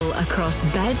across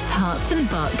beds, hearts and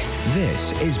bucks.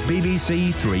 This is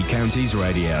BBC Three Counties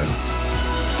Radio.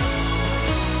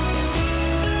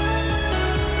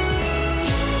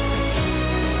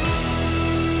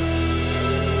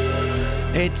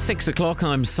 It's 6 o'clock.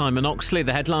 I'm Simon Oxley.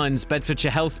 The headlines: Bedfordshire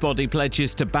Health Body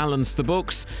pledges to balance the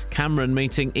books, Cameron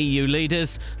meeting EU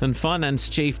leaders, and Finance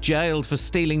Chief jailed for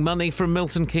stealing money from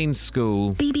Milton Keynes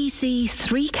School. BBC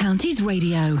Three Counties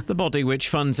Radio. The body which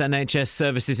funds NHS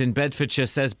services in Bedfordshire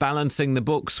says balancing the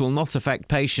books will not affect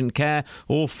patient care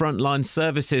or frontline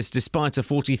services despite a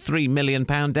 £43 million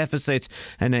deficit.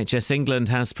 NHS England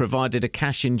has provided a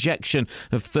cash injection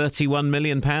of £31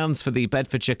 million for the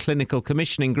Bedfordshire Clinical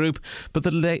Commissioning Group, but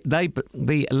the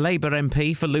Labour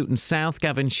MP for Luton South,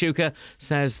 Gavin Shuker,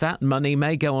 says that money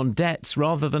may go on debts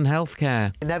rather than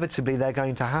healthcare. Inevitably, they're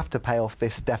going to have to pay off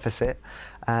this deficit.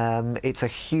 It's a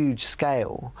huge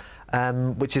scale,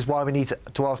 which is why we need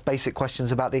to ask basic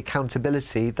questions about the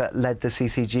accountability that led the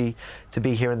CCG to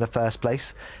be here in the first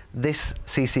place. This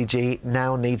CCG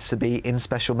now needs to be in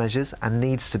special measures and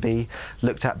needs to be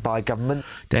looked at by government.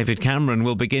 David Cameron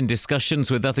will begin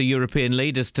discussions with other European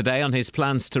leaders today on his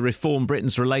plans to reform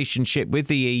Britain's relationship with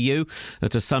the EU.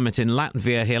 At a summit in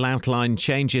Latvia, he'll outline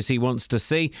changes he wants to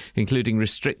see, including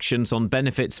restrictions on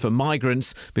benefits for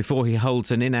migrants, before he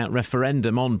holds an in-out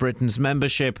referendum on Britain's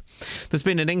membership. There's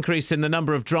been an increase in the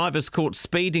number of drivers caught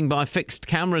speeding by fixed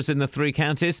cameras in the three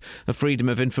counties. A Freedom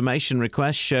of Information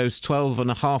request shows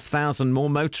 12,500 more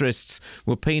motorists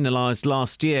were penalised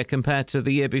last year compared to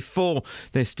the year before.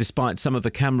 This despite some of the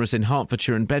cameras in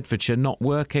Hertfordshire and Bedfordshire not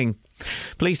working.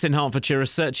 Police in Hertfordshire are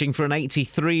searching for an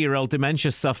 83-year-old dementia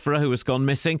sufferer who has gone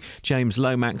missing. James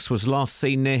Lomax was last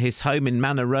seen near his home in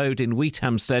Manor Road in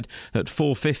Wheathampstead at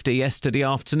 4:50 yesterday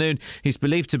afternoon. He's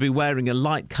believed to be wearing a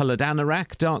light-coloured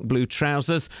anorak, dark blue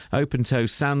trousers, open-toe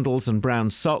sandals and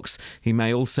brown socks. He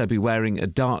may also be wearing a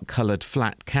dark-coloured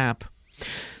flat cap.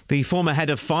 The former head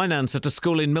of finance at a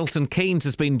school in Milton Keynes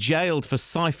has been jailed for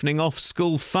siphoning off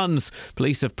school funds.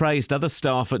 Police have praised other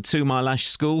staff at 2 Mile Ash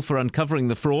School for uncovering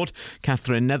the fraud.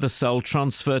 Catherine Nethersole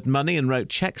transferred money and wrote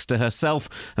cheques to herself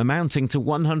amounting to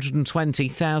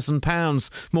 £120,000.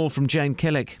 More from Jane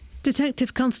Killick.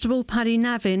 Detective Constable Paddy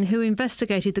Navin, who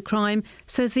investigated the crime,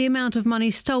 says the amount of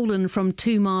money stolen from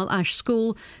 2 Mile Ash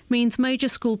School means major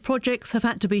school projects have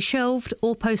had to be shelved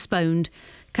or postponed.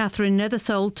 Catherine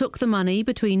Nethersole took the money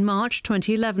between March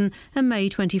 2011 and May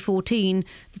 2014.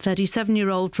 The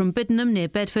 37-year-old from Biddenham near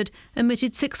Bedford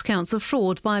admitted 6 counts of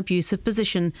fraud by abuse of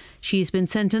position. She's been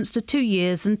sentenced to 2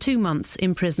 years and 2 months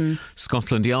in prison.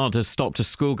 Scotland Yard has stopped a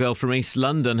schoolgirl from East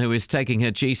London who is taking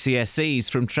her GCSEs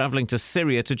from travelling to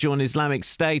Syria to join Islamic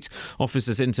State.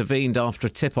 Officers intervened after a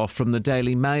tip-off from the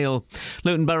Daily Mail.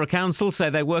 Luton Borough Council say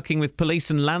they're working with police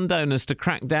and landowners to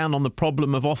crack down on the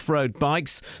problem of off-road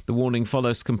bikes. The warning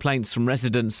follows complaints from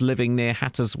residents living near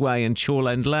Hatters Way and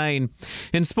Chorlend Lane.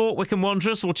 In sport, Wycombe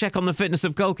Wanderers will check on the fitness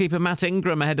of goalkeeper Matt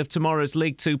Ingram ahead of tomorrow's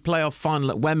League Two playoff final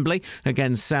at Wembley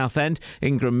against Southend.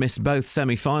 Ingram missed both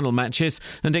semi-final matches,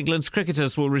 and England's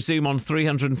cricketers will resume on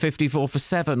 354 for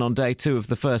 7 on day 2 of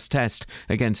the first test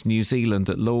against New Zealand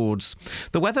at Lords.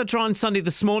 The weather dry and sunny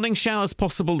this morning, showers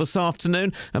possible this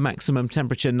afternoon, a maximum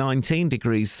temperature 19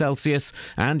 degrees Celsius,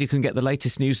 and you can get the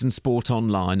latest news and sport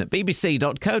online at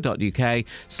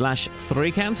bbc.co.uk/3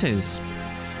 counties.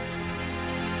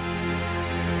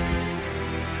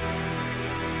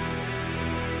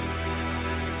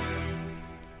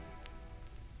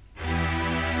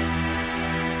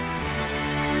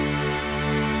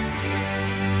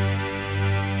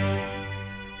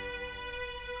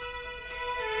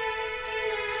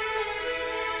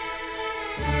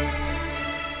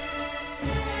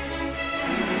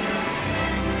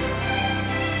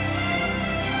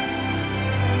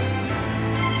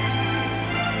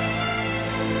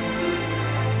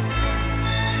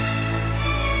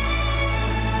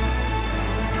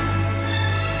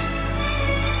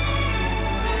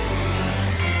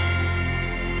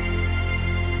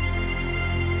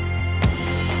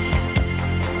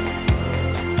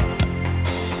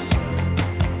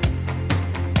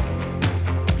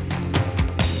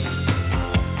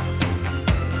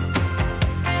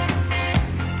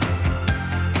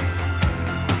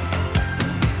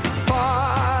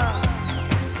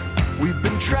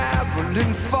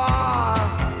 traveling far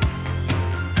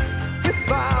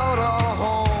without a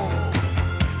home,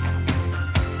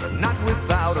 but not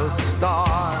without a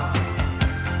star.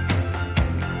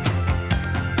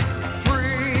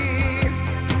 Free,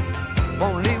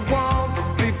 only want to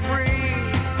be free.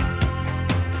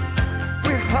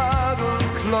 We huddle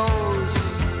close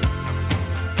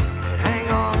and hang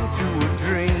on to a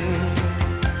dream.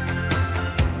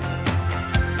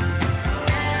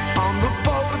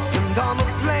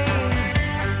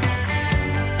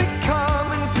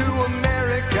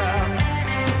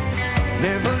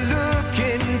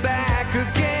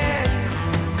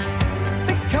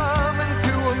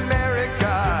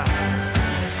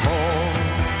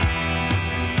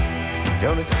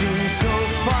 Don't it seem so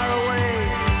far away?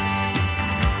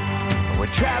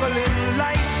 We're traveling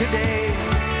light today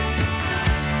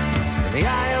in the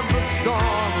eye of the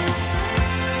storm,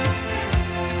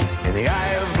 in the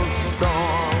eye of the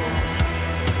storm.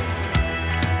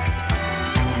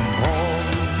 Home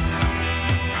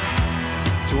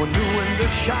to a new and a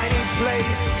shiny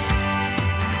place.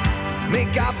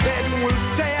 Make our bed and we'll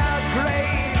say our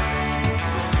grace.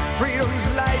 Freedom's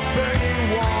light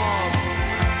burning warm.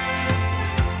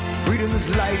 Freedom's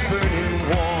light burning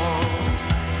warm.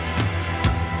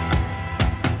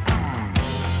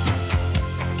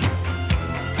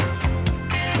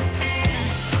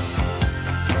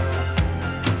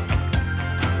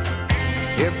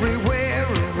 Everywhere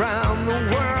around the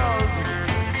world,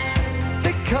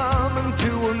 they come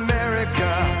into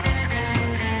America.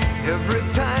 Every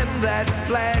time that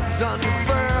flag's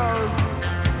unfurled,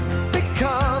 they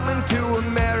come into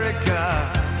America.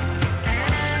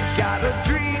 Got a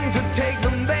dream to take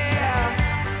them there.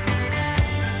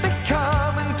 They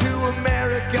come into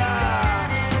America.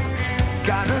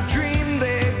 Got a dream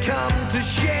they come to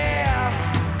share.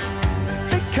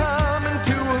 They come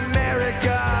into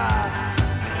America.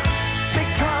 They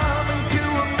come into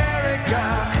America.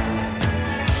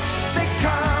 They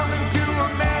come into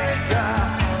America.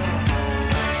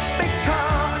 They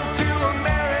come into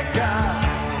America.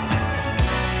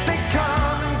 They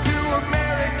come into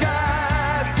America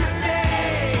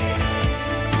today.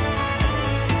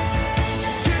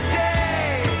 Today.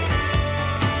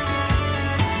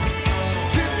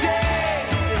 Today.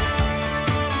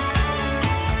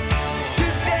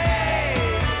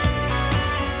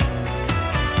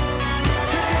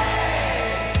 Today.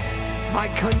 My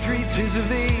country, 'tis of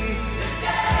thee,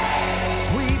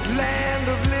 sweet land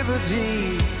of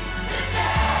liberty.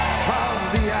 Of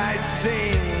thee I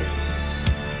sing,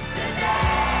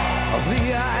 of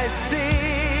thee I sing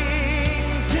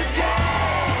today.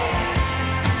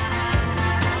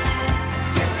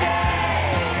 Today.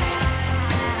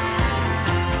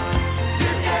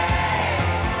 Today.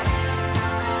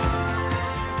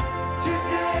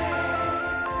 Today.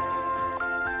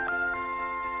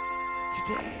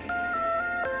 Today.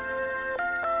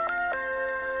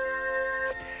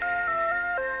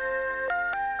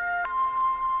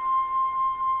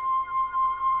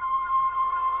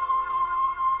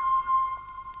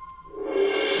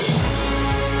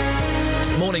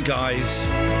 Morning, guys.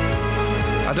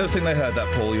 I don't think they heard that,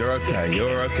 Paul. You're okay.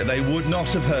 You're okay. They would not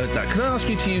have heard that. Can I ask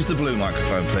you to use the blue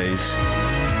microphone, please?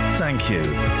 Thank you.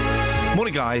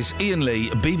 Morning, guys. Iain Lee,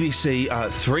 BBC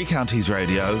Three Counties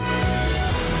Radio.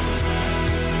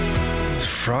 It's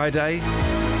Friday.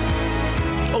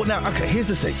 Oh, now, okay, here's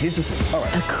the thing. All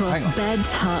right. Across hang on.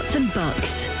 beds, hearts and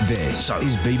bucks. This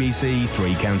is BBC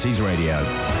Three Counties Radio.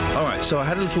 All right, so I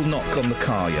had a little knock on the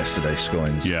car yesterday,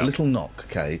 Scoins. Yeah. A little knock,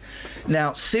 okay?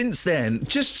 Now, since then,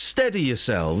 just steady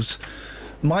yourselves.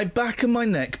 My back and my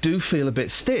neck do feel a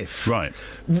bit stiff. Right.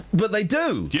 But they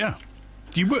do. Yeah.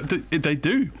 They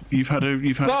do. You've had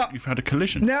a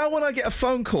collision. Now when I get a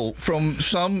phone call from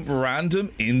some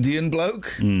random Indian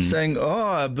bloke saying,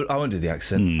 I won't do the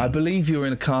accent, I believe you were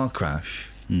in a car crash.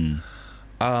 Did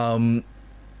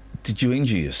you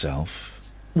injure yourself?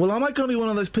 Well, am I going to be one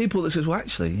of those people that says, well,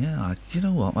 actually, yeah, you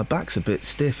know what, my back's a bit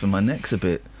stiff and my neck's a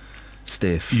bit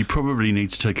stiff. You probably need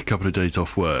to take a couple of days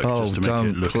off work just to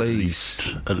make it look please. at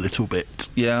least a little bit.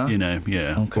 Yeah? You know,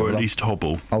 yeah. Okay, or at well, least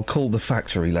hobble. I'll call the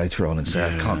factory later on and say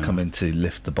I can't come in to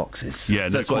lift the boxes. Yeah,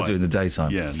 that's what I do in the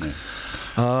daytime. Yeah, no.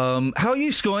 How are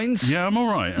you, Scoins? Yeah, I'm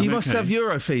all right. You must have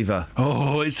Euro fever.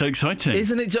 Oh, it's so exciting.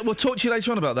 Isn't it? We'll talk to you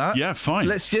later on about that. Yeah, fine.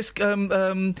 Let's just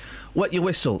wet your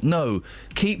whistle. No,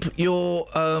 keep your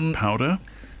powder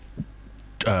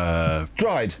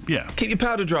dried. Yeah. Keep your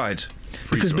powder dried.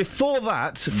 Because before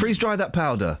that, freeze dry that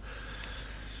powder.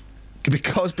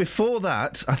 Because before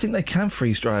that, I think they can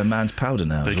freeze dry a man's powder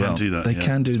now. They as well. can do that. They yeah.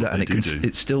 can do That's that, what and do.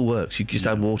 it still works. You just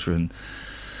add water and.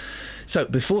 So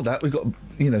before that, we've got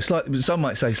some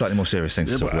might say slightly more serious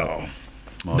things to talk about.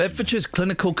 Bedfordshire's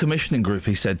Clinical Commissioning Group,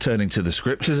 he said, turning to the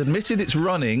script, has admitted it's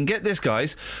running, get this,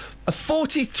 guys, a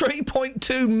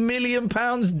 £43.2 million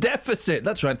deficit.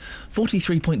 That's right,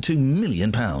 £43.2 million.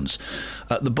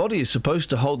 The body is supposed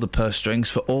to hold the purse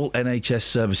strings for all NHS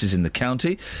services in the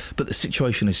county, but the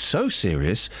situation is so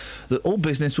serious that all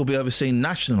business will be overseen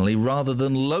nationally rather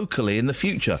than locally in the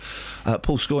future.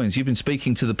 Paul Scoins, you've been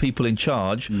speaking to the people in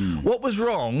charge. What was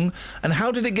wrong, and how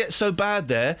did it get so bad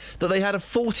there that they had a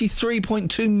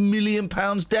 £43.2 million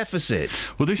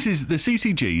deficit? Well, this is the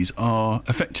CCGs are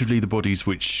effectively the bodies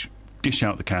which dish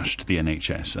out the cash to the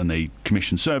NHS, and they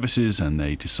commission services, and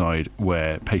they decide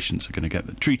where patients are going to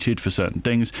get treated for certain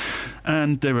things.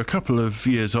 And they're a couple of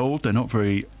years old. They're not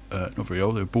very old. They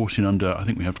were brought in under, I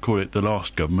think we have to call it the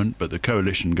last government, but the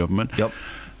coalition government. Yep.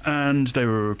 And they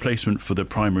were a replacement for the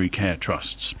primary care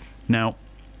trusts. Now,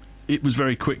 it was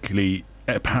very quickly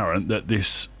apparent that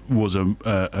this was a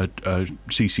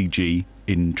CCG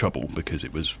in trouble because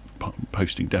it was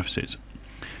posting deficits.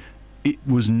 It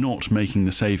was not making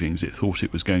the savings it thought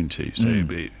it was going to.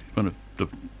 So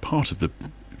part of the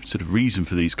sort of reason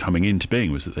for these coming into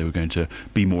being was that they were going to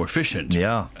be more efficient,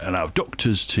 allow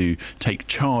doctors to take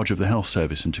charge of the health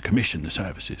service and to commission the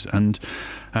services. And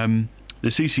the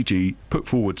CCG put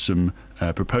forward some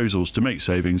proposals to make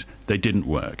savings. They didn't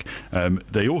work.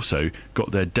 They also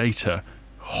got their data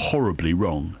horribly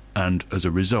wrong, and as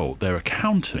a result their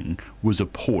accounting was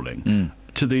appalling,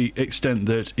 to the extent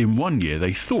that in 1 year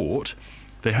they thought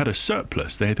they had a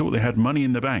surplus. They thought they had money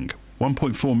in the bank,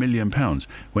 £1.4 million,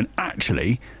 when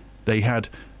actually they had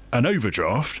an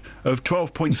overdraft of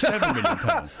 £12.7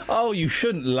 million. Oh, you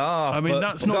shouldn't laugh. I mean,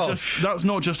 that's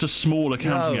not just a small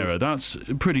accounting error. That's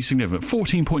pretty significant.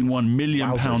 £14.1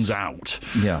 million out.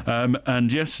 Yeah.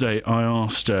 And yesterday I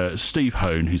asked Steve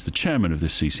Hone, who's the chairman of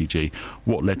this CCG,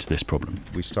 what led to this problem.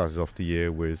 We started off the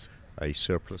year with a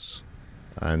surplus,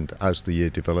 and as the year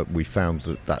developed, we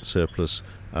found that surplus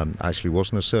actually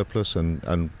wasn't a surplus,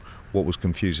 and what was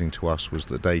confusing to us was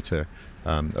the data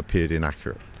appeared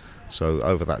inaccurate. So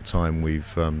over that time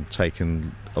we've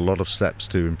taken a lot of steps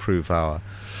to improve our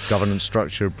governance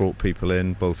structure, brought people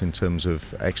in, both in terms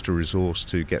of extra resource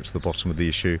to get to the bottom of the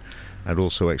issue, and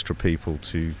also extra people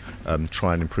to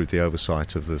try and improve the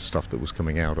oversight of the stuff that was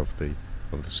coming out of the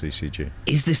CCG.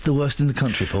 Is this the worst in the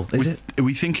country, Paul?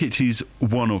 We think it is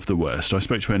one of the worst. I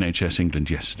spoke to NHS England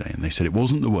yesterday, and they said it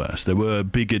wasn't the worst. There were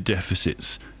bigger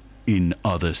deficits in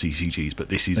other CCGs, but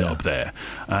this is up there.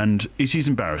 And it is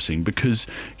embarrassing because,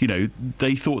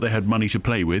 they thought they had money to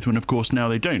play with when, of course, now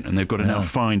they don't. And they've got to now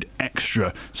find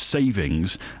extra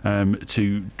savings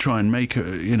to try and make,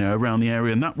 around the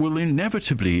area. And that will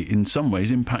inevitably, in some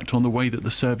ways, impact on the way that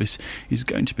the service is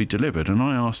going to be delivered. And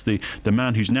I asked the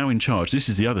man who's now in charge, this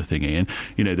is the other thing, Ian,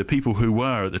 the people who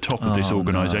were at the top of this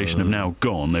organisation have now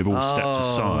gone. They've all stepped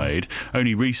aside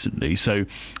only recently. So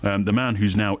the man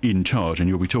who's now in charge, and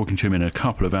you'll be talking to him in a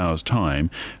couple of hours'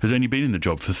 time, has only been in the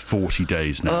job for 40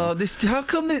 days now. How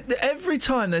come every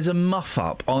time there's a muff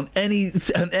up on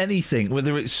anything,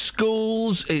 whether it's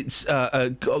schools, it's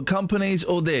companies,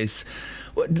 or this,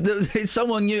 it's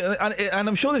someone new, and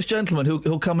I'm sure this gentleman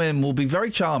who'll come in will be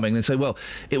very charming and say, well,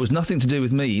 it was nothing to do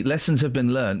with me, lessons have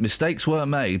been learnt, mistakes were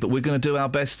made, but we're going to do our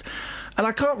best. And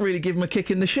I can't really give him a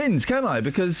kick in the shins, can I?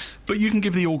 But you can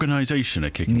give the organisation a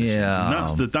kick in the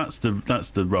shins. And that's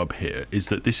the rub here, is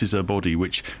that this is a body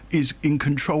which is in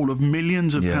control of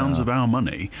millions of pounds of our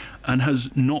money and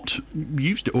has not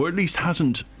used it, or at least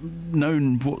hasn't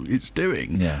known what it's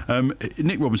doing.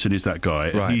 Nick Robinson is that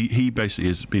guy. Right. He basically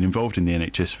has been involved in the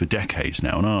NHS for decades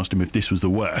now, and I asked him if this was the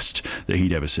worst that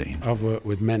he'd ever seen. I've worked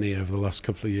with many over the last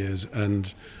couple of years,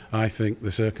 and I think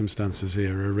the circumstances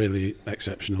here are really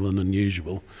exceptional and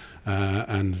unusual,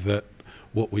 and that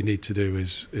what we need to do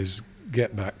is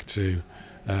get back to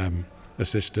a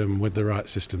system with the right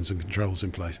systems and controls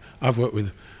in place. I've worked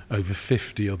with over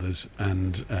 50 others,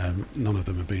 and none of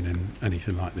them have been in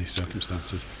anything like these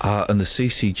circumstances. And the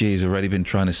CCG has already been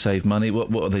trying to save money.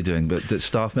 What are they doing? But the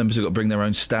staff members have got to bring their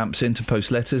own stamps in to post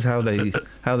letters. How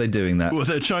are they doing that? Well,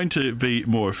 they're trying to be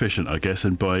more efficient, I guess,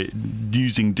 and by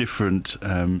using different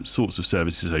sorts of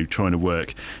services. So trying to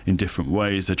work in different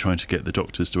ways. They're trying to get the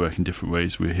doctors to work in different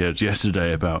ways. We heard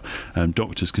yesterday about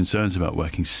doctors' concerns about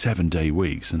working 7-day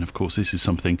weeks, and of course this is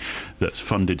something that's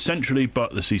funded centrally,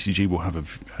 but the CCG will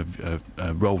have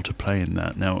a role to play in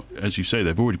that. Now, as you say,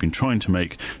 they've already been trying to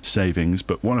make savings,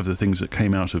 but one of the things that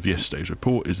came out of yesterday's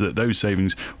report is that those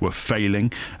savings were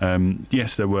failing.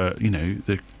 Yes, there were,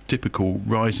 the typical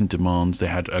rise in demands. They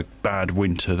had a bad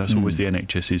winter. That's always the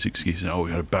NHS's excuse. Oh,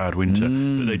 we had a bad winter.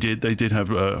 But they did have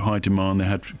high demand. They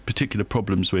had particular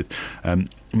problems with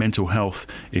mental health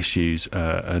issues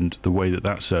and the way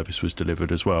that service was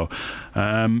delivered as well.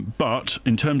 But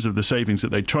in terms of the savings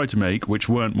that they tried to make, which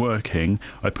weren't working,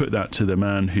 I put that to the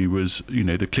man who was,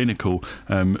 the clinical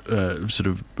sort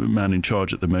of man in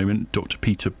charge at the moment, Dr.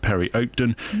 Peter Perry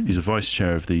Oakden. He's a vice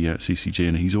chair of the CCG,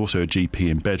 and he's also a GP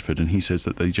in Bedford, and he says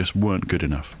that they just just weren't good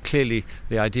enough. Clearly,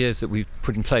 the ideas that we've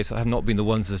put in place have not been the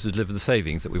ones that have delivered the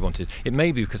savings that we wanted. It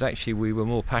may be because actually we were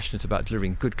more passionate about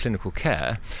delivering good clinical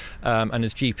care, and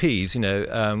as GPs,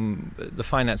 the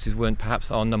finances weren't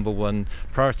perhaps our number one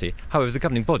priority. However, as a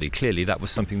governing body, clearly that was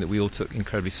something that we all took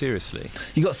incredibly seriously.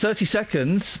 You've got 30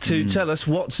 seconds to tell us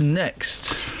what's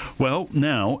next. Well,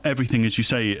 now everything, as you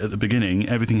say at the beginning,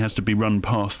 everything has to be run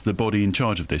past the body in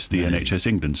charge of this, the NHS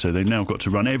England. So they've now got to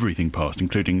run everything past,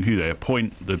 including who they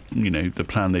appoint, the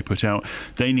plan they put out.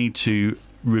 They need to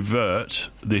revert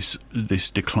this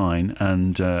decline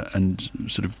and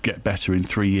sort of get better in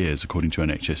 3 years, according to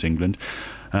NHS England.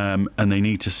 And they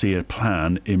need to see a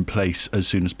plan in place as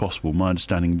soon as possible. My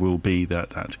understanding will be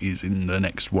that is in the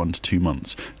next 1 to 2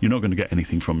 months. You're not going to get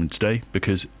anything from him today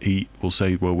because he will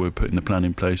say, well, we're putting the plan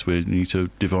in place, we need to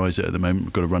devise it at the moment,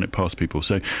 we've got to run it past people.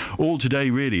 So all today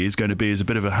really is going to be as a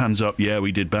bit of a hands up, yeah,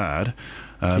 we did bad.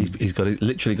 He's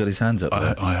literally got his hands up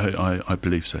there. I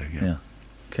believe so, yeah.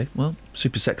 OK, well,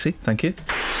 super sexy, thank you.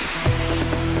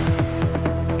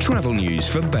 Travel news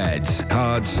for beds,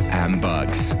 cards and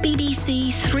bugs.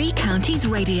 BBC Three Counties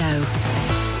Radio.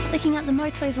 Looking at the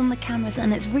motorways on the cameras,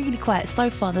 and it's really quiet so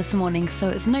far this morning, so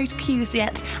it's no queues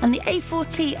yet. And the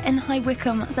A40 in High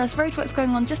Wycombe, there's roadworks going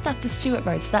on just after Stewart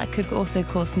Road, so that could also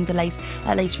cause some delays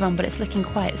later on, but it's looking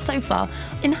quiet so far.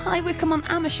 In High Wycombe on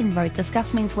Amersham Road, there's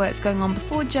gas mains works going on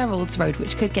before Gerrards Road,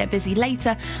 which could get busy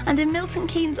later. And in Milton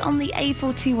Keynes on the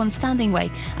A421 Standing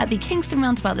Way, at the Kingston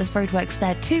roundabout, there's roadworks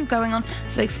there too going on,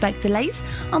 so expect delays.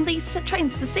 On the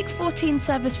trains, the 614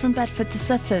 service from Bedford to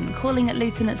Sutton, calling at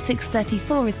Luton at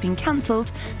 6:34 is been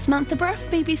cancelled. Samantha Bruff,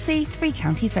 BBC Three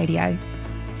Counties Radio.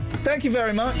 Thank you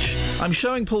very much. I'm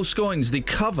showing Paul Scoynes the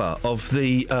cover of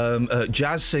the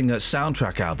jazz singer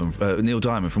soundtrack album, Neil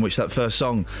Diamond, from which that first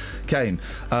song came.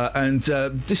 And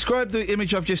describe the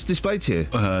image I've just displayed to you.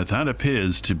 That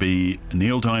appears to be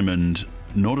Neil Diamond,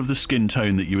 not of the skin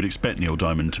tone that you would expect Neil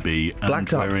Diamond to be, and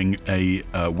blacked up, wearing a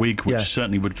wig which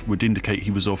certainly would indicate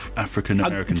he was of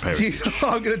African-American parentage. Do you know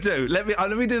what I'm going to do? Let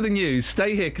me do the news.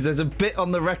 Stay here, because there's a bit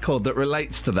on the record that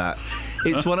relates to that.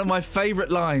 It's one of my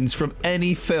favourite lines from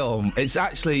any film. It's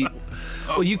actually...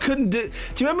 Well, you couldn't do...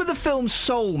 Do you remember the film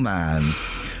Soul Man?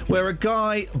 Where a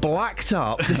guy blacked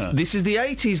up, this is the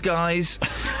 80s, guys,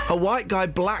 a white guy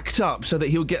blacked up so that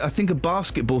he would get, I think, a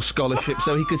basketball scholarship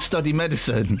so he could study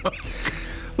medicine.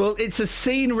 Well, it's a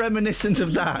scene reminiscent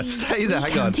of that. Stay there,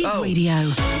 hang on. Radio.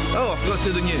 Oh, I forgot to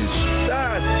do the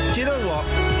news. Do you know what?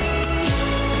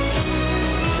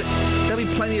 There'll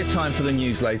be plenty of time for the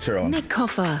news later on. Nick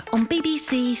Coffer on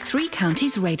BBC Three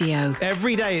Counties Radio.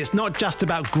 Every day it's not just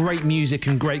about great music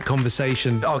and great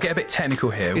conversation. I'll get a bit technical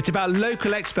here. It's about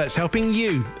local experts helping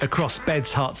you across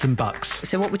beds, hearts and bucks.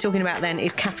 So what we're talking about then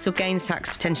is capital gains tax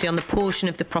potentially on the portion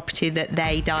of the property that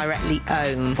they directly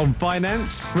own. On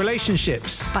finance,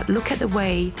 relationships. But look at the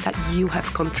way that you have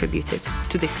contributed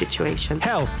to this situation.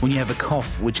 Health. When you have a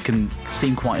cough, which can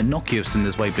seem quite innocuous in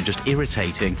this way, but just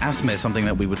irritating. Asthma is something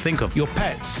that we would think of. Your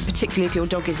pets. Particularly if your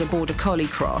dog is a border collie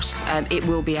cross, it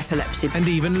will be epilepsy. And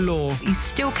even law. You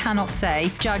still cannot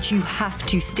say, Judge, you have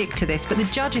to stick to this. But the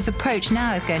judge's approach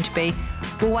now is going to be,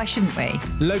 well, why shouldn't we?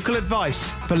 Local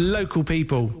advice for local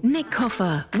people. Nick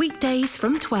Coffer, weekdays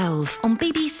from 12 on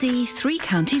BBC Three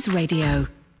Counties Radio.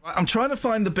 I'm trying to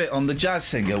find the bit on the jazz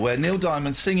singer where Neil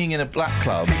Diamond's singing in a black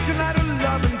club.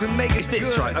 It's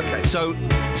this, right? Okay, so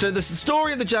the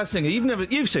story of the jazz singer.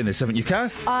 You've seen this, haven't you,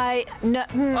 Kath? No.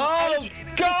 Oh,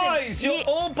 guys, you're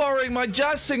all borrowing my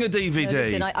jazz singer DVD. No,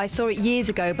 listen, I saw it years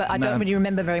ago, but I don't really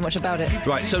remember very much about it.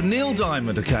 Right, so Neil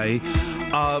Diamond, okay.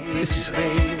 I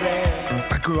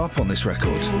grew up on this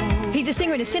record. He's a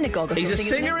singer in a synagogue. He's a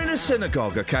singer in a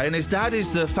synagogue, okay, and his dad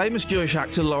is the famous Jewish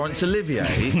actor Laurence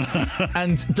Olivier,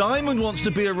 and Diamond wants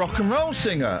to be a rock and roll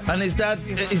singer, and his dad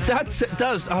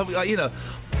does.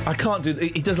 I can't do.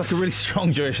 He does like a really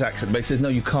strong Jewish accent, but he says, "No,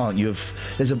 you can't.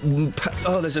 There's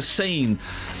a scene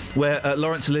where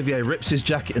Laurence Olivier rips his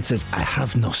jacket and says, 'I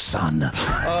have no son.'"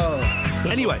 Oh,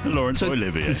 anyway, Laurence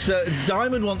Olivier. So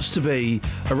Diamond wants to be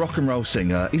a rock and roll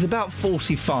singer. He's about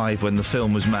 45 when the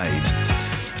film was made.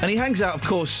 And he hangs out, of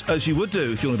course, as you would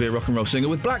do if you want to be a rock and roll singer,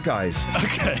 with black guys.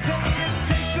 Okay.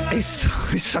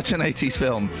 It's such an 80s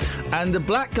film. And the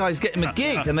black guys get him a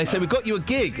gig, and they say, "We got you a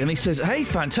gig." And he says, "Hey,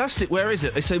 fantastic, where is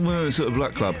it?" They say, "Well, it's at a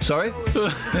black club." Sorry?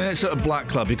 It's at a black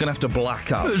club, you're going to have to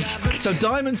black up. So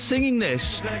Diamond's singing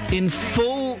this in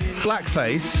full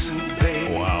blackface.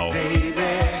 Wow.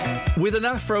 With an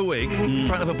afro wig in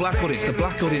front of a black audience. The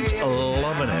black audience are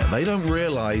loving it. They don't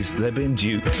realise they're being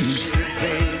duped.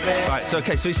 Right, so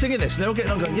he's singing this, and they're all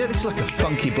getting on going, "Yeah, this is like a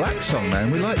funky black song,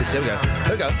 man. We like this." Here we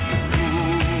go.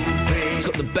 It's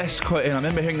got the best quote in. I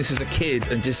remember hearing this as a kid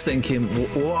and just thinking,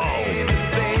 whoa.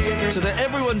 So that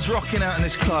everyone's rocking out in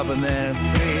this club and they're...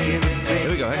 Here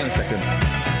we go, hang on a second.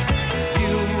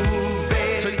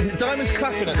 So Diamond's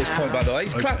clapping at this point, by the way.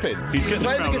 He's clapping. He's getting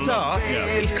playing the guitar.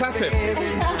 Yeah. He's clapping.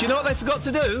 Do you know what they forgot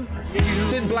to do?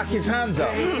 Didn't black his hands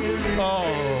up.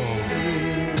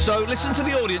 Oh. So listen to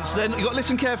the audience then. You've got to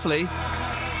listen carefully.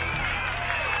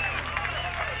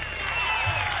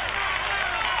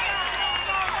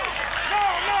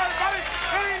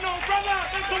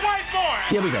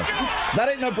 Here we go. That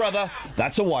ain't no brother,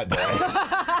 that's a white boy.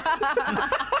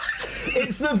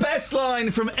 It's the best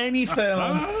line from any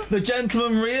film. The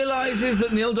gentleman realises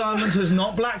that Neil Diamond has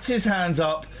not blacked his hands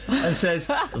up and says,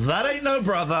 that ain't no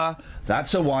brother,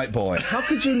 that's a white boy. How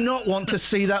could you not want to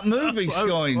see that movie,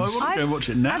 Scoins? I want to go and watch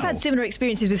it now. I've had similar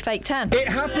experiences with fake tan. It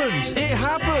happens. It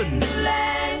happens.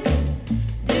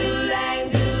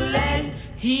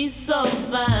 He's so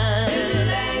fine.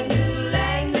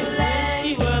 Wish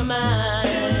she were mine.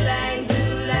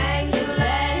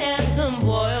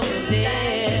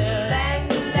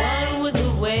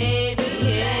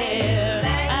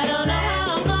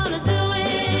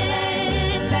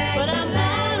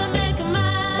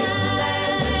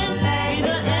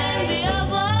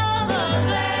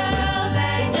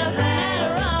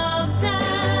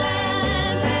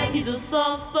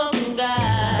 Soft-spoken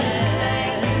guy.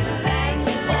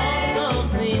 Also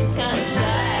seems kind of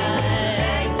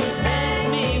shy. Makes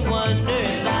me wonder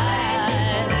if I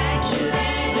should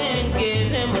even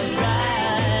give him a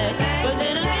try. But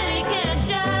then again, he can't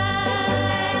shine.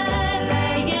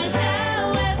 He can't shy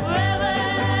away forever.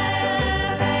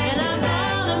 And I'm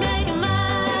gonna make him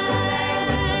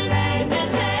mine. If it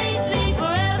takes me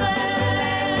forever.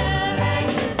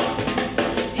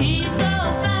 He's so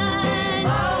fine.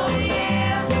 Oh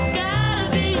yeah. Gotta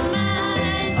be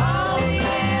mine. Oh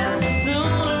yeah.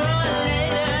 Sooner or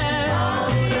later. Oh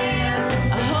yeah.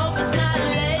 I hope it's not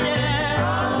later.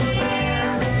 Oh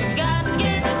yeah. We got to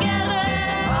get together.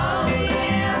 Oh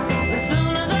yeah. The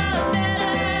sooner the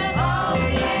better. Oh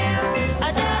yeah. I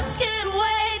just can't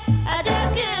wait. I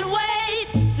just can't wait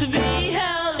to be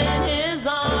held in his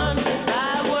arms. I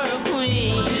were a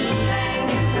queen.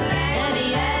 And he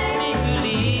asked me to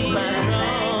leave my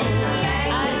throne.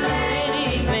 I'd do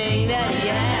anything that he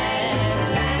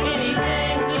asked,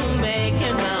 anything to make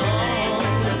him my own.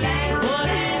 Boy,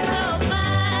 he's so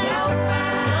fine, so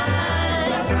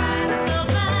fine, so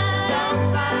fine,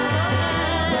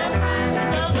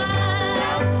 so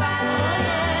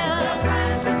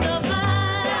fine, so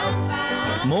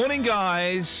fine. Morning,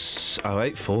 guys.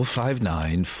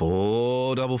 08459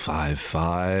 455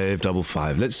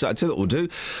 555. Let's tell you what we'll do.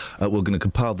 We're going to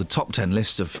compile the top 10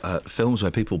 list of films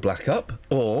where people black up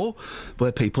or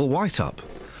where people white up.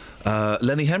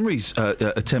 Lenny Henry's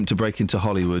attempt to break into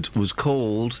Hollywood was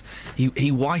called...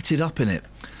 He whited up in it.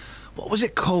 What was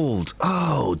it called?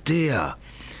 Oh, dear.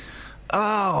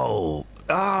 Oh.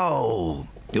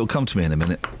 It'll come to me in a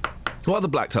minute. What other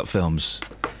blacked up films?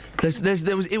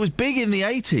 It was big in the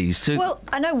 80s. Well,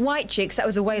 I know White Chicks. That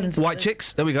was a Wayland's White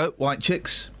Chicks. There we go. White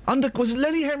Chicks. Was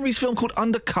Lenny Henry's film called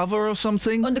Undercover or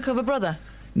something? Undercover Brother.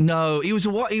 No, he was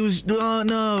what? He was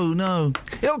no.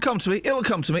 It'll come to me.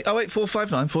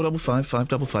 08459 455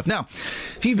 555. Now,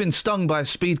 if you've been stung by a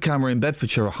speed camera in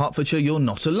Bedfordshire or Hertfordshire, you're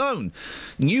not alone.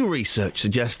 New research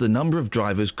suggests the number of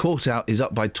drivers caught out is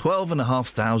up by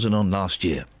 12,500 on last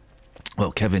year.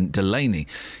 Well, Kevin Delaney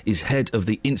is head of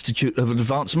the Institute of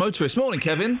Advanced Motorists. Morning,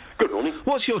 Kevin. Good morning.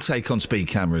 What's your take on speed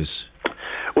cameras?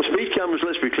 Well, speed cameras,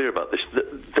 let's be clear about this,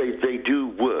 they do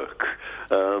work.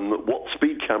 What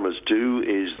speed cameras do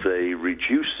is they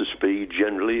reduce the speed,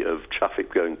 generally, of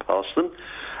traffic going past them,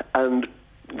 and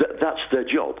that's their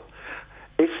job.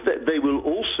 They will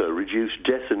also reduce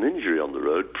death and injury on the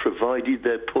road, provided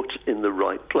they're put in the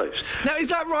right place. Now, is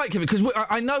that right, Kevin? Because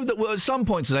I know that at some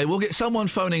point today we'll get someone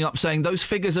phoning up saying those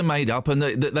figures are made up and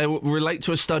that they relate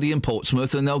to a study in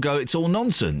Portsmouth, and they'll go, it's all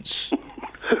nonsense.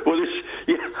 Well,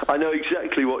 I know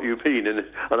exactly what you mean, and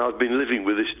I've been living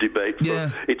with this debate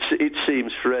for, it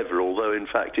seems forever, although in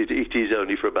fact it is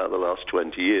only for about the last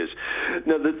 20 years.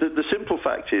 Now, the simple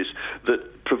fact is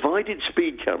that provided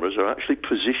speed cameras are actually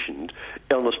positioned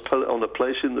on a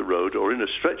place in the road or in a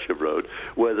stretch of road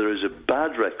where there is a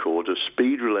bad record of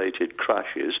speed-related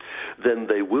crashes, then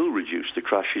they will reduce the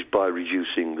crashes by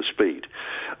reducing the speed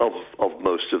of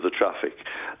most of the traffic.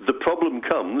 The problem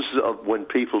comes when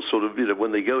people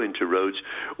when they go into roads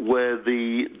where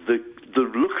the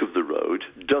look of the road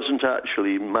doesn't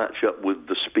actually match up with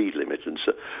the speed limit, and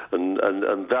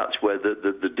that's where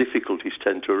the difficulties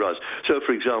tend to arise. So,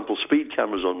 for example, speed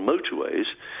cameras cameras on motorways,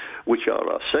 which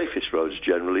are our safest roads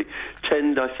generally,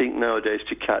 tend, I think, nowadays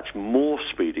to catch more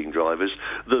speeding drivers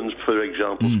than, for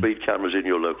example, speed cameras in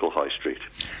your local high street.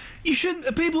 You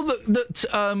shouldn't. People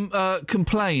that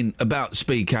complain about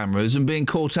speed cameras and being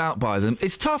caught out by them,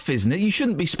 it's tough, isn't it? You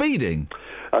shouldn't be speeding.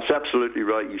 That's absolutely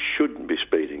right. You shouldn't be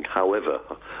speeding. However,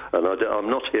 and I'm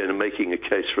not here making a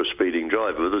case for a speeding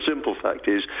driver, but the simple fact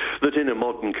is that in a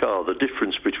modern car, the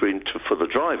difference between, for the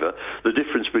driver, the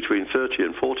difference between 30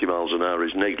 and 40 miles an hour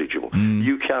is negligible.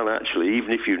 You can actually,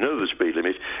 even if you know the speed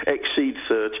limit, exceed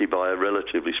 30 by a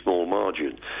relatively small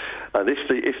margin. And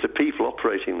if the people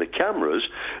operating the cameras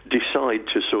decide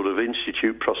to sort of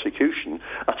institute prosecution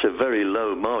at a very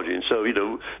low margin, so, you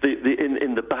know,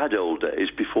 in the bad old days,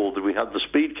 before we had the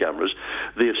speed cameras,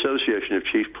 the Association of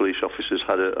Chief Police Officers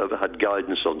had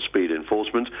guidance on speed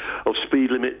enforcement of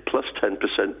speed limit plus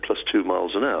 10% plus 2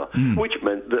 miles an hour, which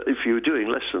meant that if you were doing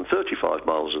less than 35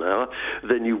 miles an hour,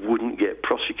 then you wouldn't get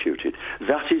prosecuted.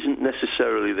 That isn't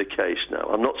necessarily the case now.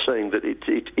 I'm not saying that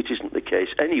it isn't the case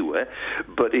anywhere,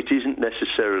 but it isn't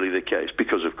necessarily the case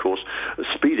because, of course,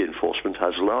 speed enforcement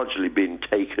has largely been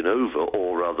taken over,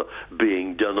 or rather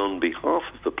being done on behalf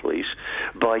of the police,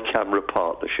 by camera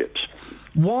partnerships.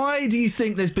 Why do you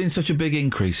think there's been such a big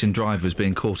increase in drivers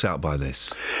being caught out by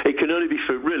this? It can only be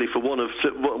for one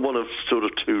of sort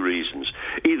of two reasons.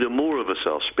 Either more of us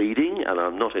are speeding, and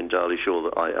I'm not entirely sure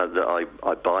that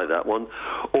I buy that one,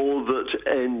 or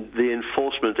that the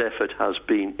enforcement effort has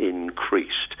been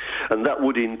increased, and that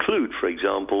would include, for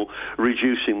example,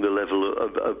 reducing the level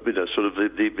of sort of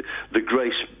the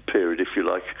grace period, if you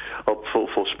like,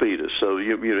 for speeders. So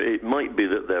it might be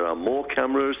that there are more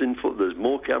cameras, there's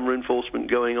more camera enforcement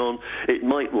going on. It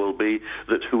might well be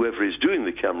that whoever is doing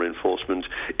the camera enforcement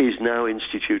is now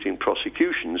instituting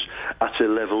prosecutions at a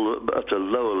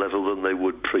lower level than they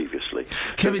would previously.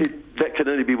 Kevin, that can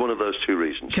only be one of those two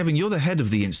reasons. Kevin, you're the head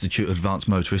of the Institute of Advanced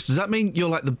Motorists. Does that mean you're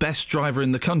like the best driver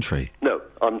in the country? No.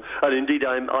 And indeed,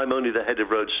 I'm only the head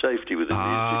of road safety within the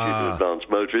Institute of Advanced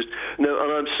Motorists. No,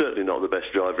 and I'm certainly not the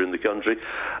best driver in the country.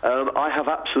 I have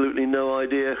absolutely no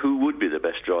idea who would be the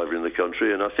best driver in the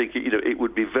country, and I think it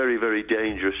would be very, very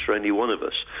dangerous for any one of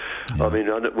us. Yeah. I mean,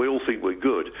 we all think we're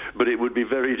good, but it would be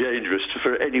very dangerous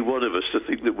for any one of us to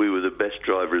think that we were the best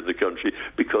driver in the country,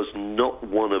 because not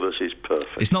one of us is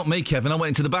perfect. It's not me, Kevin. I went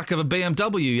into the back of a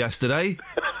BMW yesterday.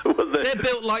 They're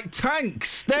built like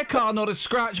tanks. Their car not a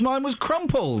scratch. Mine was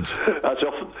crumpled. That's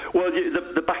often. Well,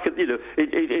 the back of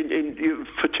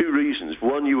for two reasons.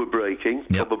 One, you were braking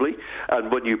probably,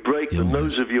 and when you brake, the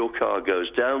nose of your car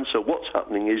goes down. So what's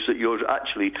happening is that you're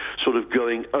actually sort of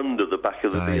going under the back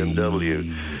of the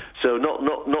BMW. So not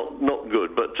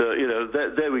good. But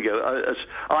there we go.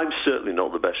 I'm certainly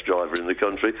not the best driver in the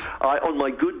country. On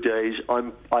my good days,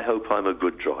 I hope I'm a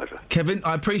good driver. Kevin,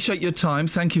 I appreciate your time.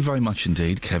 Thank you very much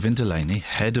indeed, Kevin Delaney,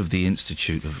 head of the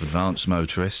Institute of Advanced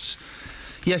Motorists.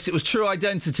 Yes, it was True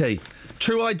Identity.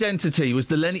 True Identity was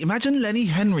the Lenny... Imagine Lenny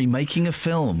Henry making a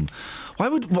film. Why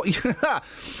would... The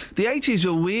 80s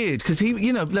were weird, because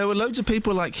there were loads of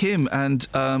people like him and...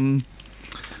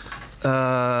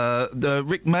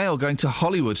 Rick Mail going to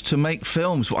Hollywood to make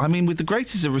films. I mean, with the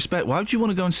greatest of respect, why would you want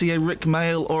to go and see a Rick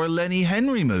Mail or a Lenny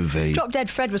Henry movie? Drop Dead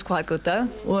Fred was quite good, though.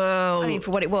 Well... I mean,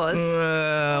 for what it was.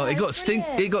 Well, it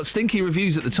got stinky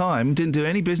reviews at the time, didn't do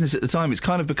any business at the time. It's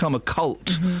kind of become a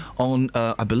cult on,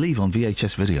 I believe, on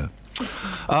VHS video.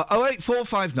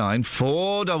 08459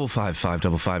 455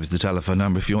 555 is the telephone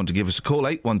number if you want to give us a call.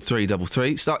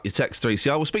 81333. Start your text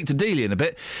 3CR. We'll speak to Dealey in a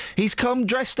bit. He's come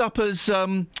dressed up as...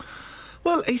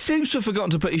 well, he seems to have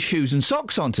forgotten to put his shoes and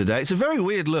socks on today. It's a very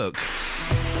weird look.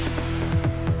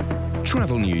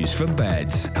 Travel news for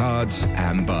beds, cards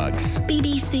and bugs.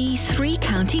 BBC Three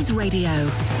Counties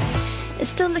Radio. It's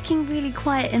still looking really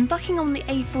quiet. In Buckingham on the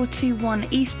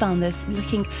A421 eastbound, there's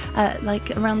looking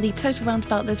like around the total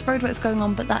roundabout, there's roadworks going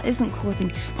on, but that isn't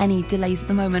causing any delays at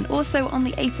the moment. Also on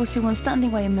the A421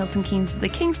 Standing Way in Milton Keynes, the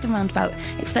Kingston roundabout,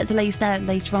 expect delays there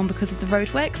later on because of the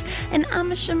roadworks. In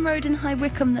Amersham Road in High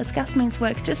Wycombe, there's gas mains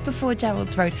work just before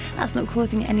Gerrards Road. That's not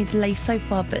causing any delays so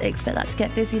far, but expect that to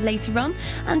get busy later on.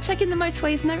 And checking the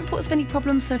motorways, no reports of any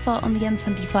problems so far on the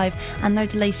M25, and no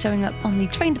delays showing up on the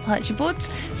train departure boards.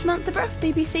 Samantha Bruff,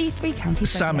 BBC Three Counties.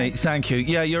 Sammy, thank you.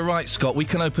 Yeah, you're right, Scott. We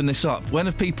can open this up. When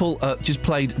have people just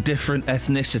played different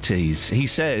ethnicities? He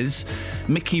says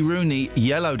Mickey Rooney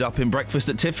yellowed up in Breakfast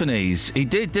at Tiffany's. He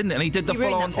did, didn't he? And he did the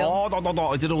full-on...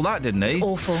 he did all that, didn't he? It's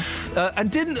awful.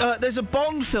 And there's a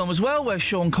Bond film as well where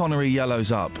Sean Connery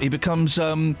yellows up. He becomes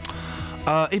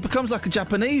like a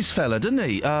Japanese fella, doesn't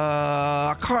he?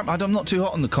 I'm not too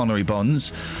hot on the Connery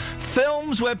Bonds.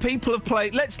 films where people have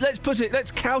played. Let's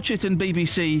couch it in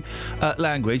BBC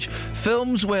language.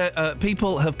 Films where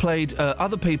people have played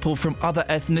other people from other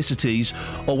ethnicities,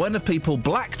 or when have people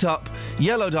blacked up,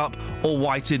 yellowed up, or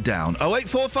whited down.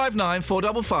 08459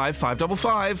 455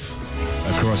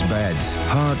 555. Across beds,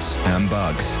 hearts and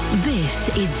bugs. This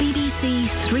is BBC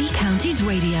Three Counties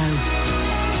Radio.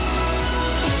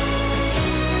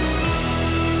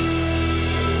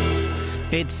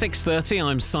 It's 6:30.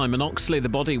 I'm Simon Oxley. The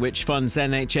body which funds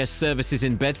NHS services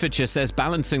in Bedfordshire says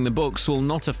balancing the books will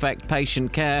not affect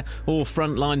patient care or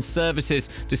frontline services.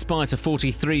 Despite a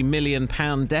 £43 million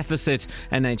deficit,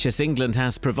 NHS England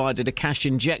has provided a cash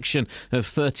injection of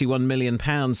 £31 million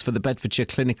for the Bedfordshire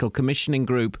Clinical Commissioning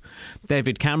Group.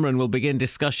 David Cameron will begin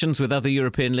discussions with other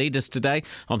European leaders today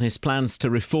on his plans to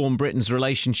reform Britain's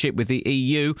relationship with the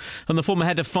EU. And the former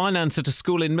head of finance at a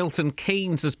school in Milton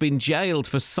Keynes has been jailed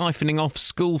for siphoning off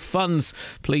school funds.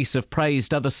 Police have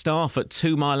praised other staff at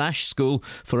 2 Mile Ash School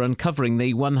for uncovering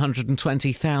the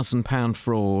 £120,000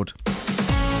 fraud.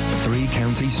 Three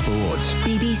Counties Sports.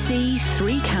 BBC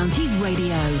Three Counties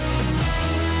Radio.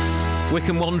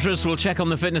 Wycombe Wanderers will check on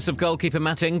the fitness of goalkeeper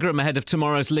Matt Ingram ahead of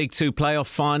tomorrow's League Two playoff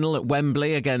final at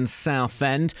Wembley against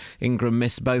Southend. Ingram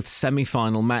missed both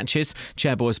semi-final matches.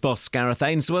 Chairboys boss Gareth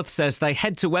Ainsworth says they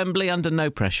head to Wembley under no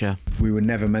pressure. We were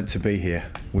never meant to be here.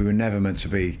 We were never meant to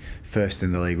be first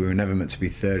in the league. We were never meant to be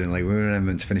third in the league. We were never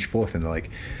meant to finish fourth in the league.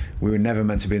 We were never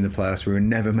meant to be in the playoffs. We were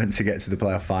never meant to get to the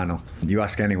playoff final. You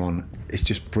ask anyone, it's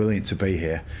just brilliant to be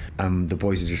here. The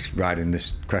boys are just riding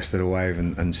this crest of the wave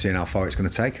and seeing how far it's going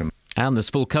to take them. And there's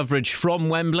full coverage from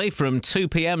Wembley from 2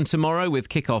 p.m. tomorrow with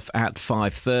kick-off at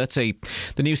 5:30.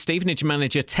 The new Stevenage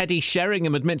manager Teddy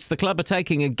Sheringham admits the club are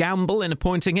taking a gamble in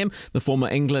appointing him. The former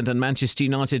England and Manchester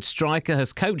United striker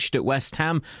has coached at West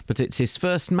Ham, but it's his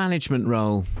first management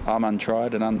role. I'm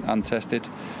untried and untested,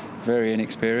 very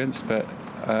inexperienced, but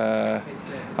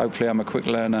hopefully I'm a quick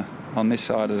learner on this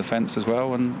side of the fence as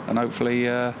well, and hopefully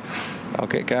I'll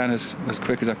get going as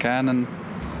quick as I can, and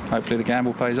hopefully the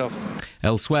gamble pays off.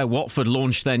 Elsewhere, Watford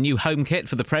launched their new home kit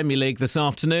for the Premier League this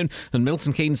afternoon, and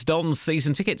Milton Keynes Dons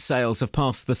season ticket sales have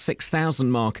passed the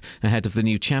 6,000 mark ahead of the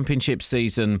new Championship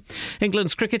season.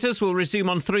 England's cricketers will resume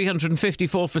on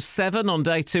 354 for 7 on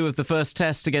day 2 of the first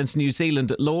test against New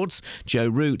Zealand at Lords. Joe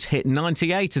Root hit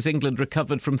 98 as England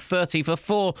recovered from 30 for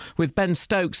 4, with Ben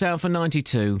Stokes out for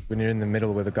 92. When you're in the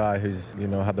middle with a guy who's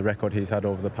had the record he's had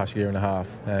over the past year and a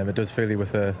half, it does fill you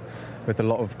with a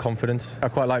lot of confidence. I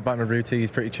quite like batting with Rooty.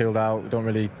 He's pretty chilled out. Don't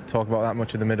really talk about that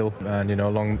much in the middle, and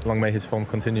long may his form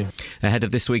continue. Ahead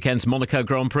of this weekend's Monaco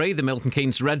Grand Prix, the Milton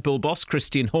Keynes Red Bull boss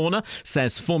Christian Horner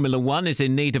says Formula One is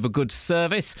in need of a good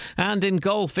service. And in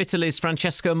golf, Italy's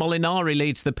Francesco Molinari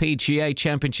leads the PGA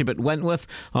Championship at Wentworth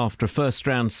after a first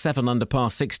round 7 under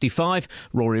par 65.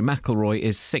 Rory McIlroy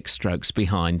is 6 strokes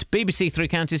behind. BBC Three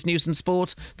Counties News and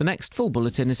Sport. The next full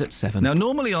bulletin is at 7. Now,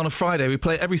 normally on a Friday we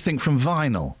play everything from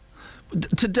vinyl.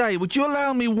 Today, would you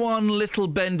allow me one little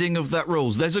bending of that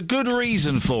rules? There's a good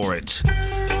reason for it.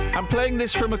 I'm playing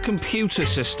this from a computer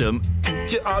system.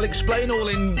 I'll explain all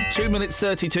in 2 minutes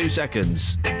 32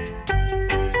 seconds.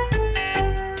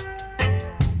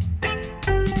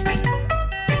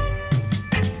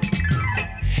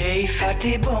 Hey,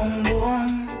 fatty boom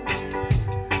boom,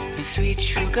 the sweet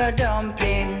sugar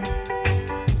dumpling.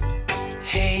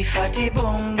 Hey, fatty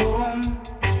boom boom,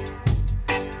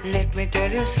 let me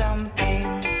tell you something.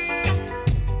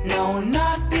 No,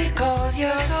 not because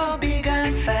you're so big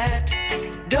and fat.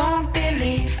 Don't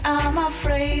believe I'm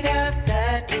afraid of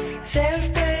that.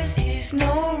 Self-praise is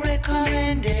no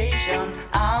recommendation.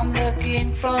 I'm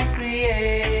looking for creation.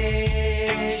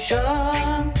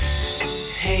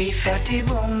 Hey, fatty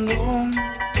boom boom,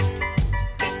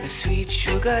 the sweet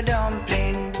sugar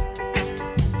dumpling.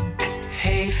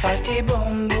 Hey, fatty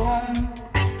boom boom,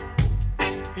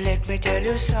 let me tell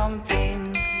you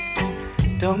something.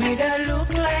 To me that look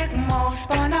like mouse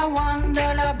on a $1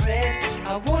 bread.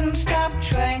 I wouldn't stop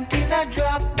trying till I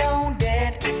drop down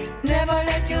dead. Never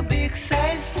let your big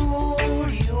size fool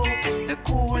you. The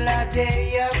cooler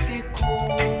day of the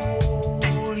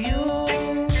cool you.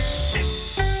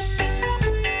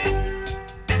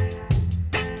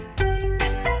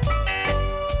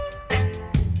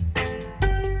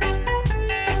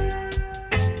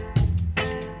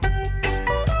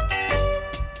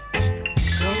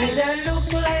 That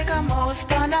look like a mouse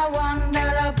on a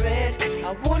 $1 bread.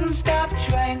 I wouldn't stop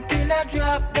trying till I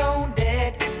drop down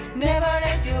dead. Never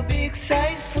let your big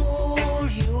size fool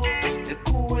you. The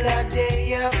cooler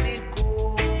day of the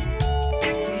cool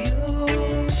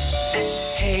you.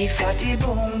 Hey, fatty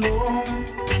boom boom,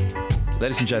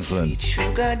 Ladies and gentlemen,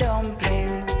 sugar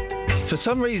dumpling. For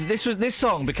some reason, this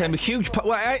song became a huge.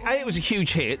 It was a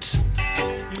huge hit.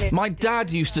 My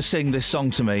dad used to sing this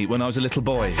song to me when I was a little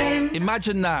boy.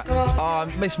 Imagine that. Oh,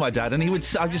 I miss my dad, and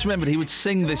I just remembered he would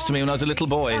sing this to me when I was a little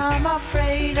boy. I'm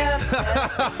afraid of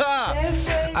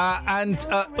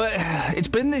It's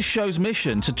been this show's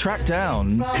mission to track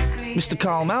down Mr.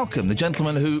 Carl Malcolm, the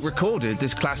gentleman who recorded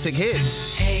this classic hit.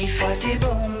 Hey, fatty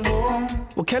boom boom.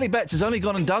 Well, Kelly Betts has only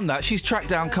gone and done that. She's tracked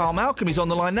down Carl Malcolm. He's on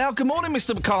the line now. Good morning,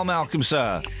 Mr. Carl Malcolm,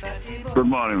 sir. Good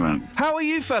morning, man. How are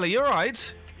you, fella? You all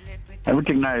right?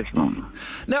 Everything nice, man.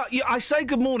 Now, I say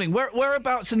good morning.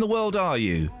 Whereabouts in the world are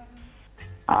you?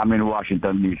 I'm in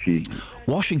Washington, D.C.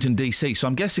 Washington, D.C., so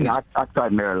I'm guessing it's...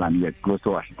 Outside Maryland, yeah, close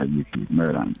to Washington, D.C.,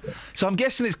 Maryland. Yeah. So I'm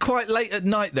guessing it's quite late at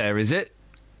night there, is it?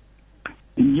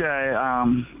 Yeah,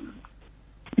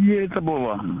 it's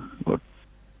about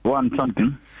one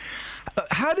something.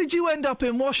 How did you end up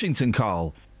in Washington,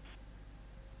 Carl?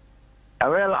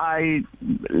 Well, I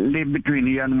live between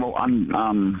here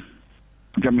and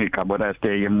Jamaica, but I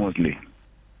stay here mostly.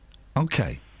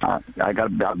 Okay. I got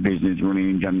a business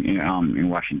running in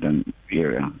Washington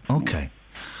area. Okay.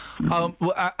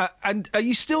 And are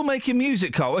you still making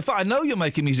music, Carl? In fact, I know you're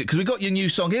making music because we got your new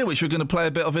song here, which we're going to play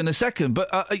a bit of in a second. But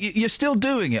you're still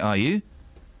doing it, are you?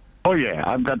 Oh yeah,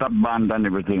 I've got a band and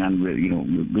everything, and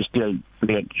we still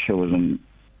play at shows and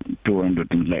tour and do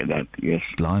things like that. Yes.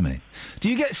 Blimey.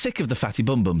 Do you get sick of the Fatty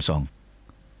Bum Bum song?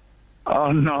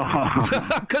 Oh no.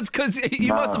 Because you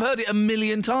must have heard it a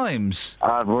million times.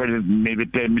 I've heard it maybe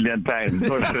 10 million times.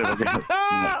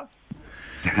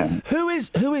 Who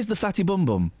is the Fatty Bum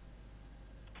Bum?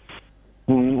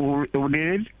 Who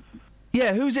did it?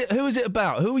 Yeah, who is it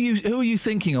about? Who are you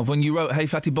thinking of when you wrote Hey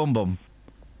Fatty Bum Bum?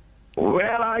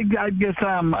 Well, I guess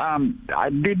I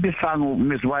did this song with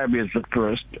Miss Wybe's at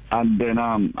first, and then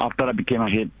after that became a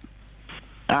hit.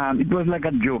 It was like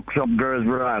a joke. Some girls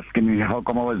were asking me how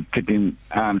come I was singing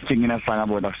a song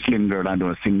about a slim girl and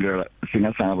I sing a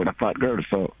song about a fat girl.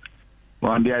 So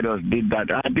one day I just did that.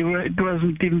 It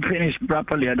wasn't even finished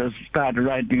properly. I just started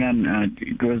writing and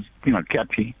it was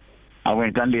catchy. I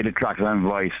went and laid the tracks and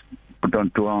voice, put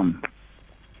on two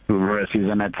verses,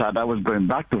 and I thought I was going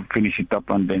back to finish it up,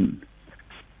 and then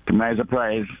to my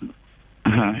surprise,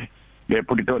 they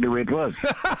put it out the way it was.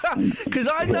 Because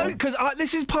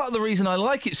this is part of the reason I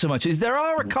like it so much, is there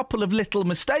are a couple of little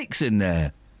mistakes in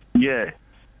there. Yeah.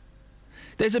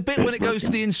 There's a bit when it goes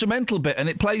to the instrumental bit and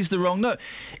it plays the wrong note.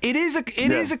 It is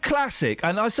a classic,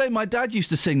 and I say my dad used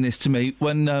to sing this to me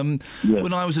when I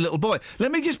was a little boy.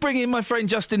 Let me just bring in my friend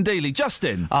Justin Dealey.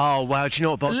 Justin. Oh, wow, do you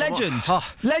know what, boss? Legend.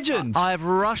 Legend. I've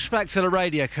rushed back to the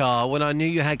radio car when I knew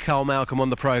you had Carl Malcolm on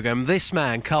the programme. This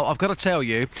man, Carl, I've got to tell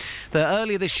you that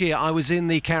earlier this year I was in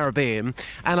the Caribbean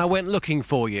and I went looking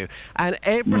for you. And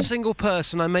every single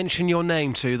person I mentioned your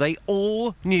name to, they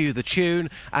all knew the tune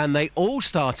and they all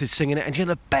started singing it. And you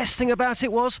know, the best thing about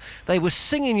it was they were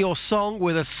singing your song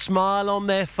with a smile on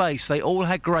their face. They all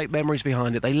had great memories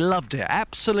behind it. They loved it.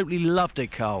 Absolutely loved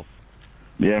it, Carl.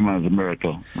 Yeah, man, it's a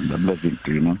miracle. I'm a blessing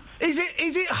to you, man. Is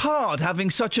it hard having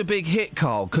such a big hit,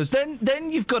 Carl? Because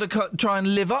then you've got to try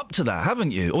and live up to that,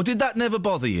 haven't you? Or did that never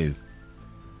bother you?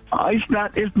 It's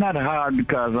not hard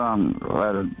because I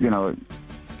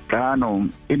know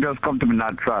it does come to me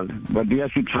natural, but yes,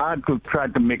 it's hard to try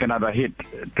to make another hit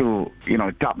to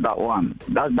top that one.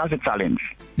 That's a challenge.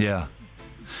 Yeah.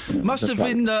 Must have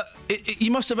been. You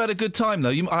must have had a good time,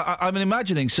 though. I'm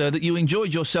imagining, sir, that you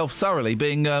enjoyed yourself thoroughly,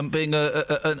 being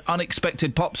an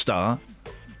unexpected pop star.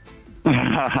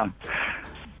 Yeah.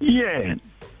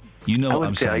 You know what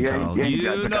I'm saying, Carl. Yeah,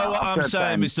 you know what I'm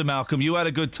saying, Mr. Malcolm. You had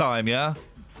a good time, yeah?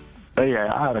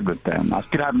 Yeah, I had a good time. I'm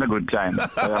still having a good time.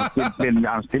 I'm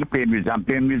still playing music. I'm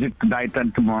playing music tonight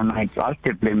and tomorrow night. So I'll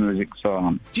still play music.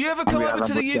 So. Do you ever come over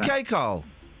to the UK, Carl?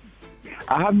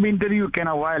 I haven't been to the UK in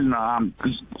a while now.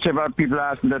 Several people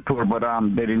asked me the tour, but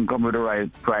they didn't come with the right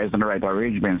price and the right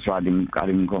arrangement, so I didn't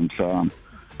come. So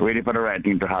waiting for the right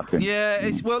thing to happen. Yeah.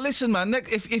 Well, listen, man.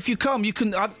 If you come, you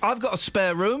can. I've got a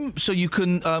spare room, so you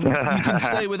can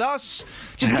stay with us.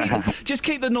 Just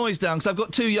keep the noise down, because I've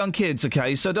got 2 young kids.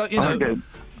 Okay, so don't Okay.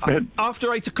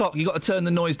 After 8 o'clock, you got to turn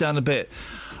the noise down a bit.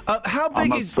 How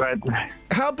big is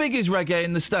reggae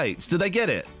in the States? Do they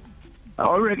get it?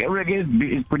 Oh,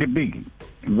 reggae is pretty big.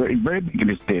 Very big in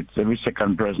the States. Every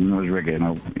second person knows reggae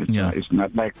now. It's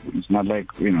not like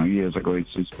years ago.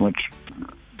 It's much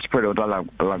spread out a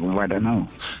lot wider now.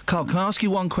 Carl, can I ask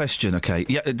you one question? Okay.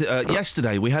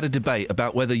 Yesterday we had a debate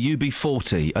about whether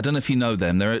UB40. I don't know if you know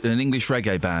them. They're an English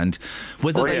reggae band.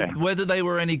 Whether they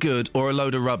were any good or a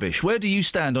load of rubbish. Where do you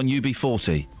stand on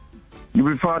UB40?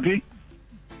 UB40?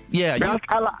 Yeah, Because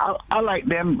I like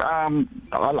them.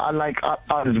 I like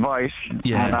his voice.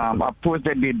 Yeah. And of course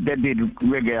they did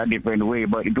reggae a different way,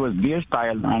 but it was their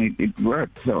style and it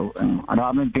worked. So I don't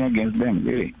have anything against them,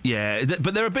 really. Yeah,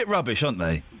 but they're a bit rubbish, aren't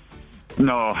they?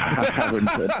 No, I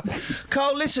wouldn't say that.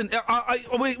 Carl, listen.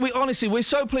 We honestly, we're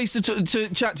so pleased to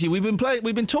chat to you. We've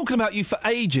been talking about you for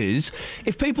ages.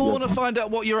 If people want to find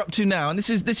out what you're up to now, and this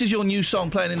is your new song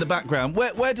playing in the background,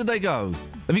 where do they go?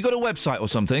 Have you got a website or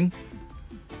something?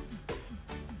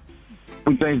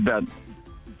 Who says that?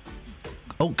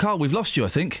 Oh, Carl, we've lost you, I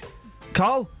think.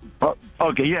 Carl? Oh,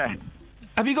 okay, yeah.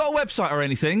 Have you got a website or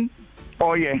anything?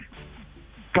 Oh, yeah.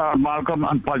 Carl Malcolm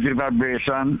and Positive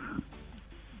Vibration.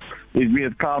 It's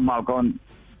with Carl Malcolm,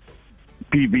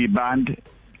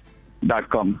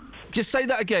 pvband.com. Just say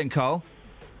that again, Carl.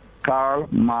 Carl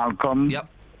Malcolm. Yep.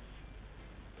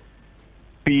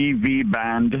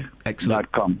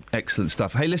 pvband.com. Excellent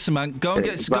stuff. Hey, listen, man, go and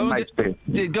get some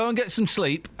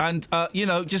sleep, and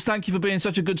just thank you for being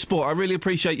such a good sport. I really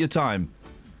appreciate your time.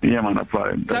 Yeah, man, no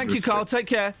problem. Thank you, Carl. Take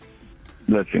care.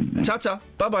 Listen. Ta-ta.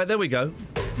 Bye-bye. There we go.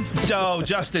 Oh,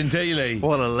 Justin Dealey.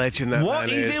 What a legend that man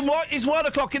is. It's 1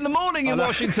 o'clock in the morning in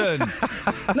Washington.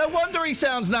 No wonder he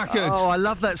sounds knackered. Oh, I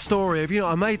love that story of,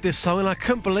 I made this song and I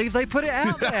couldn't believe they put it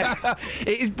out there.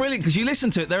 It is brilliant because you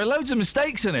listen to it. There are loads of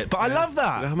mistakes in it, but I love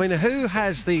that. I mean, who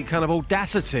has the kind of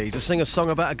audacity to sing a song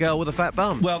about a girl with a fat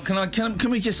bum? Well, can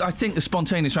we just, I think a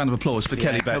spontaneous round of applause for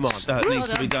Kelly Betts needs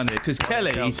to be done here, because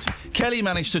Kelly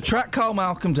managed to track Carl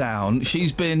Malcolm down.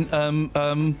 She's been,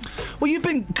 I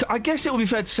guess it would be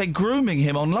fair to say, grooming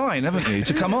him online, haven't you,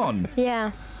 to come on?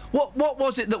 Yeah. What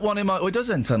was it that won him over? Well, it does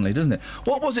end suddenly, doesn't it?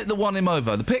 What was it that won him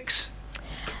over? The pics?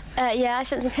 Yeah, I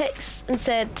sent some pics and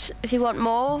said, if you want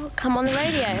more, come on the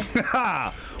radio.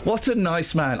 What a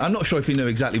nice man. I'm not sure if he knew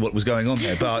exactly what was going on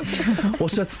there, but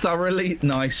what a thoroughly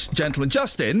nice gentleman.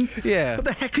 Justin? Yeah? What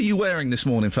the heck are you wearing this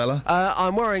morning, fella?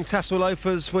 I'm wearing tassel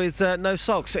loafers with no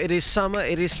socks. It is summer,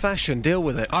 it is fashion. Deal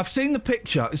with it. I've seen the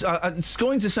picture.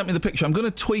 Scoins has sent me the picture. I'm going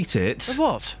to tweet it. Of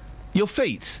what? Your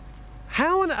feet.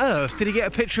 How on earth did he get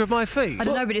a picture of my feet? I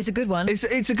don't know, but it's a good one. It's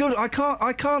a good. I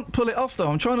can't pull it off though.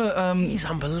 I'm trying to. He's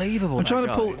unbelievable. I'm trying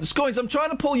to pull Scoins. I'm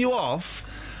trying to pull you off,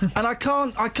 and I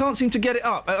can't seem to get it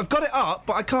up. I've got it up,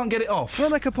 but I can't get it off. Can I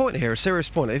make a point here? A serious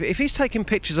point. If he's taking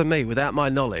pictures of me without my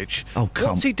knowledge,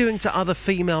 what's he doing to other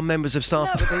female members of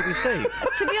staff of the BBC?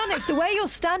 To be honest, the way you're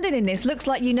standing in this looks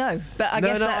like you know, but I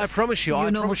guess that's I promise you, your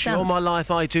normal all stance. my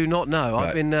life I do not know. Right.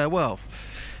 I've been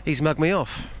he's mugged me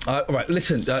off. Right,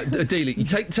 listen, Dealey, you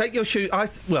take your shoes.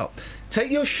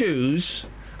 Take your shoes.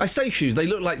 I say shoes; they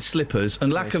look like slippers,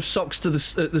 and lack of socks to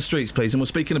the streets, please. And we'll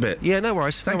speak in a bit. Yeah, no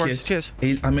worries. Thank no you. worries. Cheers.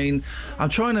 I'm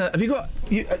trying to. Have you got?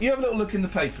 You have a little look in the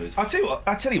papers. I tell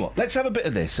you what. Let's have a bit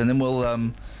of this, and then we'll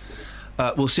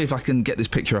see if I can get this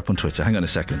picture up on Twitter. Hang on a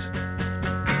second.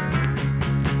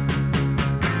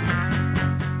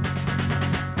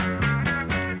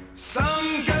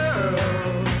 Some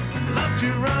girls love to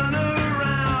run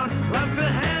around, love to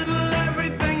handle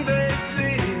everything they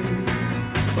see.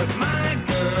 But my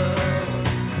girl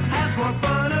has more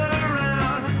fun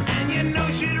around, and you know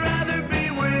she'd rather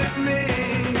be with me.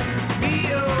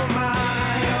 Me, oh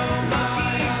my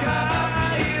lucky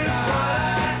guy is what I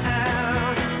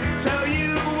am. Tell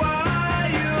you why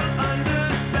you'll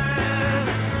understand.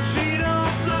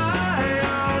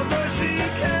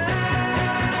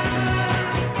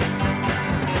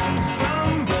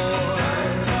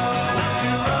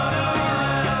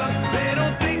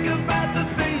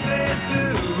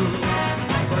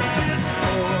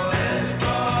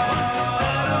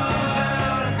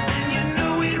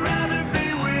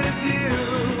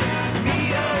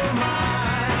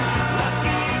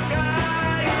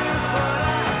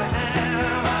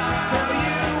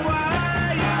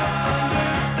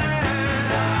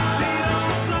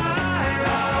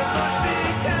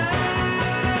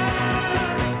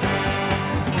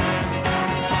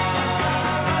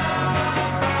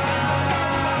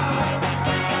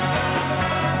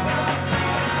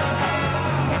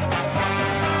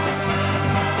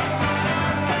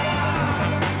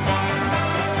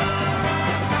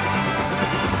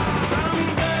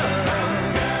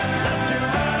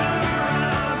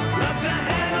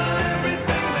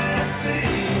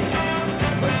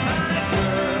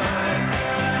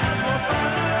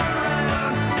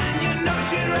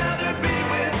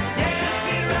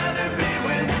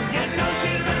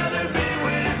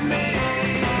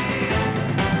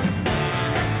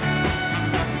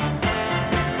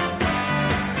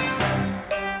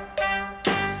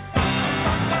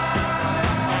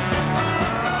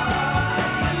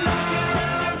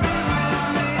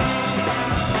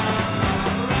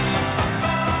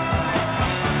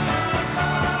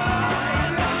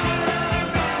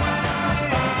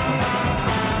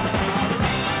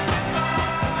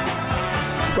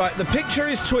 Right, the picture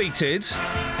is tweeted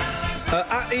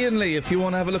at Iain Lee if you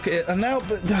want to have a look at it. And now,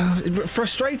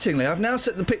 frustratingly, I've now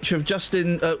set the picture of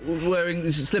Justin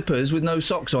wearing slippers with no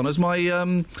socks on as my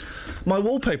my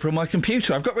wallpaper on my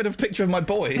computer. I've got rid of a picture of my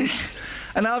boys,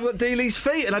 and now I've got Dealey's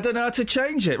feet, and I don't know how to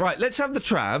change it. Right, let's have the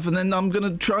trav, and then I'm going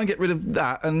to try and get rid of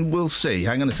that, and we'll see.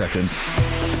 Hang on a second.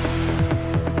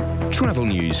 Travel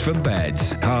news for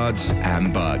beds, cards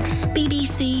and bugs.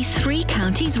 BBC Three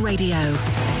Counties Radio.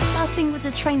 Starting with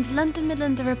the trains, London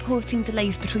Midland are reporting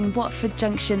delays between Watford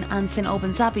Junction and St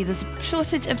Albans Abbey. There's a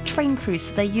shortage of train crews,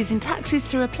 so they're using taxis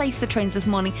to replace the trains this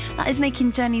morning. That is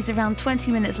making journeys around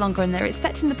 20 minutes longer, and they're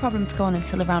expecting the problem to go on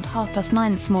until around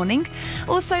 9:30 this morning.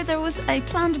 Also, there was a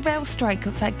planned rail strike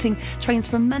affecting trains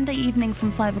from Monday evening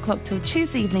from 5 o'clock till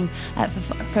Tuesday evening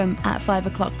from 5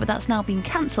 o'clock, but that's now been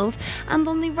cancelled. And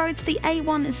on the roads, the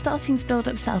A1 is starting to build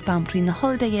up southbound between the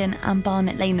Holiday Inn and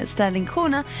Barnet Lane at Stirling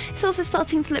Corner. It's also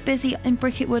starting to look busy in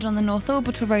Bricket Wood on the North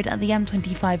Orbital Road at the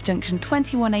M25 junction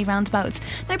 21A roundabout.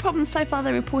 No problems so far,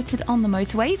 they're reported on the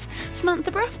motorways.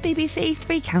 Samantha Bruff, BBC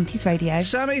Three Counties Radio.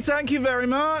 Sammy, thank you very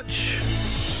much.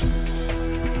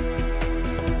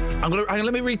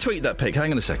 Let me retweet that pic.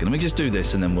 Hang on a second. Let me just do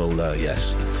this and then we'll,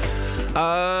 yes.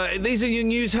 These are your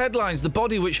news headlines. The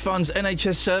body which funds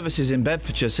NHS services in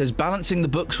Bedfordshire says balancing the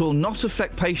books will not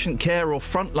affect patient care or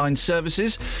frontline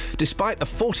services, despite a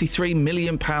 £43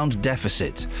 million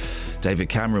deficit. David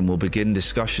Cameron will begin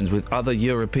discussions with other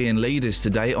European leaders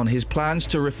today on his plans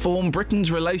to reform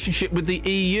Britain's relationship with the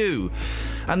EU.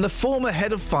 And the former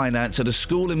head of finance at a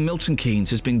school in Milton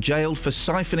Keynes has been jailed for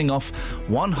siphoning off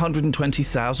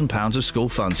 £120,000 of school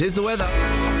funds. Here's the weather.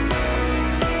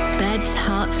 Beds,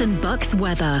 Hearts and Bucks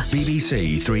weather.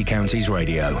 BBC Three Counties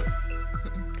Radio.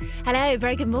 Hello,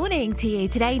 very good morning to you.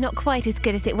 Today, not quite as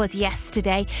good as it was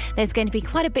yesterday. There's going to be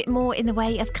quite a bit more in the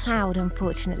way of cloud,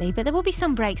 unfortunately, but there will be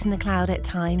some breaks in the cloud at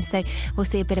times, so we'll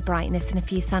see a bit of brightness and a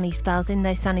few sunny spells. In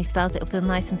those sunny spells, it'll feel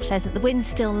nice and pleasant. The wind's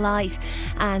still light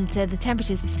and the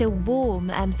temperatures are still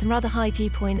warm, some rather high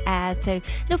dew point air, so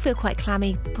it'll feel quite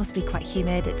clammy, possibly quite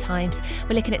humid at times.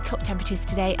 We're looking at top temperatures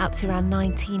today up to around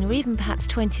 19 or even perhaps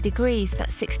 20 degrees.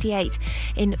 That's 68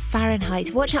 in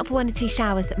Fahrenheit. Watch out for 1 or 2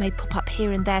 showers that may pop up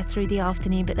here and there through the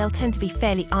afternoon, but they'll tend to be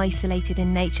fairly isolated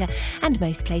in nature, and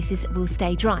most places will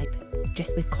stay dry,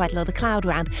 just with quite a lot of cloud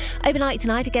around. Overnight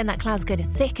tonight, again, that cloud's going to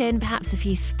thicken, perhaps a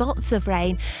few spots of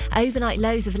rain. Overnight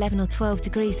lows of 11 or 12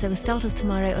 degrees, so we'll start off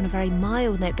tomorrow on a very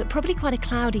mild note, but probably quite a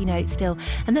cloudy note still,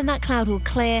 and then that cloud will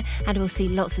clear and we'll see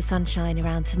lots of sunshine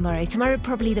around tomorrow. Tomorrow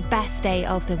probably the best day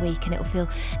of the week, and it will feel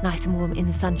nice and warm in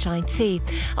the sunshine too.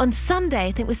 On Sunday,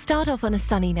 I think we'll start off on a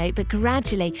sunny note, but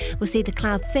gradually we'll see the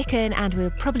cloud thicken and we'll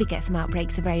probably get some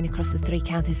outbreaks of rain across the three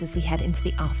counties as we head into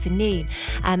the afternoon.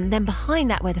 Then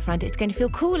behind that weather front, it's going to feel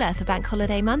cooler for Bank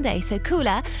Holiday Monday, so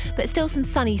cooler but still some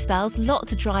sunny spells,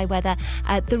 lots of dry weather,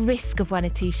 the risk of 1 or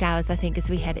 2 showers I think as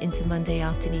we head into Monday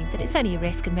afternoon, but it's only a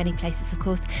risk, and many places of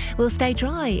course will stay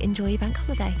dry. Enjoy your bank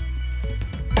holiday.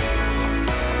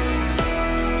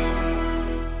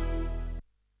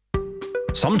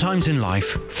 Sometimes in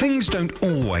life, things don't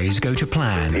always go to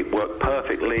plan. It worked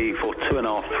perfectly for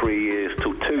 2.5, 3 years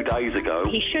till 2 days ago.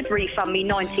 He should refund me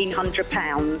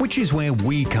 £1,900. Which is where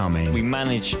we come in. We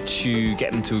managed to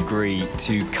get them to agree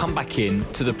to come back in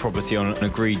to the property on an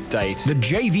agreed date. The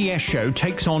JVS show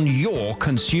takes on your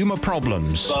consumer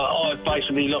problems. I've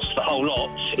basically lost the whole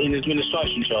lot in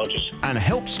administration charges. And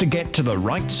helps to get to the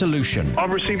right solution.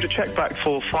 I've received a cheque back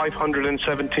for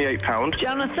 £578.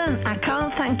 Jonathan, I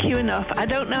can't thank you enough. I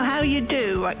don't know how you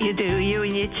do what you do, you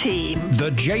and your team.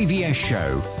 The JVS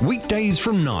show, weekdays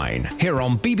from 9, here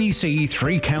on BBC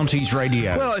Three Counties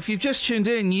Radio. Well, if you've just tuned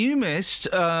in, you missed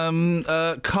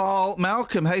Carl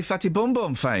Malcolm, Hey Fatty Bum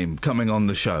Bum fame coming on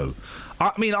the show.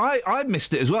 I mean, I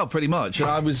missed it as well, pretty much. And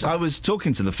I was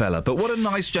talking to the fella, but what a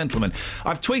nice gentleman.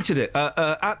 I've tweeted it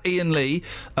at Iain Lee.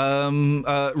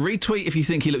 Retweet if you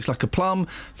think he looks like a plum.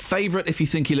 Favourite if you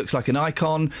think he looks like an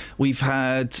icon. We've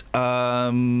had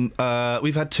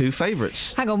 2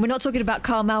 favourites. Hang on, we're not talking about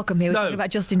Carl Malcolm here. We're talking about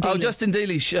Justin Dealey. Oh, Justin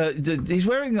Dealey. He's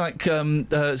wearing like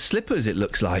slippers, it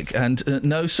looks like, and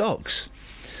no socks.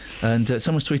 And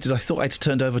someone's tweeted, I thought I'd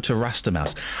turned over to Rasta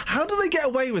Mouse. How do they get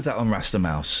away with that on Rasta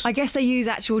Mouse? I guess they use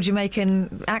actual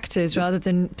Jamaican actors rather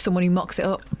than someone who mocks it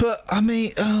up. But, I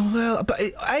mean,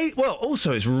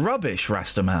 also it's rubbish,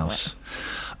 Rasta Mouse.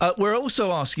 We're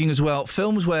also asking as well,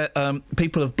 films where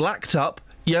people have blacked up,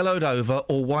 yellowed over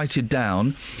or whited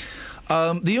down.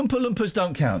 The Oompa Loompas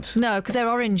don't count. No, because they're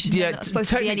orange. They're not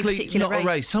supposed to be any particular not a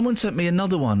race. Someone sent me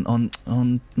another one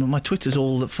on my Twitter's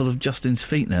all full of Justin's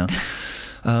feet now.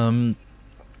 Lenny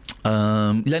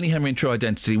Henry and True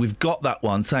Identity. We've got that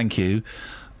one. Thank you.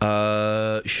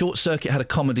 Short Circuit had a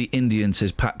comedy Indian,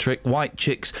 says Patrick. White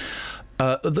Chicks.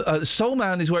 Soul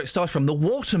Man is where it started from. The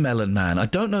Watermelon Man. I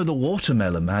don't know the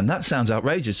Watermelon Man. That sounds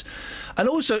outrageous. And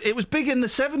also, it was big in the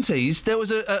 70s. There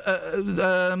was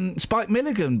a Spike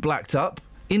Milligan blacked up,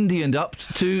 Indianed up,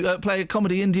 to play a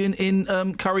comedy Indian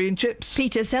in Curry and Chips.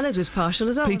 Peter Sellers was partial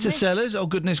as well. Peter wasn't he? Sellers, oh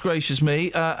goodness gracious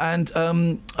me. And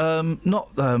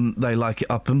not They Like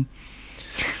It Up 'em.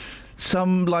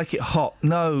 Some Like It Hot.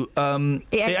 No, it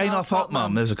ain't half hot,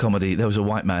 Mum. There was a comedy. There was a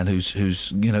white man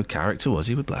whose character was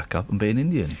he would black up and be an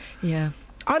Indian. Yeah.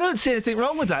 I don't see anything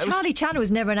wrong with that. Charlie Chan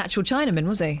was never an actual Chinaman,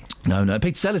 was he? No.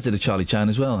 Peter Sellers did a Charlie Chan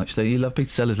as well. Actually, Peter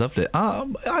Sellers loved it.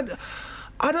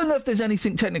 I don't know if there's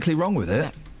anything technically wrong with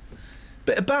it.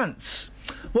 Bit of bants.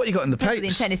 What you got in the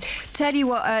papers? The intent is, tell you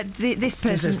what, this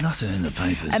person... There's nothing in the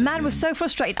papers. A man was so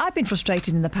frustrated. I've been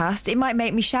frustrated in the past. It might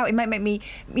make me shout. It might make me,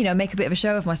 make a bit of a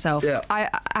show of myself. Yeah.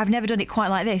 I've never done it quite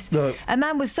like this. No. A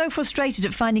man was so frustrated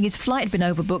at finding his flight had been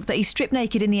overbooked that he stripped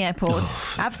naked in the airport.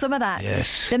 Have some of that.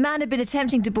 Yes. The man had been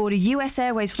attempting to board a US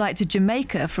Airways flight to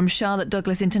Jamaica from Charlotte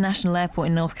Douglas International Airport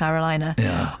in North Carolina.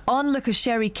 Yeah. Onlooker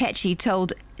Sherry Ketchy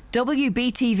told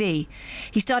WBTV.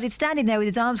 He started standing there with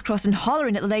his arms crossed and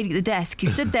hollering at the lady at the desk. He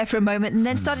stood there for a moment and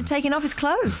then started taking off his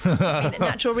clothes. I mean, a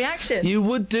natural reaction. You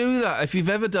would do that if you've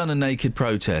ever done a naked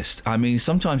protest. I mean,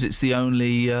 sometimes it's the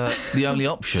only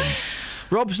option.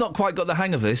 Rob's not quite got the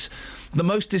hang of this. The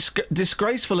most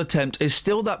disgraceful attempt is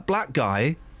still that black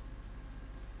guy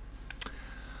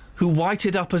who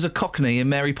whited up as a Cockney in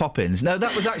Mary Poppins. No,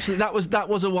 that was actually that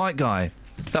was a white guy.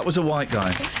 That was a white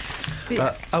guy.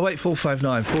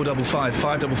 08459 455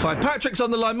 555. Patrick's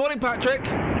on the line. Morning, Patrick.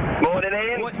 Morning,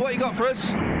 Ian. What you got for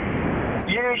us?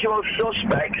 Usual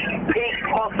suspects. Pete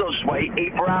Postlethwaite, he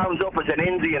browns up as an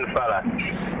Indian fella.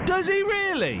 Does he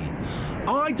really?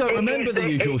 I don't remember the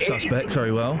usual suspect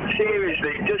very well.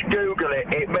 Seriously, just Google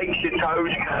it. It makes your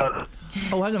toes curl.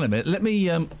 Oh, hang on a minute.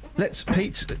 Let's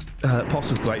Pete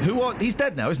Postlethwaite. He's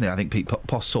dead now, isn't he? I think Pete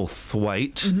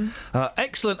Postlethwaite. Mm-hmm.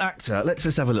 Excellent actor. Let's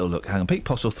just have a little look. Hang on. Pete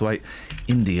Postlethwaite,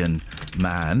 Indian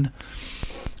man.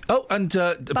 Oh, and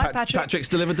Patrick's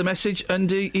delivered the message,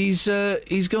 and he's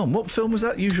gone. What film was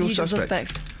that? Usual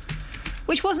Suspects.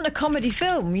 Which wasn't a comedy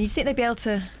film. You'd think they'd be able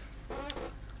to...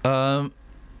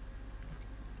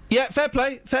 Yeah, fair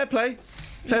play. Yeah. Fair play.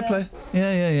 Fair play.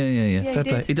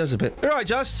 He does a bit. All right,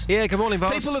 Just. Yeah, good morning,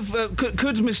 boss. People have,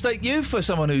 could mistake you for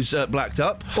someone who's blacked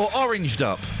up or oranged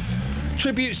up.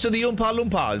 Tributes to the Oompa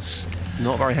Loompas.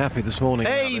 Not very happy this morning.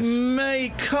 Hey,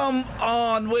 mate, come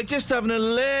on. We're just having a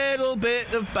little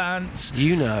bit of bants.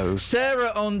 You know.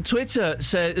 Sarah on Twitter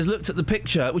has looked at the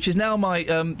picture, which is now my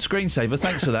screensaver,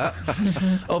 thanks for that,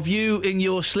 of you in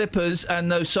your slippers and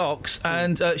no socks,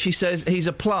 and she says he's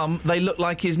a plum. They look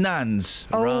like his nans.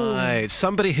 Right.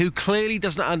 Somebody who clearly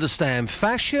doesn't understand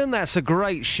fashion. That's a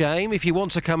great shame. If you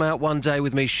want to come out one day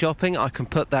with me shopping, I can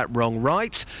put that wrong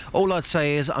right. All I'd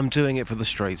say is I'm doing it for the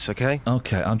streets, OK?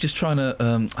 OK, I'm just trying to...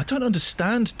 I don't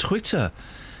understand Twitter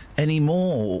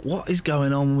anymore. What is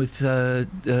going on with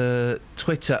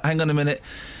Twitter? Hang on a minute.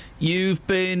 You've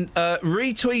been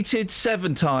retweeted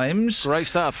 7 times. Great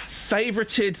stuff.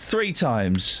 Favorited 3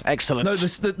 times. Excellent. No,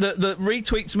 the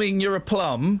retweets mean you're a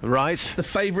plum. Right. The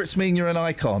favourites mean you're an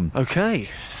icon. OK.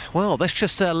 Well, let's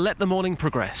just let the morning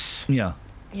progress. Yeah.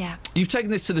 Yeah. You've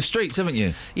taken this to the streets, haven't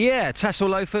you? Yeah, tassel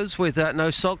loafers with no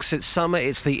socks. It's summer.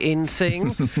 It's the in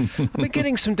thing. I've been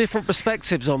getting some different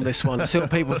perspectives on this one to see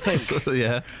what people think.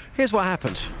 Yeah. Here's what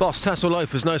happened. Boss, tassel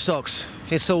loafers, no socks.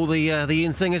 It's all the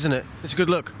in thing, isn't it? It's a good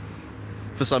look.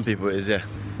 For some people it is, yeah.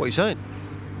 What are you saying?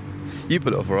 You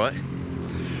put it off, all right?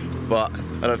 But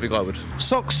I don't think I would.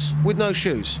 Socks with no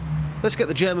shoes. Let's get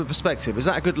the German perspective. Is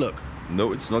that a good look?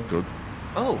 No, it's not good.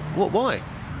 Oh, what? Why?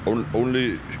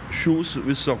 Only shoes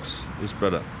with socks is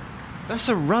better. That's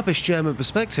a rubbish German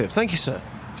perspective. Thank you, sir.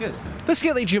 Cheers. Let's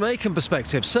get the Jamaican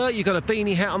perspective. Sir, you've got a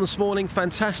beanie hat on this morning,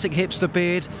 fantastic hipster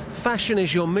beard. Fashion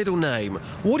is your middle name.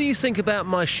 What do you think about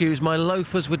my shoes, my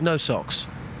loafers with no socks?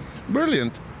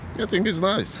 Brilliant. I think it's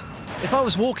nice. If I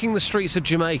was walking the streets of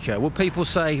Jamaica, would people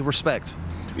say respect?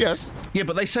 Yes. Yeah,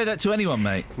 but they say that to anyone,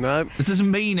 mate. No. It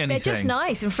doesn't mean anything. They're just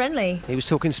nice and friendly. He was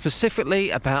talking specifically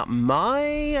about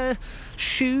my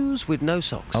shoes with no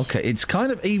socks. OK, it's kind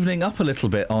of evening up a little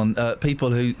bit on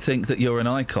people who think that you're an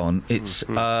icon. It's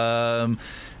 9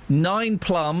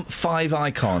 plum, 5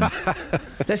 icon.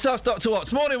 Let's ask Dr.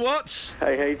 Watts. Morning, Watts.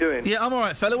 Hey, how you doing? Yeah, I'm all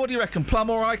right, fella. What do you reckon, plum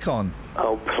or icon?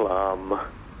 Oh, plum.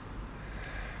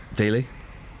 Dealey?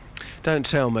 Don't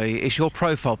tell me. Is your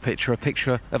profile picture a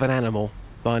picture of an animal,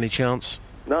 by any chance?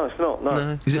 No, it's not,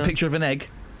 no. Is it a picture of an egg?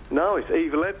 No, it's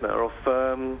Evil Edna off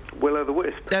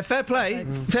Will-O-the-Wisp. Yeah, fair play.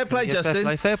 Fair play, Yeah,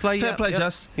 Justin. fair play, Fair play, yeah.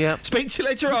 Just. Yeah. Speak to you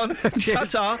later on.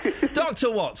 Ta-ta.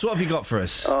 Dr. Watts, what have you got for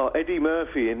us? Oh, Eddie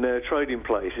Murphy in Trading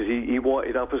Places. He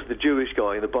whited up as the Jewish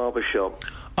guy in the barber shop.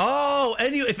 Oh,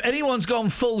 if anyone's gone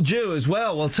full Jew as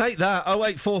well, we'll take that.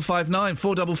 08459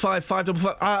 455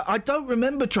 555. I don't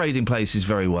remember Trading Places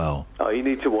very well. Oh, you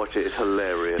need to watch it. It's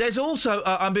hilarious. There's also,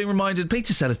 I'm being reminded,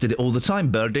 Peter Sellers did it all the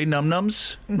time, Birdie Num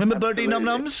Nums. Remember Birdie Num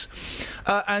Nums?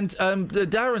 And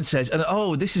Darren says, and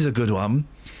this is a good one,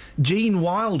 Gene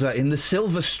Wilder in The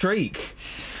Silver Streak,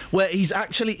 where he's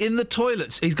actually in the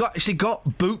toilets. He's actually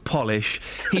got boot polish.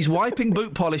 He's wiping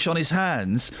boot polish on his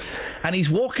hands, and he's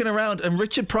walking around, and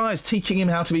Richard Pryor's teaching him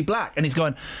how to be black, and he's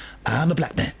going, I'm a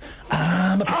black man.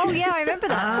 I'm a black man. Yeah, I remember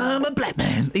that. I'm a black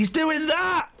man. He's doing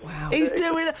that. Wow. He's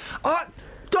doing that.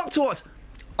 Dr. Watts,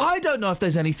 I don't know if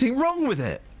there's anything wrong with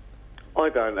it. I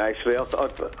don't, actually. I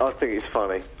think it's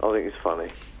funny. I think it's funny.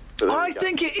 I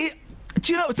think it...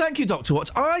 Do you know... Thank you, Dr.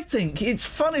 Watts. I think it's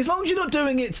funny, as long as you're not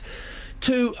doing it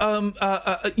to,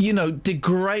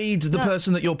 degrade the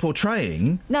person that you're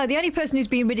portraying. No, the only person who's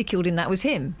been ridiculed in that was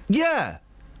him. Yeah.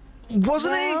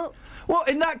 Wasn't he? Well,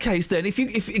 in that case, then, if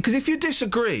you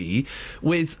disagree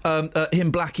with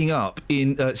him blacking up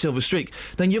in Silver Streak,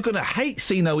 then you're going to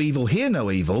see no evil, hear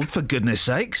no evil, for goodness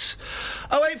sakes.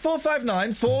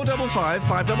 08459 455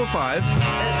 555.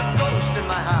 There's a ghost in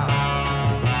my house.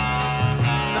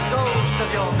 The ghost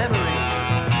of your memory.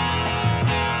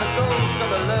 The ghost of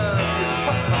the love you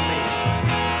took from me.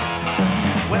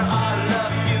 Where our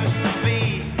love used to be.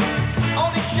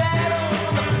 All the shadows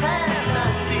from the past I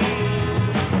see.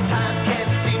 Time can't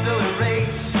seem to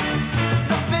erase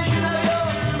the vision of your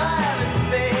smiling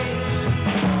face.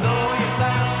 Though you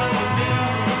found someone new,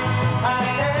 I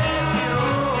have you.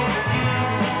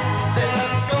 There's a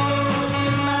ghost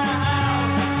in my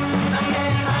house. I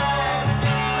can't hide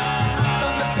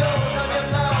from the ghost of your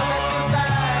love that's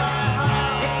inside.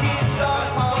 It keeps on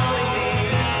haunting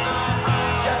me,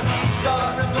 just keeps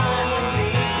on reminding me.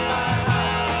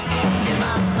 In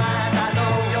my mind I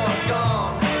know you're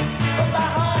gone, but my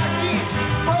heart keeps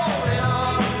holding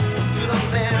on to the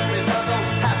memories of those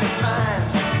happy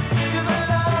times, to the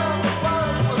love that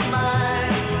once was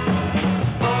mine.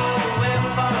 Though we're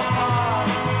far apart,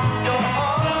 you're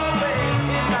always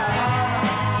in my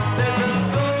heart. There's a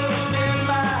ghost in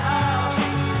my house.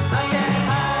 I can't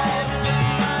hide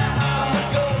from the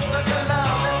ghost of your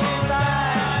love that's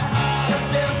inside. You're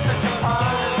still such a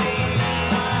part of me,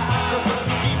 still so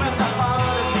deep as a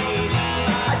part of me.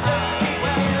 I just keep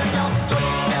hearing your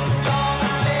footsteps on the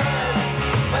stairs,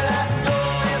 but I know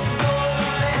there's no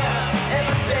one there.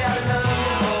 Every day I love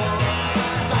you more,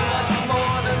 so much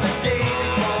more than the day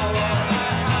before.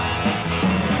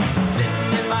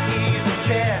 Sitting in my easy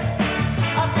chair,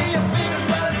 I feel your fingers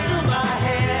running through my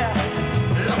hair.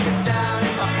 Looking down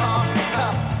in my coffee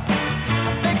cup,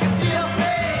 I think I see your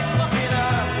face looking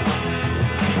up.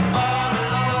 All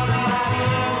alone in my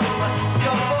room,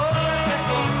 your voice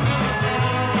echoes through the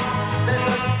room. There's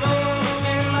a ghost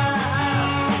in my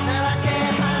house that I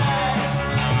can't hide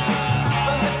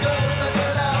from this ghost of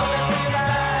your love that's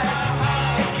inside.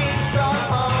 It keeps on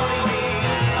haunting me,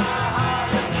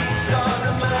 just keeps on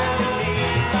reminding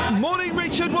me. Morning,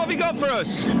 Richard. What have you got for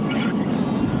us?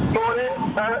 Morning.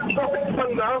 Tropic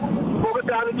Thunder, Robert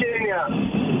Downey Jr.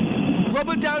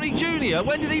 Robert Downey Jr.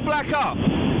 When did he black up?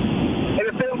 In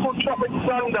a film called Tropic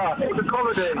Thunder. It was a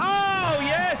comedy. Oh,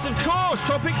 yes, of course.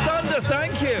 Tropic Thunder,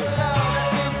 thank you.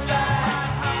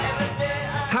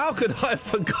 How could I have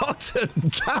forgotten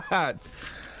that?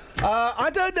 I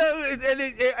don't know.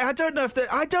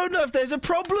 I don't know if there's a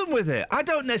problem with it. I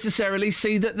don't necessarily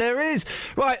see that there is.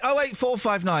 Right,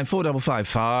 08459 455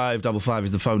 555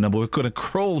 is the phone number. We're going to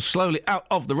crawl slowly out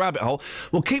of the rabbit hole.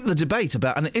 We'll keep the debate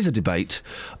about, and it is a debate,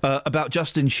 about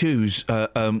Justin's shoes.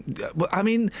 I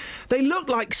mean, they look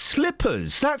like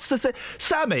slippers. That's the thing.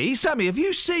 Sammy, have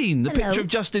you seen the picture of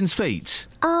Justin's feet?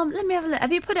 Let me have a look.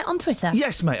 Have you put it on Twitter?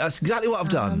 Yes, mate. That's exactly what I've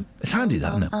done. It's handy, that,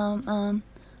 isn't it?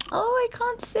 Oh, I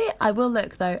can't see it. I will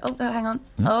look, though. Oh, no, hang on.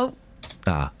 Oh.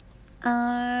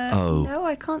 No,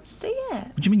 I can't see it.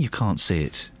 What do you mean you can't see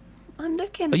it? I'm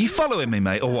looking. Are you following me,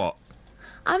 mate, or what?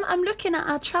 I'm looking at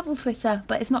our travel Twitter,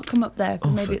 but it's not come up there,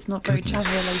 because maybe it's not very travel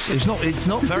related. It's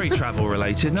not very travel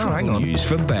related. No, hang on. News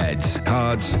for beds,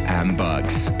 cards and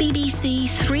bugs. BBC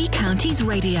Three Counties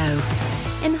Radio.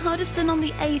 In Hoddesdon on the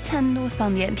A10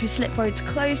 northbound, the entry slip road's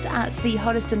closed at the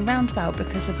Hoddesdon roundabout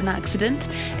because of an accident.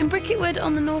 In Bricketwood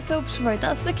on the North Wiltshire Road,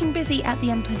 that's looking busy at the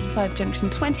M25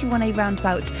 junction 21A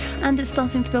roundabout, and it's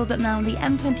starting to build up now on the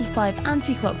M25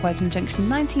 anti-clockwise from junction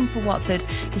 19 for Watford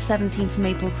to 17 for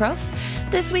Maple Cross.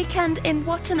 This weekend in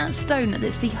Watton at Stone,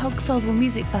 it's the Hogsozzle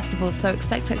Music Festival, so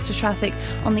expect extra traffic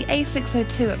on the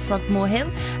A602 at Frogmore Hill.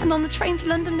 And on the trains,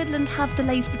 London Midland have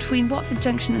delays between Watford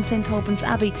Junction and St Albans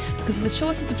Abbey because of a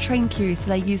shortage of train queues, so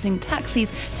they're using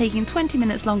taxis, taking 20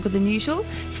 minutes longer than usual.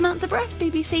 Samantha Breath,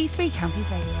 BBC Three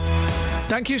Counties Radio.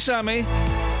 Thank you, Sammy.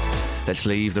 Let's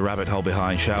leave the rabbit hole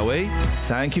behind, shall we?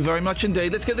 Thank you very much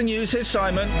indeed. Let's get the news. Here's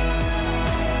Simon.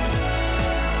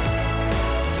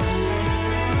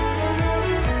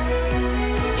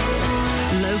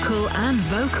 Local and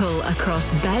vocal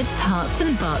across beds, hearts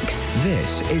and bucks.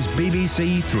 This is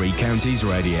BBC Three Counties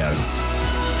Radio.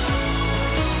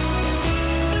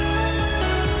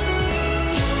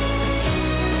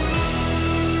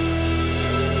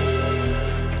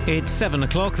 It's 7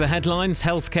 o'clock. The headlines: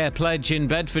 healthcare pledge in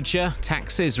Bedfordshire,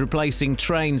 taxis replacing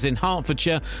trains in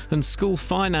Hertfordshire, and school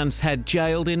finance head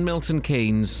jailed in Milton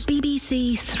Keynes.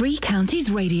 BBC Three Counties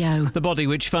Radio. The body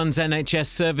which funds NHS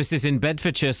services in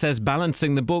Bedfordshire says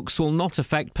balancing the books will not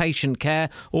affect patient care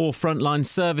or frontline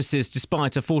services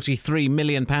despite a £43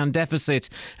 million deficit.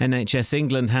 NHS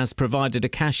England has provided a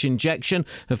cash injection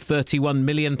of £31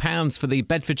 million for the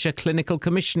Bedfordshire Clinical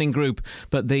Commissioning Group,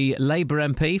 but the Labour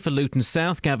MP for Luton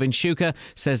South, Gavin Shuker,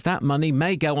 says that money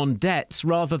may go on debts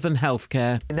rather than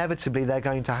healthcare. Inevitably, they're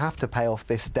going to have to pay off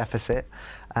this deficit.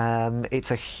 It's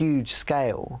a huge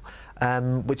scale,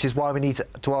 which is why we need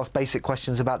to ask basic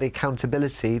questions about the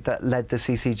accountability that led the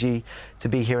CCG to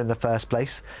be here in the first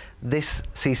place. This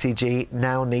CCG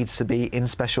now needs to be in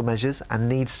special measures and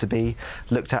needs to be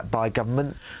looked at by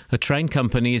government. A train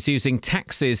company is using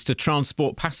taxis to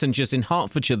transport passengers in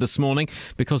Hertfordshire this morning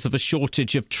because of a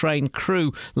shortage of train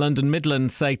crew. London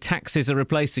Midland say taxis are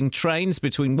replacing trains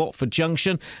between Watford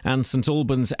Junction and St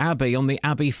Albans Abbey on the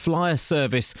Abbey Flyer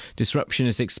service. Disruption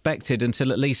is expected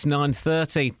until at least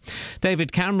 9:30.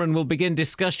 David Cameron will begin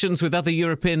discussions with other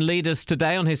European leaders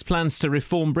today on his plans to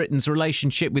reform Britain's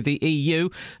relationship with the EU.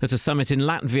 At a summit in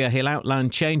Latvia, he'll outline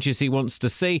changes he wants to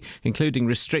see, including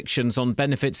restrictions on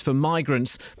benefits for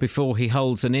migrants, before he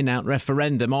holds an in-out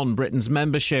referendum on Britain's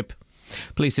membership.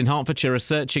 Police in Hertfordshire are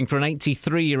searching for an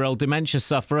 83-year-old dementia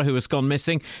sufferer who has gone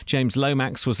missing. James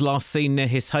Lomax was last seen near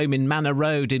his home in Manor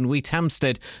Road in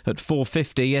Wheathampstead at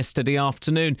 4:50 yesterday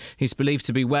afternoon. He's believed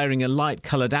to be wearing a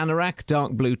light-coloured anorak,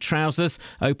 dark blue trousers,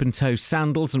 open-toe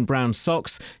sandals and brown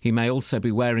socks. He may also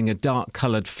be wearing a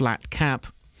dark-coloured flat cap.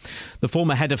 The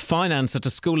former head of finance at a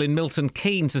school in Milton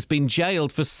Keynes has been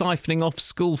jailed for siphoning off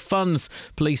school funds.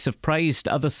 Police have praised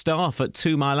other staff at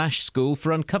 2 Mile Ash School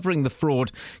for uncovering the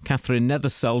fraud. Catherine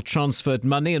Nethersole transferred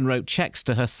money and wrote cheques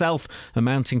to herself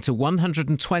amounting to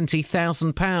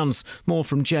 £120,000. More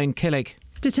from Jane Killick.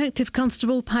 Detective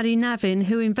Constable Paddy Navin,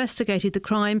 who investigated the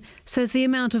crime, says the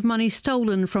amount of money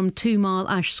stolen from 2 Mile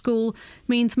Ash School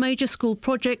means major school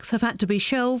projects have had to be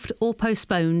shelved or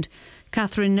postponed.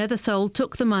 Catherine Nethersole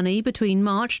took the money between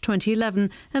March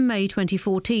 2011 and May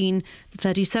 2014. The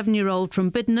 37-year-old from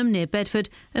Biddenham near Bedford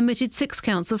admitted 6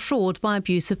 counts of fraud by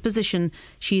abuse of position.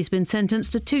 She's been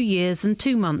sentenced to 2 years and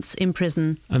 2 months in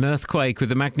prison. An earthquake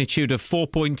with a magnitude of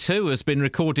 4.2 has been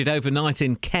recorded overnight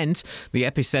in Kent. The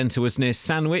epicentre was near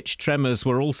Sandwich. Tremors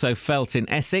were also felt in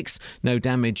Essex. No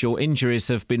damage or injuries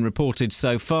have been reported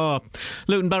so far.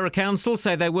 Luton Borough Council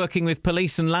say they're working with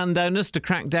police and landowners to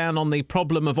crack down on the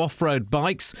problem of off-road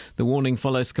bikes. The warning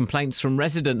follows complaints from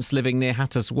residents living near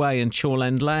Hatters Way and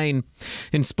Chorlend Lane.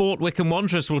 In sport, Wycombe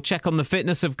Wanderers will check on the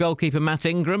fitness of goalkeeper Matt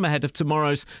Ingram ahead of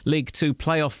tomorrow's League Two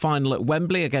playoff final at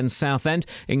Wembley against Southend.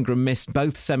 Ingram missed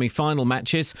both semi-final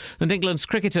matches. And England's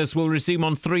cricketers will resume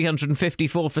on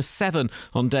 354 for 7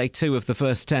 on day 2 of the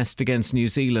first test against New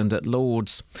Zealand at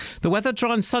Lord's. The weather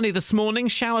dry and sunny this morning,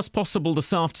 showers possible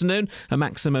this afternoon, a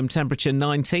maximum temperature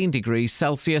 19 degrees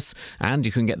Celsius. And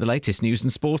you can get the latest news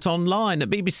and sport online at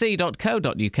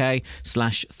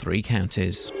bbc.co.uk/3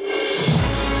 counties.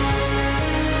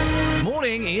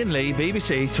 Morning, Iain Lee,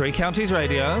 BBC Three Counties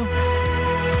Radio.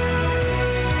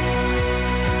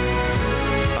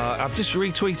 I've just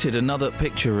retweeted another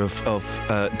picture of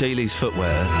Dealey's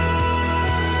footwear.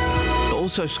 But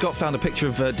also, Scott found a picture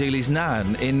of Dealey's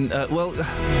nan in,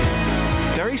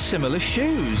 very similar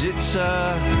shoes. It's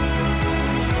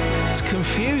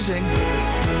confusing.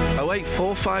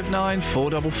 08459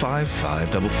 455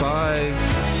 555.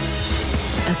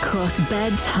 Across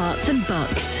beds, hearts and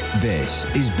bucks. This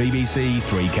is BBC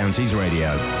Three Counties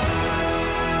Radio.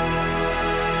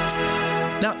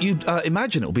 Now, you'd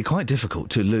imagine it will be quite difficult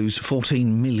to lose £14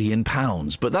 million,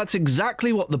 but that's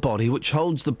exactly what the body which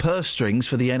holds the purse strings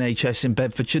for the NHS in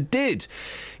Bedfordshire did.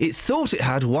 It thought it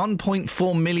had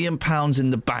 £1.4 million in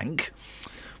the bank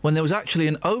when there was actually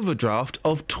an overdraft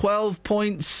of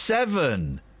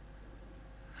 12.7.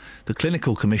 The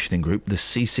Clinical Commissioning Group, the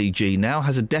CCG, now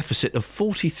has a deficit of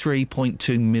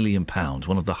 £43.2 million,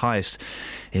 one of the highest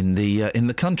in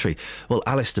the country. Well,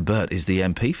 Alistair Burt is the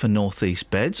MP for North East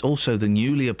Beds, also the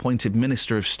newly appointed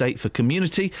Minister of State for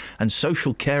Community and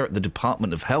Social Care at the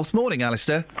Department of Health. Morning,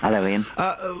 Alistair. Hello, Ian.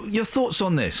 Your thoughts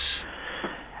on this?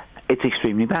 It's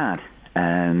extremely bad.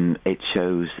 It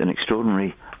shows an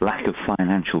extraordinary lack of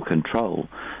financial control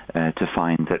to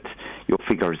find that your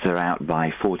figures are out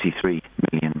by £43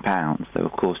 million. Though,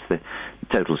 of course, the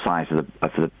total size of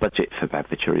the budget for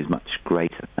Bedfordshire is much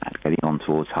greater than that, getting on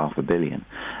towards £500 million.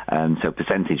 So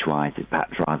percentage-wise, it's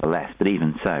perhaps rather less. But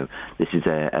even so, this is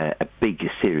a big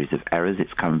series of errors.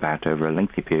 It's come about over a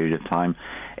lengthy period of time.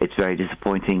 It's very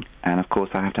disappointing. And, of course,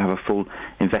 I have to have a full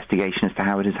investigation as to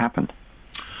how it has happened.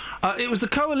 It was the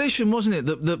coalition, wasn't it,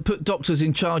 that put doctors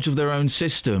in charge of their own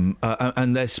system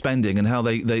and their spending and how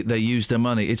they use their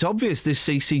money. It's obvious this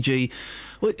CCG,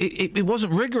 well, it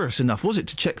wasn't rigorous enough, was it,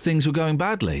 to check things were going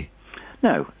badly?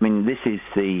 No, I mean, this is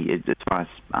as far as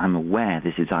I'm aware,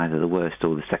 this is either the worst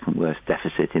or the second worst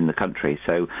deficit in the country.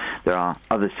 So there are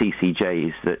other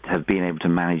CCJs that have been able to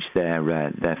manage their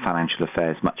financial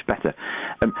affairs much better.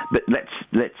 But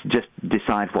let's just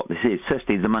decide what this is.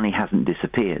 Firstly, the money hasn't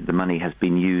disappeared. The money has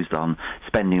been used on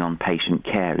spending on patient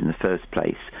care in the first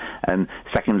place.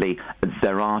 Secondly,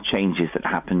 there are changes that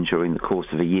happen during the course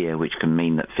of a year, which can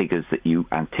mean that figures that you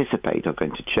anticipate are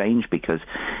going to change because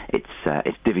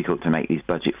it's difficult to make these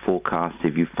budget forecasts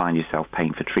if you find yourself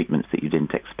paying for treatments that you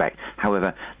didn't expect.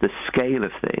 However, the scale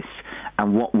of this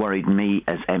and what worried me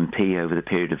as MP over the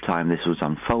period of time this was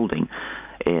unfolding,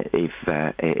 if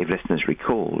listeners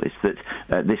recall, is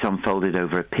that this unfolded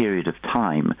over a period of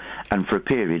time, and for a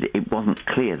period it wasn't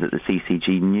clear that the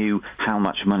CCG knew how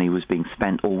much money was being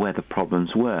spent or where the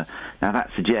problems were. Now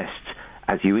that suggests,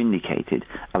 as you indicated,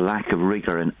 a lack of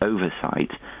rigour and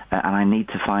oversight, and I need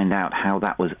to find out how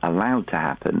that was allowed to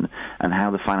happen and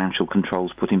how the financial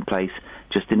controls put in place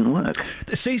just didn't work.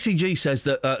 The CCG says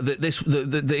that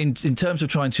in terms of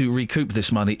trying to recoup this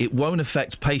money, it won't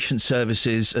affect patient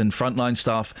services and frontline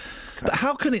staff. But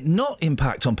how can it not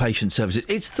impact on patient services?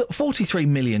 It's 43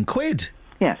 million quid.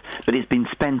 Yes, but it's been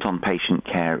spent on patient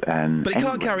care. But it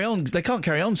can't carry on. They can't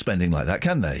carry on spending like that,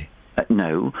 can they?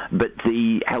 No, but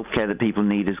the healthcare that people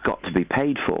need has got to be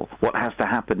paid for. What has to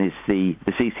happen is the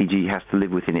CCG has to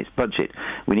live within its budget.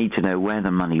 We need to know where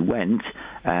the money went,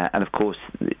 and of course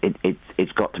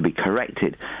it's got to be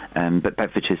corrected. But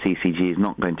Bedfordshire CCG is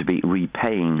not going to be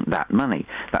repaying that money.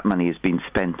 That money has been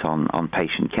spent on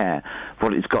patient care.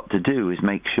 What it's got to do is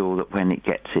make sure that when it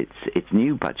gets its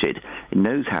new budget, it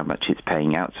knows how much it's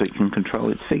paying out so it can control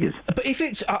its figures. But if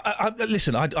it's...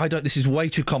 listen, I don't... This is way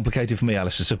too complicated for me,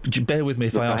 Alistair, so bear with me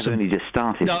if I ask... I've only just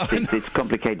started. No, it's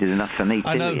complicated enough for me, too.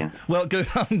 I know. Ian. Well, good.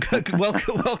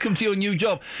 Welcome to your new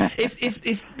job.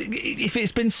 If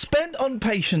it's been spent on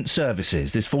patient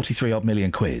services, this 43-odd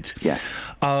million quid, yeah,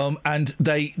 and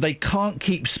they can't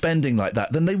keep spending like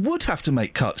that, then they would have to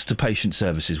make cuts to patient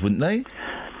services, wouldn't they?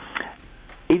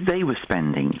 If they were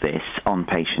spending this on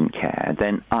patient care,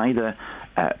 then either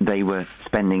they were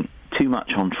spending too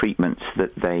much on treatments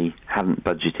that they hadn't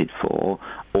budgeted for,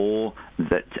 or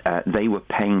that they were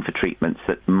paying for treatments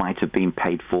that might have been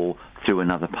paid for through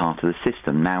another part of the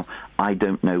system. Now, I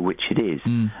don't know which it is.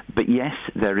 But yes,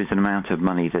 there is an amount of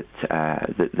money that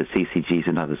the CCGs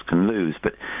and others can lose,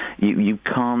 but you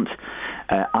can't...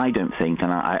 I don't think, and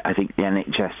I think the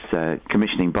NHS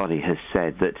commissioning body has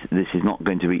said that this is not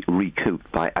going to be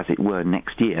recouped by, as it were,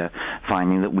 next year,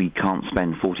 finding that we can't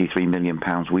spend £43 million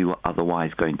we were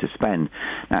otherwise going to spend.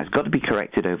 Now, it's got to be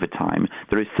corrected over time.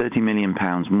 There is £30 million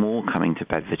more coming to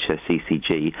Bedfordshire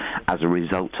CCG as a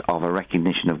result of a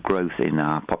recognition of growth in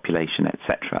our population,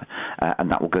 etc.,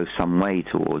 and that will go some way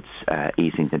towards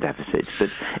easing the deficit.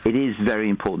 But it is very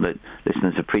important that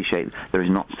listeners appreciate there is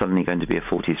not suddenly going to be a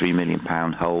 £43 million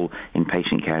hole in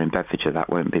patient care in Bedfordshire. That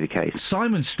won't be the case.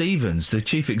 Simon Stevens, the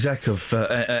chief exec of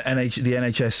the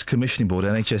NHS Commissioning Board,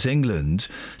 NHS England,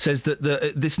 says that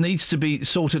this needs to be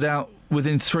sorted out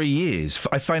within 3 years.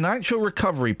 A financial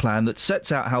recovery plan that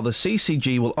sets out how the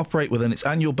CCG will operate within its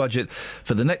annual budget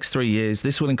for the next 3 years.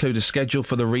 This will include a schedule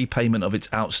for the repayment of its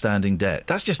outstanding debt.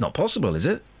 That's just not possible, is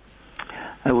it?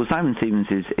 Well, Simon Stevens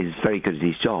is very good at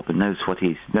his job and knows what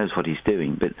he's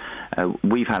doing. But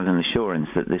we've had an assurance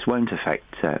that this won't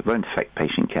affect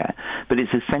patient care. But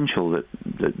it's essential that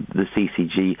the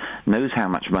CCG knows how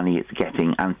much money it's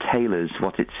getting and tailors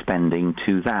what it's spending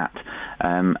to that.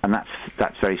 And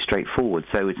that's very straightforward.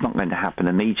 So it's not going to happen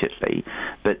immediately.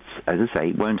 But as I say,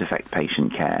 it won't affect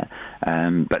patient care.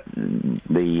 But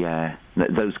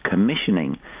those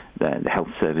commissioning the health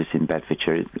service in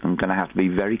Bedfordshire is going to have to be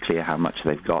very clear how much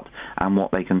they've got and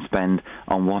what they can spend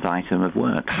on what item of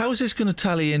work. How is this going to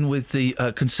tally in with the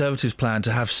Conservatives' plan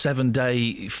to have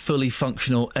 7-day fully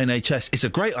functional NHS? It's a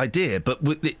great idea, but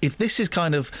if this is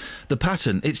kind of the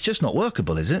pattern, it's just not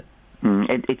workable, is it?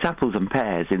 It's apples and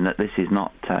pears in that this is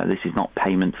not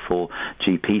payment for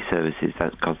GP services,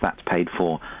 because that's paid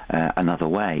for another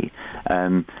way.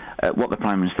 What the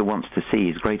Prime Minister wants to see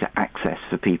is greater access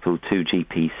for people to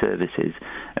GP services,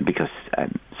 because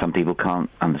some people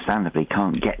understandably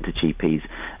can't get to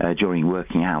GPs during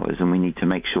working hours, and we need to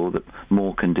make sure that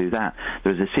more can do that.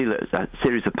 There's a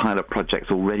series of pilot projects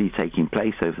already taking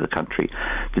place over the country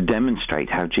to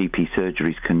demonstrate how GP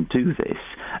surgeries can do this,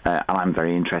 and I'm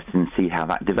very interested in see how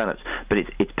that develops. But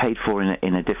it's paid for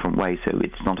in a different way, so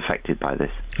it's not affected by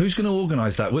this. Who's going to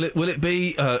organise that? Will it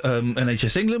be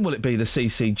NHS England? Will it be the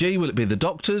CCG? Will it be the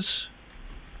doctors?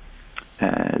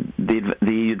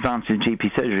 The advance in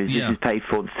GP surgeries, this is paid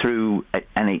for through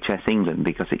NHS England,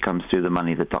 because it comes through the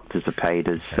money that doctors are paid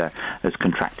as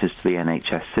contractors to the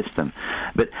NHS system.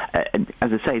 But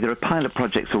as I say, there are pilot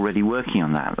projects already working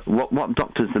on that. What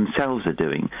doctors themselves are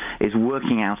doing is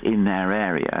working out in their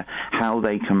area how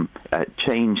they can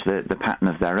change the pattern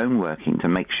of their own working to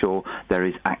make sure there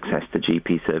is access to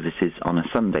GP services on a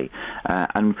Sunday.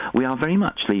 And we are very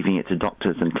much leaving it to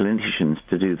doctors and clinicians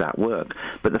to do that work.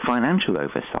 But the financial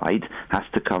oversight has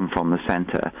to come from the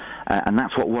centre, and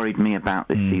that's what worried me about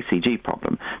this CCG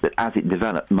problem, that as it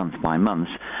developed month by month,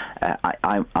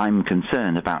 I'm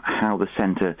concerned about how the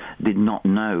centre did not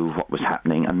know what was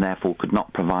happening and therefore could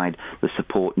not provide the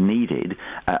support needed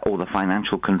or the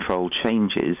financial control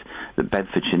changes that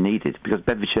Bedfordshire needed, because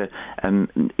Bedfordshire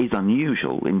is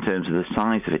unusual in terms of the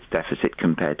size of its deficit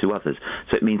compared to others.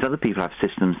 So it means other people have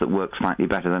systems that work slightly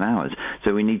better than ours.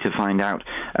 So we need to find out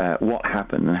what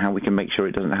happened and how we can make sure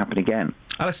it doesn't happen again.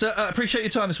 Alistair, I appreciate your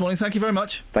time this morning. Thank you very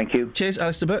much. Thank you. Cheers,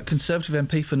 Alistair Burt, Conservative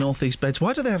MP for North East Beds.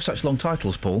 Why do they have such long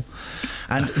titles, Paul?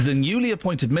 And the newly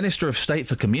appointed Minister of State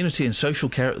for Community and Social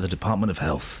Care at the Department of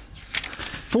Health.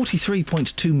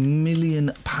 £43.2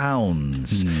 million.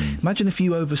 Imagine if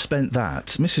you overspent that.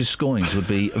 Mrs. Scoynes would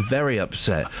be very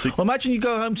upset. Well, imagine you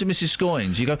go home to Mrs.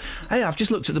 Scoynes. You go, hey, I've just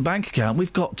looked at the bank account.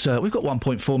 We've got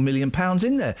 £1.4 million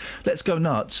in there. Let's go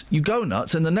nuts. You go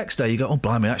nuts, and the next day you go, oh,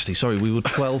 blimey, actually, sorry, we were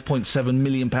 £12.7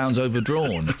 million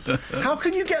overdrawn. How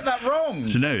can you get that wrong?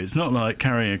 So, no, it's not like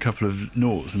carrying a couple of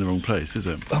noughts in the wrong place, is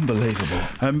it? Unbelievable.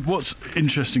 What's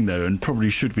interesting, though, and probably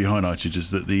should be highlighted,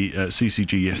 is that the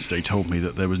CCG yesterday told me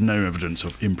that there was no evidence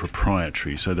of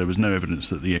impropriety, so there was no evidence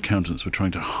that the accountants were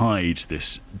trying to hide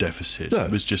this deficit. No.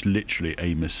 It was just literally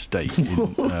a mistake in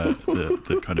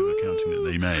the kind of accounting that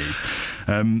they made.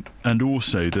 And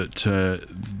also that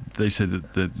they said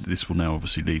that this will now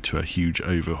obviously lead to a huge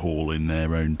overhaul in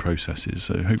their own processes,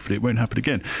 so hopefully it won't happen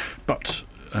again. But,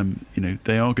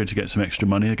 they are going to get some extra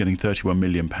money. They're getting £31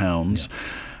 million.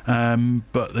 Yeah.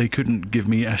 But they couldn't give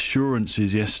me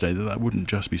assurances yesterday that wouldn't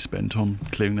just be spent on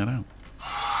clearing that out.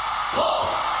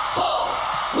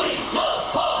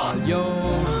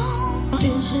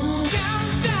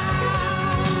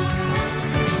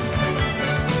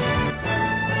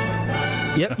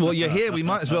 Yep, well, you're here. We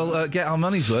might as well get our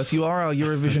money's worth. You are our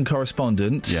Eurovision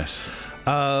correspondent. Yes.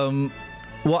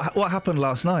 What happened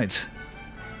last night?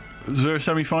 Was there a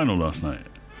semi-final last night?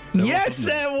 Yes,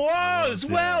 there was!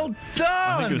 Yeah. Well done!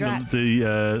 I think it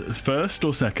was the first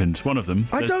or second, one of them.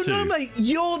 I don't know, mate.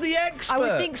 You're the expert. I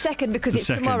would think second, because it's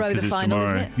tomorrow, the final,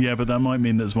 isn't it? Yeah, but that might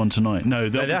mean there's one tonight. No,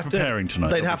 they'll be preparing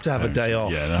tonight. They'd have to have a day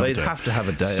off. Yeah, they'd have to have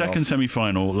a day off. Second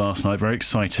semi-final last night, very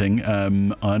exciting. I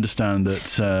understand that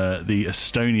the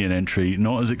Estonian entry,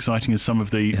 not as exciting as some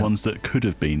of the ones that could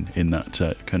have been in that.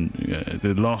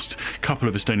 The last couple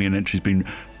of Estonian entries been,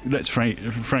 let's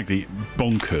frankly,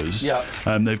 bonkers.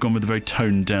 Yeah. They've gone with a very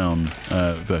toned-down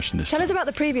version this time. Tell us about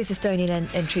the previous Estonian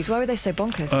entries. Why were they so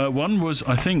bonkers? One was,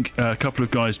 I think, a couple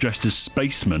of guys dressed as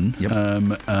spacemen,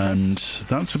 and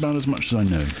that's about as much as I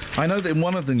know. I know that in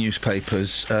one of the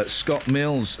newspapers, Scott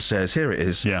Mills says, here it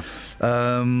is, there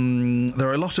are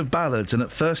a lot of ballads, and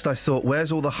at first I thought,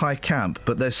 where's all the high camp?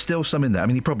 But there's still some in there. I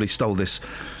mean, he probably stole this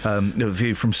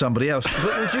view from somebody else.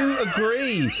 But would you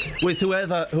agree with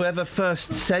whoever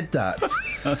first said that,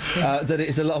 that it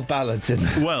is a lot of ballads in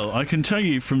there? Well, I can tell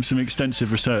you from some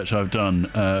extensive research I've done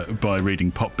by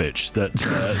reading Pop Bitch that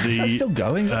is that still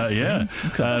going? Yeah.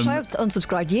 Gosh, I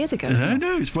unsubscribed years ago.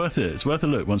 No, it's worth it. It's worth a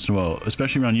look once in a while,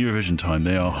 especially around Eurovision time.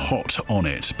 They are hot on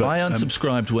it. But I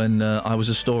unsubscribed when I was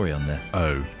a story on there.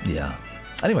 Oh. Yeah.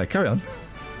 Anyway, carry on.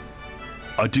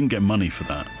 I didn't get money for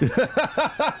that.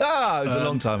 It was a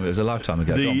long time. It was a lifetime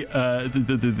ago.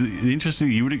 The interesting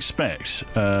thing, you would expect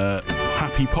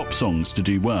happy pop songs to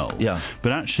do well. Yeah.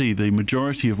 But actually, the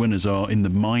majority of winners are in the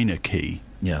minor key.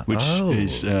 Yeah. Which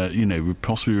is,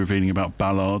 possibly revealing about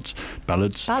ballads.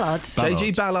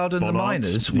 J.G. Ballard and the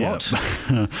Miners. What?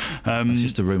 Yeah. It's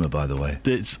just a rumour, by the way.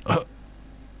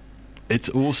 It's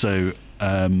also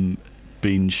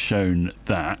been shown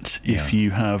that if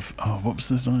you have what was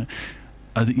the line?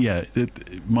 I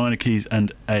think minor keys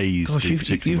and A's. Gosh,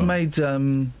 you've made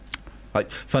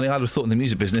funny. I'd have thought in the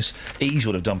music business, E's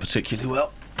would have done particularly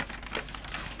well.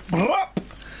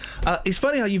 It's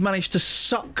funny how you've managed to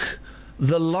suck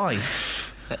the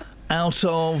life out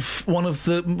of one of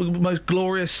the most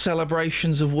glorious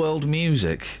celebrations of world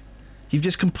music. You've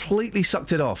just completely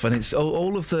sucked it off, and it's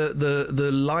all of the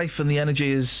life and the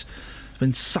energy has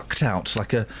been sucked out.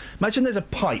 Imagine there's a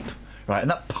pipe, right,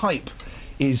 and that pipe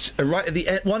is right at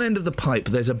the one end of the pipe.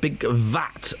 There's a big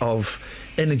vat of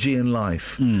energy and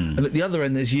life, and at the other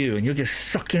end there's you, and you're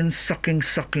just sucking.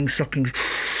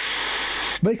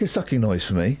 Make a sucking noise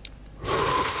for me.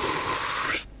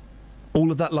 All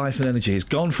of that life and energy has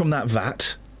gone from that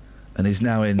vat, and is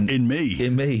now in me.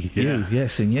 In me, yeah. You,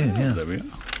 yes, in you. Yeah. There we are.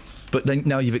 But then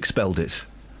now you've expelled it.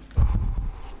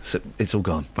 So it's all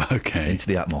gone. Okay. Into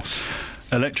the atmos.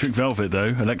 Electro Velvet.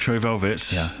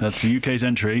 Yeah. That's the UK's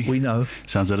entry. We know.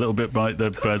 Sounds a little bit like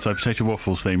the Bird's Eye Potato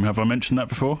Waffles theme. Have I mentioned that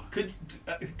before? Could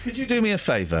you do me a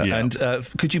favour? And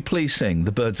could you please sing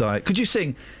the Bird's Eye... Could you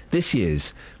sing this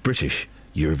year's British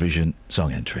Eurovision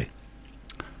song entry?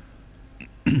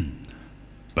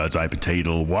 Bird's Eye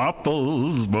Potato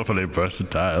Waffles, waffly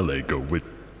versatile. They go with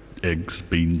eggs,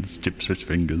 beans, chips, fish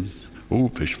fingers. Oh,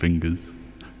 fish fingers.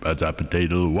 Bird's Eye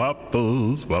Potato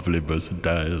Waffles, waffly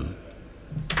versatile.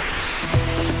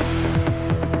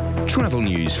 Travel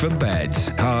news for beds,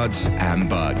 cards and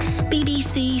bugs.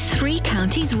 BBC Three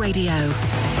Counties Radio.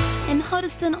 In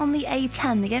Hoddesdon on the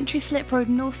A10, the entry slip road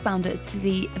northbound to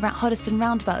the Hoddesdon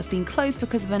roundabout has been closed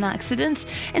because of an accident.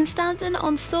 In Standon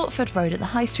on Stortford Road at the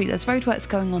High Street, there's roadworks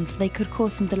going on, so they could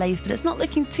cause some delays, but it's not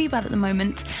looking too bad at the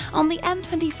moment. On the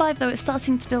M25, though, it's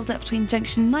starting to build up between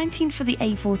junction 19 for the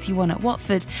A41 at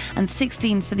Watford and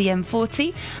 16 for the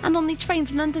M40. And on the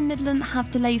trains, London Midland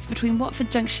have delays between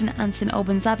Watford Junction and St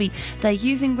Albans Abbey. They're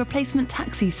using replacement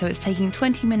taxis, so it's taking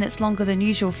 20 minutes longer than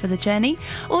usual for the journey.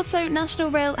 Also, National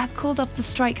Rail have called off the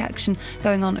strike action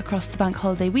going on across the bank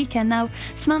holiday weekend. Now,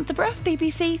 Samantha Bruff,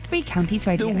 BBC Three Counties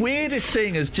Radio. The weirdest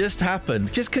thing has just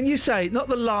happened. Can you say, not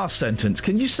the last sentence,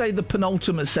 can you say the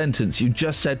penultimate sentence you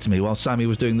just said to me while Sammy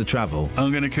was doing the travel?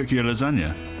 I'm going to cook you a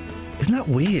lasagna. Isn't that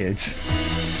weird?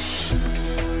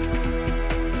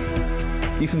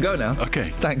 You can go now.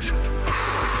 Okay. Thanks.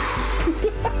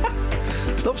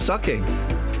 Stop sucking.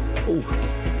 Oh.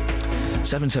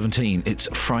 7:17, it's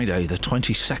Friday, the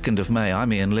 22nd of May.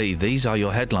 I'm Iain Lee. These are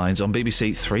your headlines on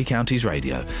BBC Three Counties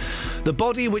Radio. The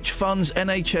body which funds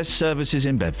NHS services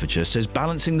in Bedfordshire says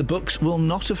balancing the books will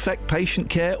not affect patient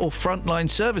care or frontline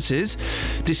services,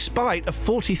 despite a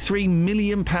 £43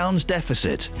 million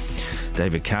deficit.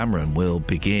 David Cameron will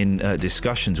begin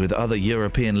discussions with other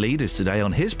European leaders today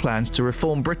on his plans to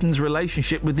reform Britain's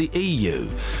relationship with the EU.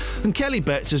 And Kelly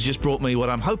Betts has just brought me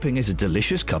what I'm hoping is a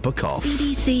delicious cup of coffee.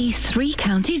 BBC Three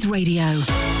Counties Radio.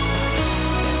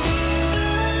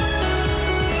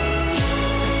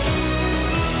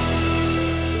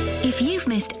 If you've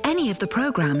missed any of the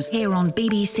programmes here on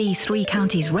BBC Three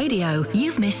Counties Radio,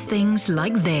 you've missed things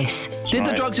like this. Did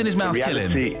the drugs in his mouth kill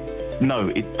him? No,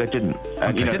 they didn't.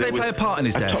 Okay. Did they play a part in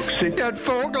his death? Toxic... He had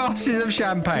 4 glasses of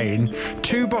champagne,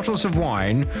 2 bottles of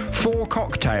wine, 4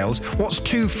 cocktails. What's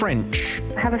 2 French?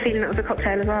 I have a feeling it was a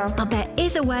cocktail as well. But there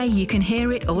is a way you can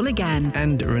hear it all again.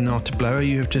 And Renata Blower,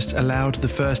 you have just allowed the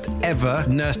first ever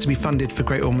nurse to be funded for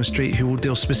Great Ormond Street who will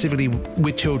deal specifically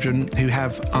with children who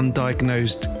have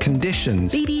undiagnosed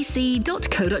conditions.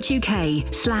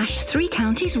 bbc.co.uk/Three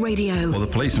Counties Radio. Well, the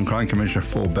Police and Crime Commissioner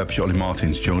for Bedfordshire, Ollie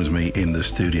Martins, joins me in the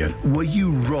studio. Were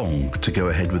you wrong to go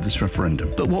ahead with this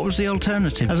referendum? But what was the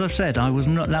alternative? As I've said,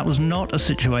 that was not a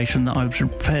situation that I was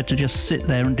prepared to just sit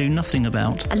there and do nothing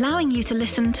about. Allowing you to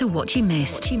listen to what you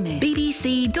missed.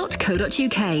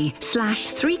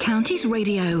 bbc.co.uk/Three Counties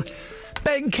Radio.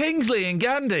 Ben Kingsley in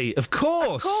Gandhi, of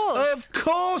course. Of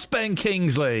course, Ben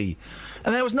Kingsley.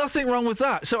 And there was nothing wrong with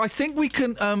that. So I think we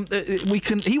can.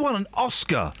 He won an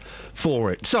Oscar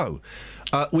for it. So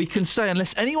we can say,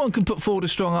 unless anyone can put forward a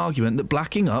strong argument that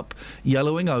blacking up,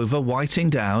 yellowing over, whiting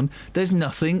down, there's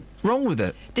nothing wrong with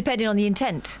it. Depending on the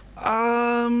intent.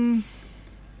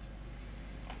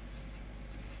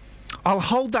 I'll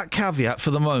hold that caveat for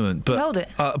the moment, but Hold it.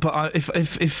 But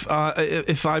if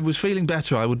I was feeling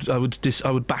better, I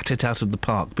would bat it out of the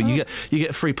park. But you get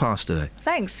a free pass today.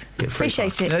 Thanks. Get a free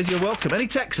Appreciate pass. it. You're welcome. Any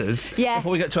texters? Yeah.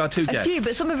 Before we get to our two A guests. few,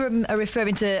 but some of them are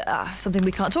referring to something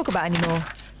we can't talk about anymore.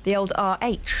 The old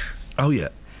RH. Oh yeah.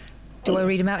 Do I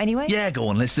read them out anyway? Yeah, go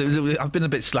on. I've been a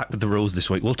bit slack with the rules this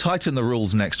week. We'll tighten the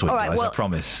rules next week, All right, guys. well, I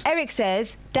promise. Eric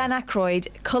says Dan Aykroyd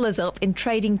colours up in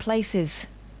Trading Places.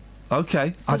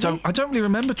 Okay. I don't really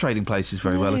remember Trading Places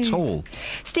very well at all.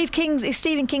 Stephen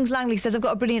King's Langley says, I've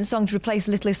got a brilliant song to replace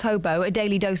Littlest Hobo. A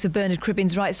daily dose of Bernard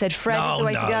Cribbin's Right Said Fred is the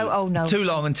way to go. Oh, no. Too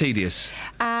long and tedious.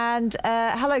 And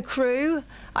hello, crew.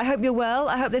 I hope you're well.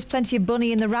 I hope there's plenty of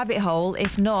bunny in the rabbit hole.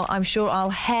 If not, I'm sure I'll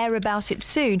hear about it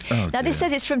soon. Now, this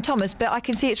says it's from Thomas, but I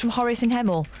can see it's from Horace in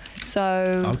Hemel.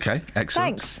 So... OK,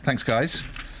 excellent. Thanks, guys.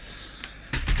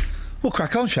 We'll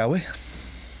crack on, shall we?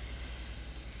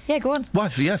 Yeah, go on. Well,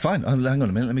 yeah, fine. Hang on a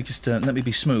minute. Let me just let me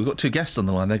be smooth. We've got two guests on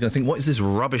the line. They're going to think, what is this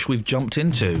rubbish we've jumped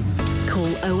into? Call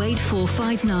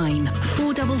 08459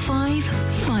 455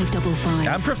 555.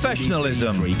 And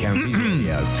professionalism. Three Counties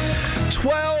Radio.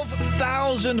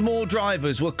 12,000 more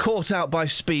drivers were caught out by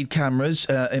speed cameras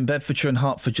in Bedfordshire and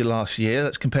Hertfordshire last year.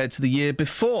 That's compared to the year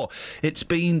before. It's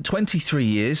been 23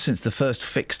 years since the first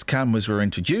fixed cameras were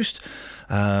introduced.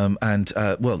 Well,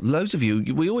 loads of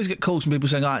you, we always get calls from people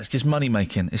saying, it's just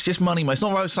money-making. It's just money-making. It's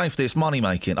not road safety, it's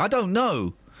money-making. I don't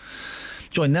know.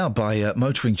 Joined now by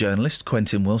motoring journalist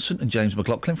Quentin Wilson and James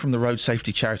McLaughlin from the Road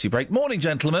Safety Charity Break. Morning,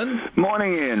 gentlemen.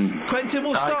 Morning, Ian. Quentin,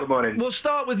 we'll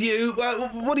start with you.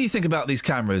 What do you think about these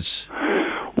cameras?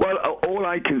 Well, all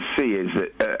I can see is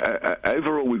that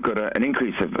overall we've got an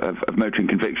increase of motoring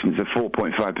convictions of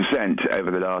 4.5%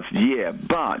 over the last year,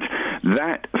 but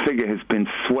that figure has been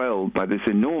swelled by this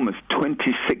enormous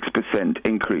 26%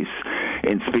 increase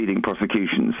in speeding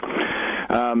prosecutions.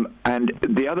 And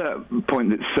the other point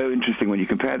that's so interesting when you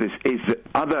compare this is that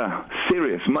other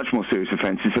serious, much more serious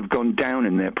offences have gone down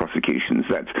in their prosecutions.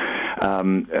 That's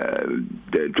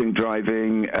drink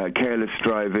driving, careless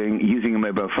driving, using a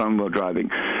mobile phone while driving.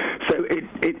 So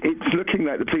it's looking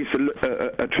like the police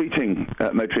are treating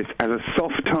motorists as a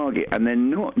soft target, and they're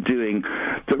not doing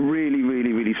the really,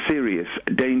 really, really serious,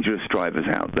 dangerous drivers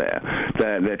out there.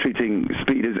 They're treating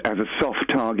speeders as a soft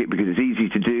target because it's easy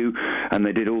to do, and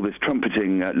they did all this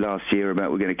trumpeting last year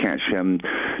about we're going to catch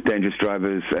dangerous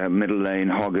drivers, middle lane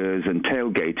hoggers and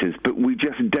tailgaters, but we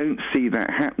just don't see that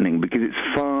happening because it's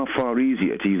far, far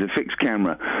easier to use a fixed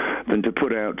camera than to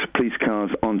put out police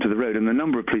cars onto the road, and the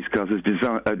number of police cars has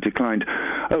declined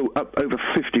up over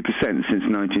 50% since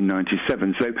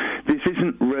 1997. So this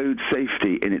isn't road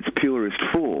safety in its purest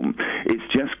form. It's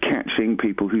just catching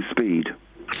people who speed.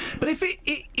 But if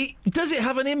does it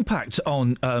have an impact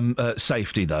on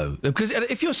safety, though? Because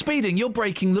if you're speeding, you're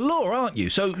breaking the law, aren't you?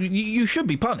 So you should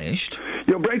be punished.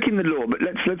 You're breaking the law, but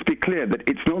let's be clear that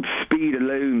it's not speed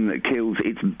alone that kills,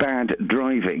 it's bad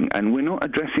driving. And we're not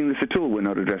addressing this at all. We're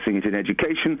not addressing it in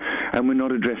education, and we're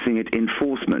not addressing it in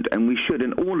enforcement. And we should,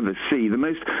 and all of us see the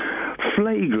most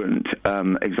flagrant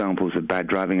examples of bad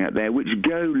driving out there, which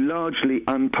go largely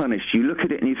unpunished. You look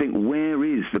at it and you think, where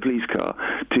is the police car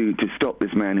to stop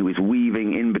this man who is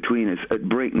weaving in between us at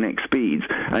breakneck speeds?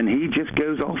 And he just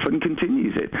goes off and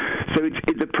continues it. So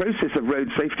the process of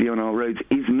road safety on our roads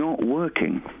is not working.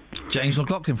 James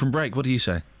McLaughlin from Break, what do you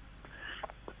say?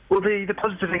 Well, the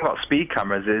positive thing about speed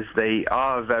cameras is they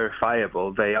are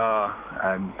verifiable. They are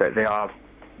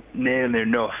nearly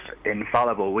enough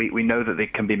infallible. We know that they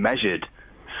can be measured.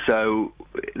 So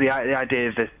the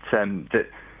idea that that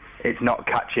it's not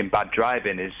catching bad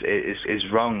driving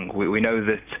is wrong. We know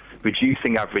that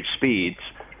reducing average speeds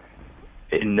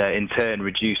in turn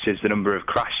reduces the number of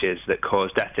crashes that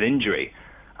cause death and injury.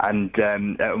 And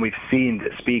we've seen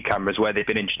that speed cameras, where they've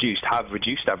been introduced, have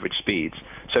reduced average speeds.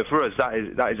 So for us,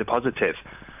 that is a positive.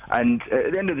 And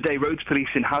at the end of the day, roads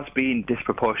policing has been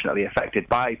disproportionately affected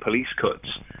by police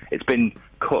cuts. It's been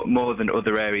cut more than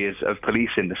other areas of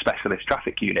policing, the specialist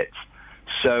traffic units.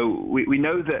 So we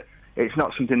know that it's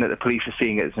not something that the police are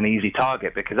seeing as an easy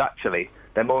target, because actually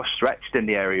they're more stretched in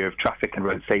the area of traffic and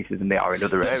road safety than they are in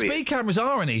other areas. Speed cameras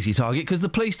are an easy target because the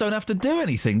police don't have to do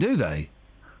anything, do they?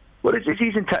 Well, it's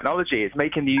using technology. It's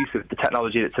making the use of the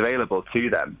technology that's available to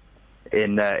them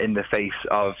in the face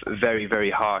of very, very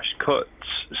harsh cuts.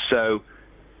 So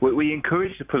we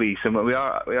encourage the police, and we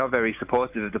are very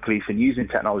supportive of the police in using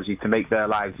technology to make their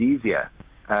lives easier.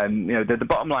 The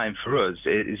bottom line for us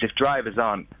is if drivers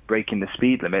aren't breaking the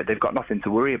speed limit, they've got nothing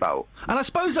to worry about. And I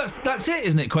suppose that's it,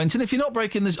 isn't it, Quentin? If you're not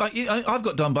breaking this... I've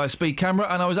got done by a speed camera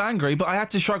and I was angry, but I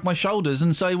had to shrug my shoulders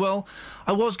and say, well,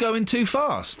 I was going too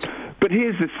fast. But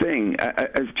here's the thing,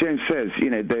 as James says,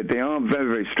 they are very,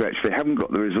 very stretched. They haven't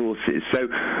got the resources. So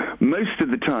most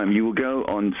of the time you will go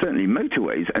on, certainly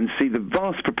motorways, and see the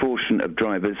vast proportion of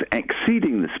drivers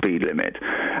exceeding the speed limit.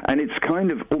 And it's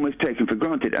kind of almost taken for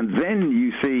granted. And then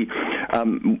you see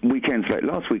weekends like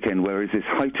last weekend where there's this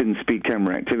heightened speed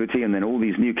camera activity and then all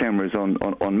these new cameras on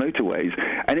motorways.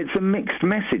 And it's a mixed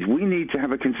message. We need to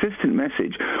have a consistent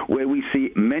message where we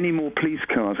see many more police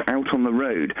cars out on the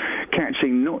road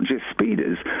catching not just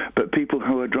speeders, but people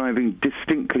who are driving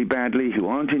distinctly badly, who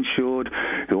aren't insured,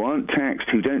 who aren't taxed,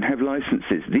 who don't have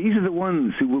licences. These are the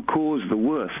ones who will cause the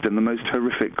worst and the most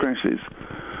horrific crashes.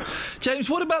 James,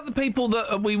 what about the people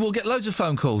that we will get loads of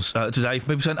phone calls today from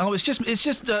people saying, "Oh, it's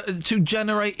just to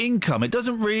generate income. It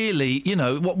doesn't really,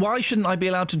 why shouldn't I be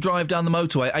allowed to drive down the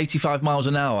motorway 85 miles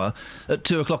an hour at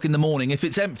 2 o'clock in the morning if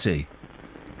it's empty?"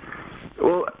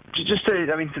 Well, just to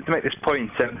make this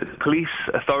point, the police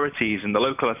authorities and the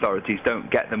local authorities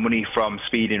don't get the money from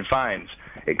speeding fines.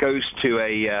 It goes to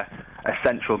a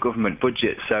central government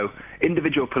budget, so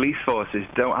individual police forces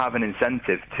don't have an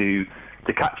incentive to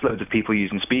catch loads of people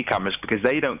using speed cameras because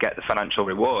they don't get the financial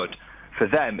reward. For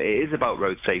them, it is about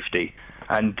road safety,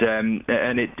 and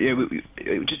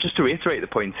just to reiterate the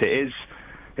point, it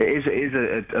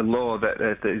is a law that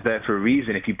is there for a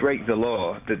reason. If you break the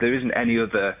law, that there isn't any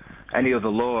other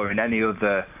law in any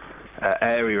other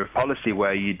area of policy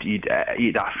where you'd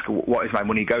ask, what is my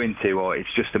money going to, or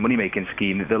it's just a money-making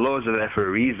scheme. The laws are there for a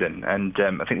reason, and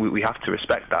I think we have to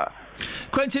respect that.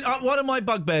 Quentin, one of my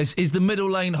bugbears is the middle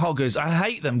lane hoggers. I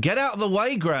hate them. Get out of the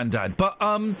way, Grandad. But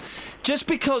just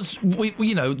because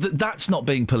that's not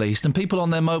being policed and people on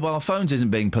their mobile phones isn't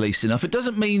being policed enough, it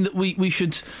doesn't mean that we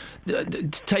should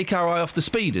take our eye off the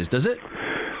speeders, does it?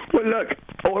 Well, look,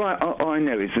 all I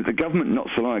know is that the government not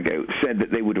so long ago said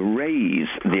that they would raise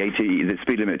the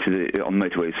speed limit on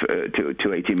motorways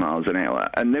to 80 miles an hour.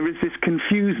 And there is this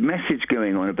confused message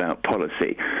going on about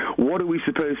policy. What are we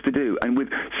supposed to do? And with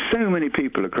so many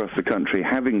people across the country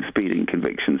having speeding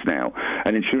convictions now,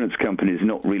 and insurance companies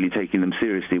not really taking them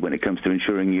seriously when it comes to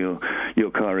insuring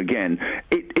your car again,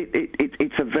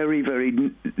 it's a very,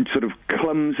 very sort of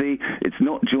clumsy, it's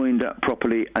not joined up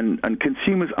properly, and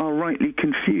consumers are rightly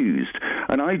confused.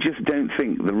 And I just don't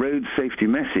think the road safety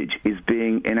message is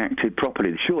being enacted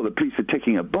properly. Sure, the police are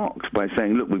ticking a box by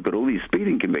saying, look, we've got all these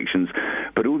speeding convictions,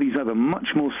 but all these other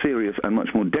much more serious and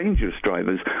much more dangerous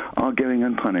drivers are going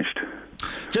unpunished.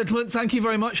 Gentlemen, thank you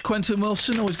very much. Quentin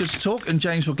Wilson, always good to talk, and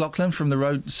James McLaughlin from the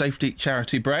Road Safety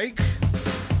Charity Break.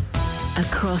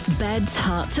 Across beds,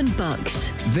 hearts and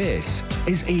bucks. This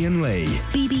is Iain Lee.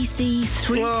 BBC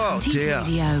Three Counties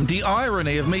Radio. The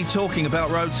irony of me talking about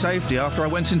road safety after I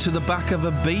went into the back of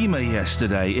a Beamer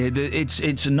yesterday.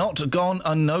 It's not gone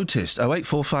unnoticed.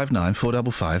 08459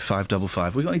 455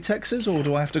 555. We got any texters, or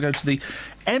do I have to go to the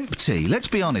empty, let's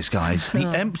be honest, guys, the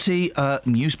empty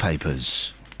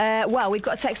newspapers? Well, we've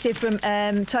got a text here from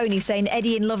Tony saying,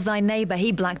 Eddie in Love Thy Neighbour,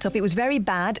 he blacked up. It was very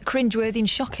bad, cringeworthy and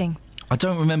shocking. I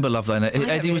don't remember Love Thy Neighbour.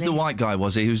 Eddie was the white guy,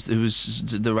 was he? Who was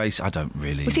the race? I don't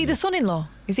really... Was he the son-in-law?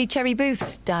 Is he Cherry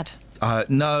Booth's dad?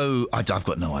 No, I've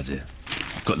got no idea.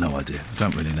 I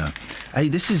don't really know.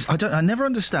 Hey, I never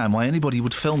understand why anybody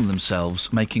would film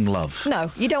themselves making love.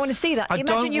 No, you don't want to see that.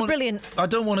 Imagine you're brilliant. I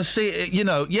don't want to see it.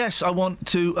 Yes, I want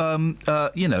to,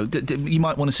 you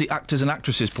might want to see actors and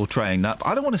actresses portraying that, but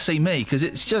I don't want to see me, because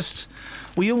it's just...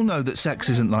 We all know that sex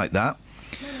isn't like that.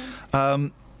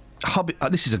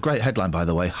 This is a great headline, by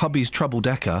the way. Hubby's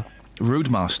trouble-decker,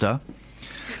 rude master.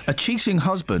 A cheating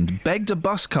husband begged a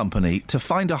bus company to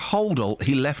find a holdall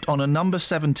he left on a number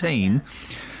 17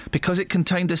 because it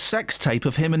contained a sex tape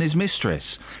of him and his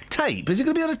mistress. Tape? Is it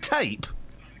going to be on a tape?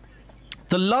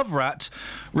 The love rat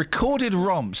recorded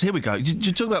romps. Here we go.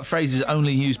 You talk about phrases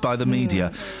only used by the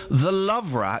media. The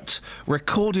love rat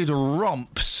recorded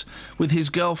romps with his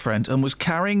girlfriend and was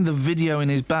carrying the video in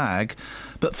his bag,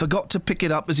 but forgot to pick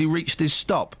it up as he reached his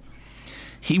stop.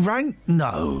 He rang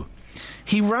the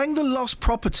lost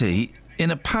property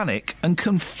in a panic and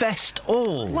confessed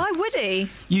all. Why would he?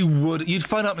 You'd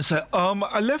phone up and say,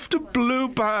 I left a blue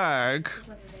bag.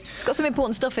 It's got some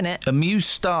important stuff in it. Amused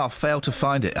staff failed to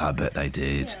find it. I bet they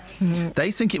did. They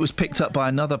think it was picked up by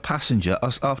another passenger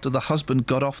after the husband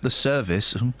got off the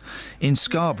service in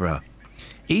Scarborough.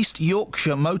 East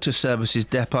Yorkshire Motor Services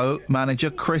Depot manager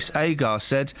Chris Agar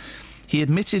said he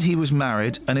admitted he was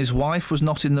married and his wife was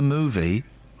not in the movie.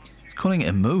 calling it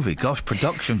a movie. Gosh,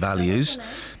 production values.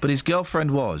 But his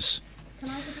girlfriend was.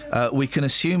 All we can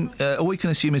assume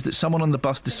is that someone on the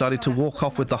bus decided to walk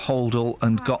off with the holdall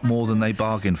and got more than they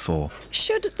bargained for.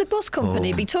 Should the bus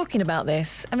company be talking about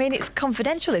this? I mean, it's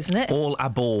confidential, isn't it? All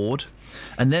aboard.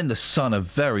 And then the Sun are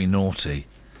very naughty.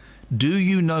 Do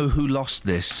you know who lost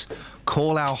this?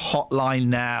 Call our hotline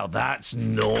now. That's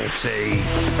naughty.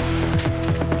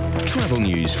 Travel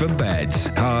news for beds,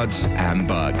 cards and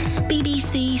bugs.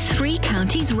 BBC Three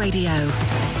Counties Radio.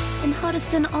 In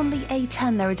Hardyston on the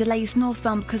A10 there are delays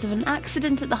northbound because of an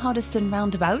accident at the Hardyston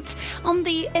roundabout.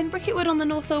 In Bricketwood on the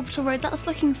North Orbital Road, that's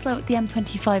looking slow at the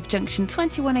M25 junction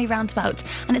 21A roundabout,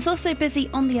 and it's also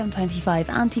busy on the M25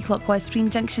 anti-clockwise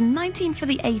between junction 19 for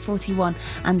the A41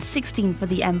 and 16 for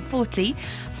the M40.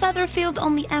 Further afield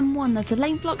on the M1 there's a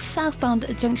lane blocked southbound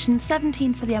at junction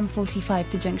 17 for the M45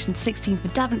 to junction 16 for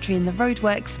Daventry in the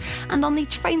roadworks, and on the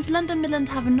trains London Midland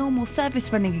have a normal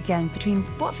service running again between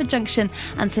Watford Junction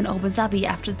and St Albans Abbey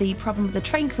after the problem with the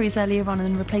train crews earlier on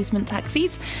and replacement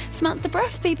taxis. Samantha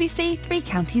Bruff, BBC Three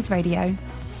Counties Radio.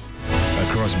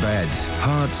 Across beds,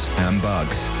 hearts and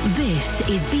bugs. This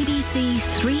is BBC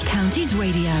Three Counties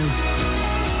Radio.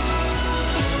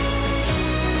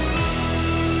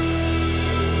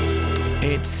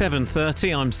 It's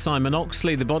 7:30. I'm Simon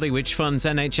Oxley. The body which funds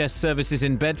NHS services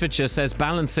in Bedfordshire says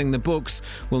balancing the books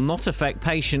will not affect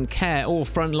patient care or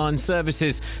frontline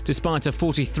services. Despite a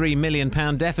 £43 million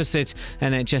deficit,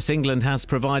 NHS England has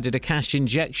provided a cash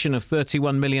injection of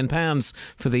 £31 million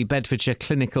for the Bedfordshire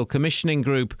Clinical Commissioning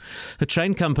Group. A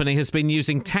train company has been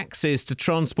using taxis to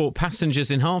transport passengers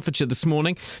in Hertfordshire this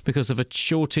morning because of a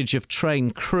shortage of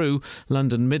train crew.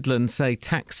 London Midland say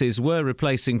taxis were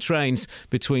replacing trains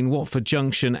between Watford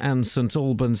Junction and St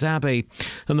Albans Abbey.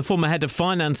 And the former head of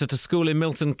finance at a school in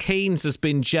Milton Keynes has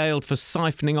been jailed for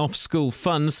siphoning off school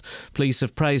funds. Police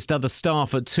have praised other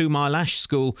staff at 2 Mile Ash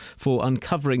School for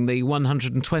uncovering the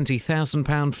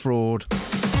 £120,000 fraud.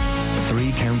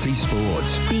 Three Counties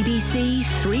Sports. BBC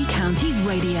Three Counties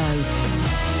Radio.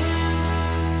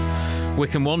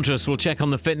 Wycombe Wanderers will check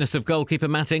on the fitness of goalkeeper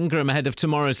Matt Ingram ahead of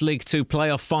tomorrow's League Two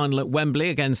playoff final at Wembley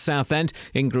against Southend.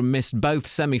 Ingram missed both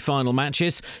semi-final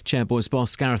matches. Chairboys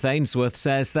boss Gareth Ainsworth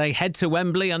says they head to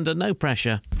Wembley under no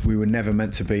pressure. We were never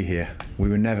meant to be here. We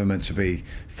were never meant to be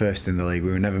first in the league.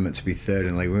 We were never meant to be third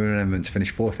in the league. We were never meant to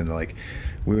finish fourth in the league.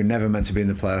 We were never meant to be in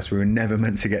the playoffs. We were never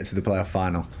meant to get to the playoff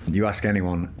final. You ask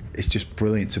anyone, it's just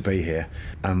brilliant to be here.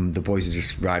 The boys are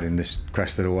just riding this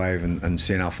crest of the wave and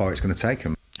seeing how far it's going to take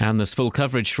them. And there's full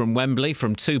coverage from Wembley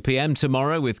from 2 p.m.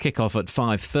 tomorrow with kick-off at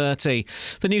 5:30.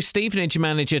 The new Stevenage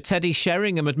manager Teddy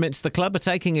Sheringham admits the club are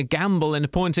taking a gamble in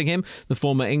appointing him. The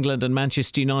former England and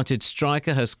Manchester United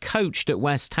striker has coached at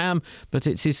West Ham, but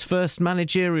it's his first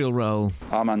managerial role.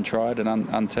 I'm untried and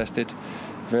untested,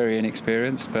 very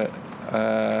inexperienced, but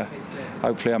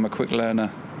hopefully I'm a quick learner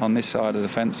on this side of the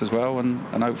fence as well,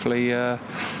 and hopefully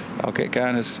I'll get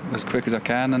going as quick as I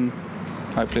can, and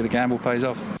hopefully the gamble pays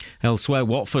off. Elsewhere,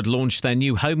 Watford launched their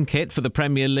new home kit for the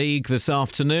Premier League this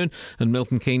afternoon, and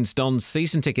Milton Keynes Dons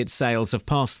season ticket sales have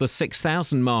passed the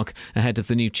 6,000 mark ahead of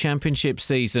the new Championship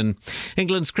season.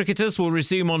 England's cricketers will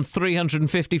resume on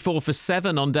 354 for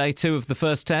 7 on day 2 of the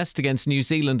first test against New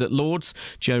Zealand at Lords.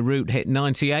 Joe Root hit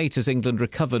 98 as England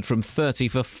recovered from 30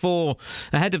 for 4.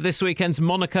 Ahead of this weekend's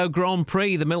Monaco Grand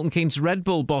Prix, the Milton Keynes Red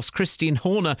Bull boss Christian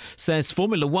Horner says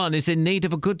Formula One is in need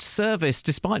of a good service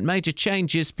despite major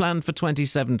changes planned for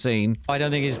 2017. I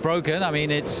don't think it's broken. I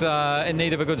mean, it's in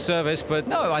need of a good service, but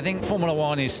no, I think Formula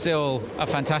One is still a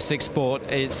fantastic sport.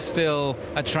 It still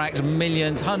attracts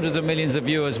millions, hundreds of millions of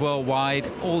viewers worldwide.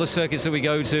 All the circuits that we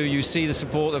go to, you see the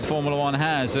support that Formula One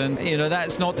has, and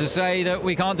that's not to say that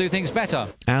we can't do things better.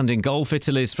 And in golf,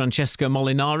 Italy's Francesco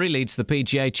Molinari leads the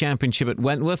PGA Championship at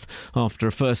Wentworth after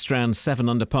a first round 7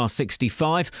 under par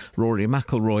 65. Rory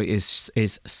McIlroy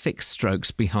is 6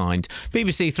 strokes behind.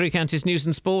 BBC Three Counties News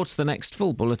and Sports. The next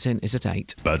full bulletin is at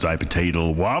 8. Bird's eye potato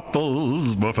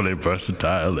waffles, waffly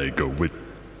versatile. They go with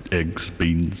eggs,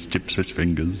 beans, chips, fish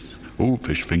fingers. Oh,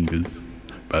 fish fingers.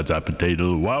 Bird's eye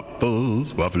potato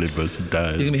waffles, waffly versatile.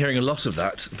 You're going to be hearing a lot of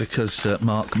that because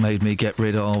Mark made me get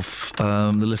rid of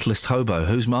the littlest hobo.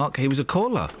 Who's Mark? He was a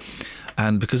caller.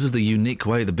 And because of the unique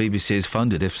way the BBC is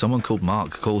funded, if someone called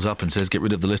Mark calls up and says, get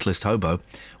rid of the littlest hobo,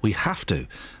 we have to.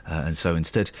 And so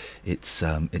instead, it's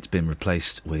been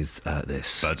replaced with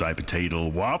this. Bird's eye potato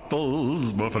waffles,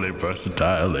 waffly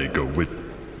versatile. They go with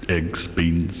eggs,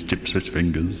 beans, chips, fish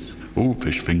fingers. Oh,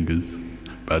 fish fingers.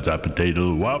 Bird's eye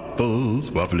potato waffles,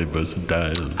 waffly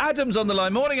versatile. Adam's on the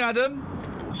line. Morning, Adam.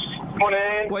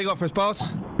 Morning. What you got for us,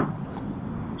 boss?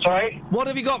 Sorry? What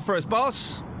have you got for us,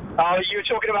 boss? You were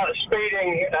talking about the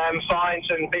speeding fines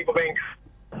and people being...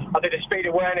 I did a speed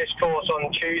awareness course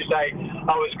on Tuesday.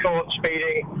 I was caught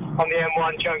speeding on the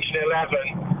M1 Junction 11,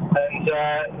 and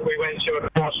we went to a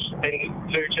course in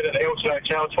Luton at the Hilton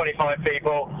Hotel, 25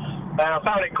 people. I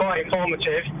found it quite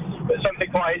informative, but something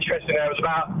quite interesting there was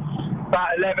about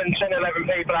 11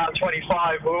 people out of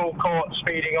 25 were all caught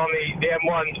speeding on the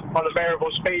M1 on the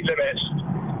variable speed limits.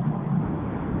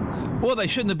 Well, they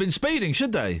shouldn't have been speeding,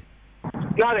 should they?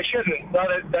 No, they shouldn't. No,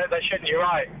 they shouldn't. You're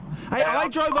right. Hey, I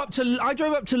drove up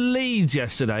to Leeds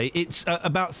yesterday. It's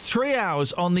about 3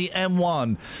 hours on the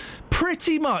M1.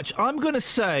 Pretty much, I'm going to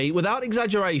say, without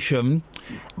exaggeration,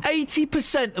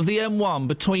 80% of the M1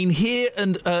 between here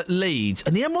and Leeds,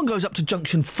 and the M1 goes up to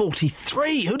junction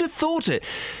 43. Who'd have thought it?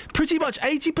 Pretty much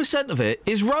 80% of it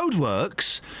is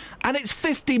roadworks, and it's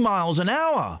 50 miles an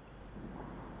hour.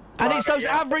 And it's those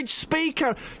average speed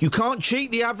cameras. You can't cheat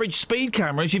the average speed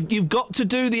cameras. You've got to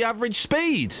do the average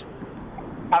speed.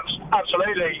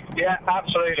 Absolutely. Yeah,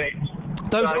 absolutely.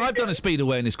 I've done a speed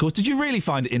awareness course. Did you really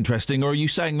find it interesting, or are you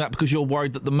saying that because you're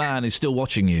worried that the man is still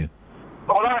watching you?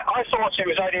 Well, I thought it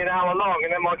was only an hour long,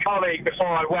 and then my colleague, before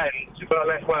I went, when I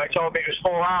left work, told me it was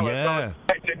 4 hours. Yeah.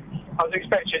 So I was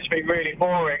expecting it to be really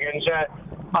boring, and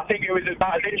I think it was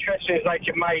about as interesting as they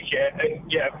could make it.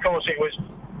 And, yeah, of course, it was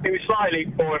slightly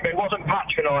boring, but it wasn't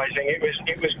patronising. It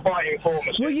was quite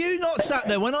informative. Were you not sat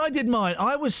there when I did mine?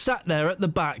 I was sat there at the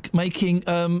back making.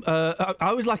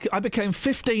 I became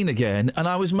 15 again, and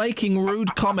I was making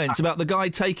rude comments about the guy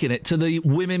taking it to the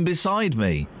women beside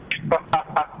me.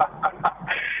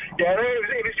 Yeah,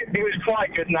 it was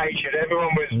quite good-natured.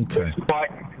 Everyone was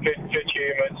quite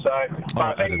good-humoured. So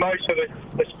I think most of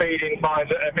the speeding fines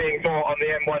that are being brought on the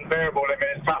M1 variable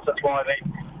limit, perhaps that's why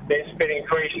it's been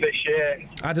increased this year.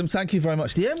 Adam, thank you very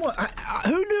much. The M1,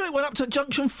 who knew it went up to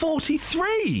junction 43?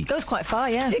 It goes quite far,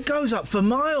 yeah. It goes up for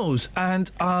miles, and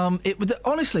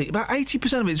honestly, about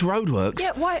 80% of it's roadworks.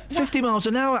 Yeah, why 50 miles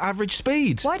an hour average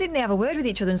speed. Why didn't they have a word with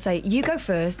each other and say, you go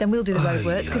first, then we'll do the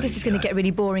roadworks, because this is going to get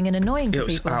really boring and annoying for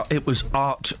people. It was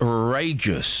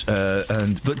outrageous,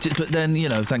 but then, you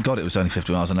know, thank God it was only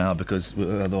 50 miles an hour, because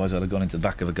otherwise I'd have gone into the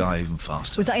back of a guy even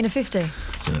faster. Was that in a 50? It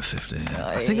was in a 50, yeah.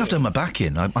 I think I've done my back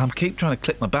in. I keep trying to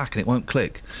click my back and it won't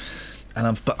click.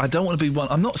 But I don't want to be one.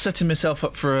 I'm not setting myself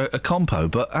up for a compo,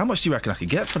 but how much do you reckon I could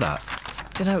get for that?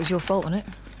 Don't know, it was your fault, wasn't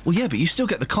it? Well, yeah, but you still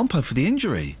get the compo for the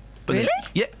injury. But really?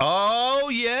 Yeah. Oh,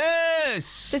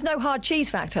 yes! There's no hard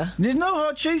cheese factor? There's no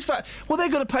hard cheese factor. Well, they're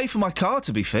going to pay for my car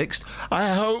to be fixed. I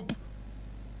hope.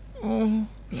 Yeah.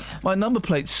 My number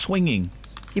plate's swinging.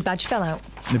 Your badge fell out?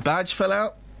 The badge fell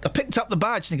out. I picked up the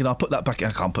badge thinking I'll put that back in.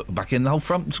 I can't put it back in. The whole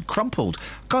front's crumpled.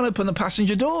 Can't open the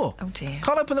passenger door. Oh, dear.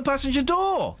 Can't open the passenger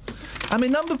door. And my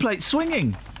number plate's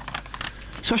swinging.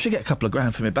 So I should get a couple of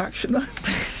grand for my back, shouldn't I?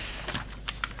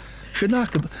 Shouldn't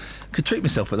I? Could treat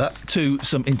myself with that to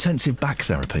some intensive back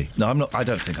therapy. No, I'm not. I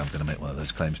don't think I'm going to make one of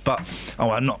those claims. But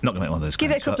I'm not going to make one of those claims.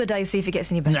 Give it a couple of days, see if it gets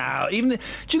any better. No, do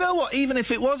you know what? Even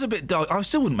if it was a bit dark, I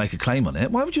still wouldn't make a claim on it.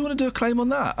 Why would you want to do a claim on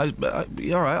that?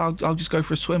 All right, I'll just go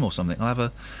for a swim or something. I'll have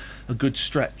a good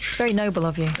stretch. It's very noble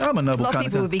of you. I'm a noble kind of guy. A lot of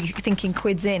people would be thinking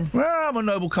quids in. Well, I'm a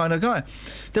noble kind of guy.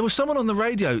 There was someone on the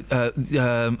radio.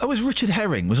 It was Richard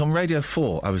Herring. Was on Radio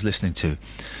 4. I was listening to.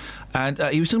 And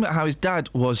he was talking about how his dad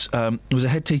was a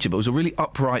head teacher, but was a really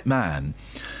upright man.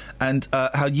 And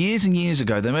how years and years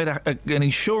ago they made an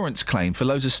insurance claim for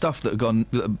loads of stuff that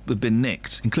had been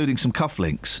nicked, including some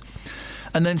cufflinks.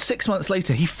 And then 6 months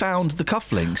later, he found the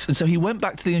cufflinks, and so he went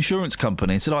back to the insurance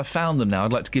company and said, "I found them now.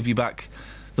 I'd like to give you back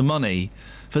the money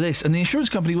for this." And the insurance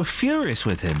company were furious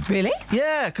with him. Really?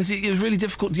 Yeah, because it was really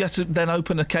difficult. You had to then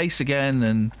open a case again,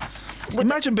 and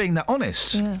imagine being that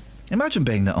honest. Yeah. Imagine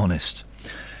being that honest.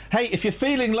 Hey, if you're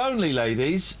feeling lonely,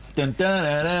 ladies, then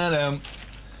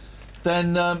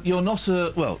you're not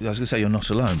well, I was going to say you're not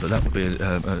alone, but that would be an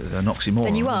oxymoron.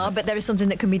 Then you are, but there is something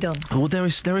that can be done. Well, there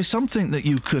is something that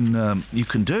you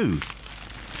can do,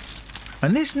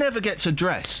 and this never gets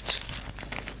addressed.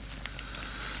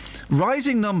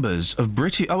 Rising numbers of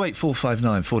British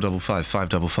 08459 455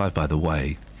 555. By the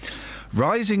way.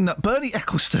 Bernie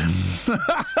Ecclestone.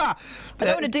 I don't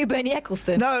want to do Bernie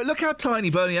Ecclestone. No, look how tiny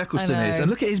Bernie Ecclestone is, and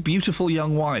look at his beautiful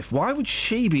young wife. Why would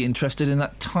she be interested in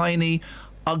that tiny,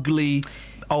 ugly,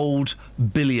 old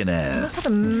billionaire? He must have a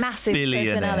massive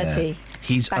personality.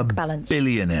 He's a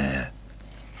billionaire.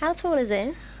 How tall is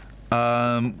he?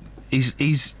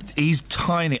 He's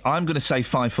tiny. I'm going to say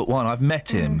 5'1". I've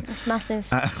met him. That's massive.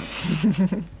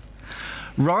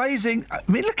 Rising. I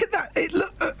mean, look at that.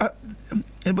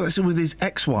 It's with his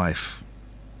ex-wife.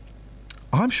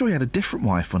 I'm sure he had a different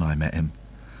wife when I met him.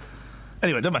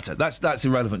 Anyway, it doesn't matter. That's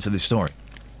irrelevant to this story.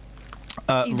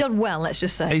 He's done well, let's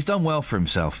just say. He's done well for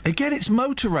himself. Again, it's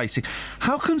motor racing.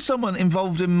 How can someone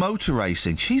involved in motor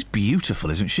racing, she's beautiful,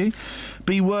 isn't she,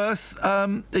 be worth,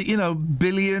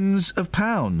 billions of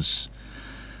pounds?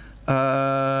 When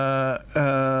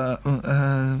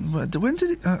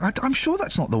did it... I'm sure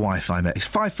that's not the wife I met. He's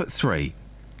 5'3".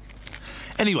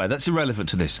 Anyway, that's irrelevant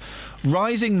to this.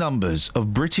 Rising numbers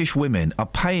of British women are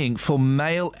paying for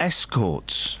male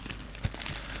escorts.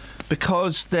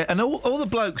 Because they're... And all the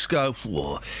blokes go,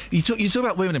 whoa. You talk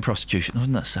about women in prostitution.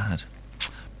 Isn't that sad?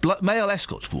 Male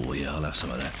escorts, whoa, yeah, I'll have some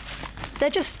of that. They're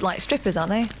just like strippers, aren't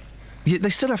they? Yeah, they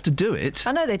still have to do it.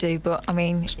 I know they do, but, I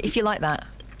mean, if you like that...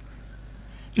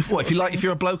 If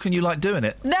you're a bloke and you like doing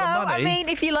it? No, I mean,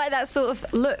 if you like that sort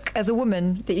of look as a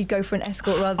woman, that you'd go for an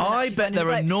escort rather than... I bet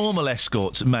there are normal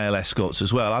escorts, male escorts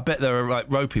as well. I bet there are, like,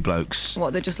 ropey blokes.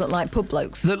 What, they just look like pub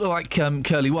blokes? That look like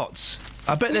Curly Watts.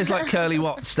 I bet there's, like, Curly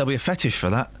Watts. There'll be a fetish for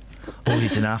that. Oh, you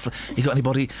don't have... You got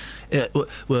anybody...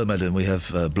 well, madam, we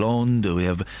have blonde, or we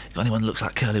have... You got anyone that looks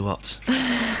like Curly Watts?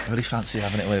 I really fancy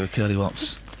having it away with Curly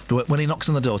Watts. When he knocks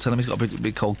on the door, tell him he's got to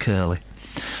be called Curly.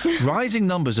 Rising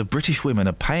numbers of British women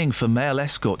are paying for male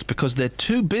escorts because they're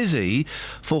too busy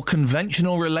for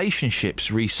conventional relationships,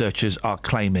 researchers are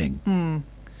claiming.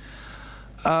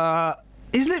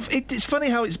 Isn't it? It's funny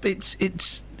how it's.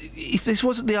 If this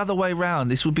wasn't the other way round,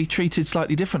 this would be treated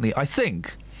slightly differently. I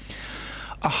think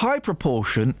a high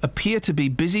proportion appear to be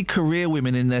busy career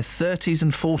women in their 30s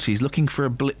and 40s looking for a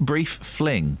brief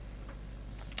fling.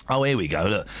 Oh, here we go,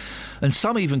 look. And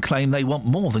some even claim they want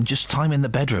more than just time in the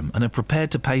bedroom and are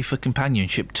prepared to pay for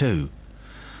companionship too.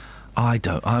 I mean...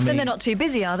 Then they're not too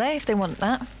busy, are they, if they want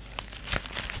that?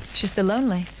 It's just they're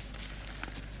lonely.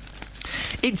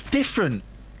 It's different.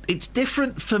 It's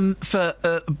different for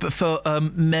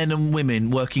men and women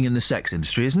working in the sex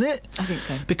industry, isn't it? I think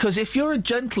so. Because if you're a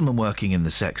gentleman working in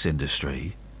the sex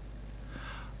industry...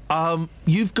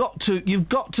 you've got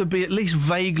to be at least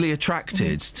vaguely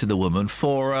attracted to the woman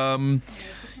for,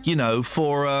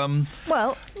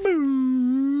 Well...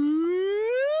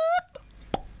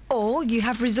 Or you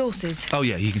have resources. Oh,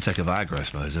 yeah, you can take a Viagra, I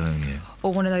suppose, don't you?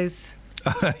 Or one of those...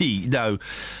 No.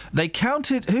 They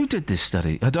counted... Who did this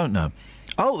study? I don't know.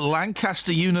 Oh,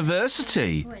 Lancaster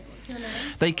University.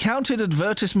 They counted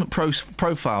advertisement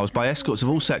profiles by escorts of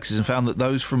all sexes and found that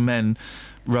those from men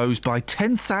rose by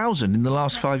 10,000 in the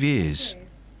last 5 years.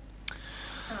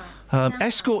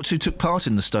 Escorts who took part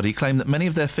in the study claimed that many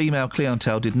of their female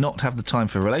clientele did not have the time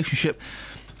for a relationship,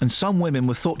 and some women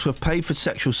were thought to have paid for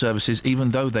sexual services even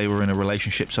though they were in a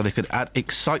relationship so they could add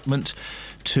excitement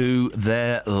to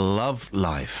their love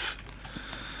life.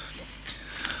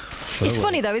 It's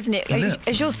funny, though, isn't it?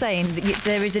 As you're saying,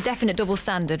 there is a definite double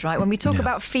standard, right? When we talk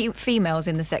about females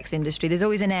in the sex industry, there's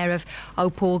always an air of, oh,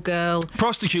 poor girl.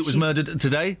 Prostitute was murdered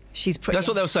today. That's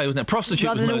what they'll say, wasn't it? Prostitute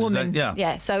rather was than murdered a woman. today.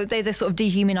 Yeah, so there's a sort of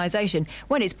dehumanisation.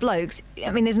 When it's blokes, I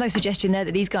mean, there's no suggestion there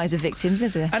that these guys are victims,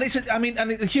 is there? And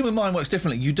the human mind works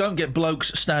differently. You don't get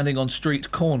blokes standing on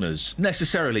street corners,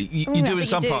 necessarily. You do in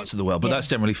some parts of the world, but that's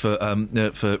generally for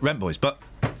rent boys. But...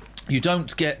 You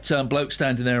don't get blokes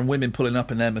standing there and women pulling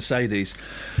up in their Mercedes.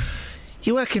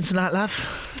 You working tonight, love?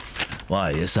 Why,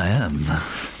 yes, I am.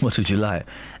 What would you like?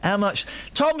 How much?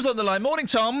 Tom's on the line. Morning,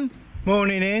 Tom.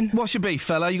 Morning, Ian. What's your beef,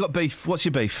 fella? You got beef. What's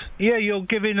your beef? Yeah, you're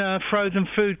giving a frozen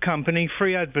food company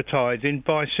free advertising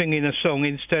by singing a song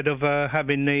instead of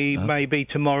having the Maybe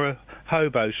Tomorrow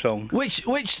hobo song. Which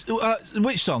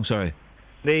song, sorry?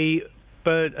 The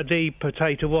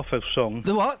potato waffle song.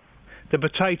 The what? The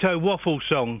potato waffle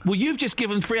song. Well, you've just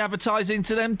given free advertising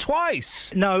to them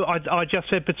twice. No, I just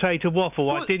said potato waffle.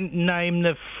 Well, I didn't name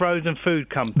the frozen food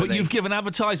company. But you've given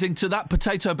advertising to that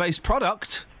potato-based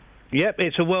product. Yep,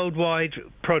 it's a worldwide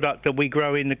product that we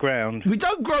grow in the ground. We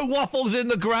don't grow waffles in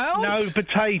the ground. No,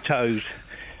 potatoes.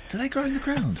 Do they grow in the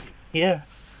ground? Yeah.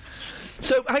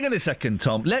 So, hang on a second,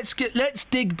 Tom. Let's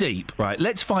dig deep, right?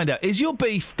 Let's find out. Is your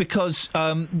beef because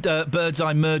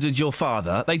Birdseye murdered your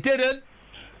father? They didn't.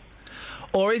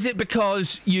 Or is it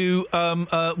because you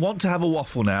want to have a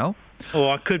waffle now?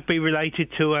 Or I could be related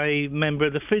to a member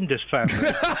of the Findus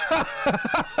family.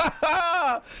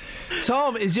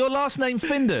 Tom, is your last name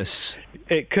Findus?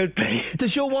 It could be.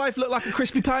 Does your wife look like a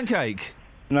crispy pancake?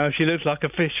 No, she looks like a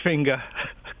fish finger.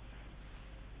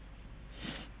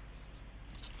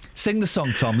 Sing the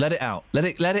song, Tom. Let it out. Let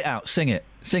it out. Sing it.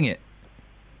 Sing it.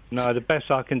 No, the best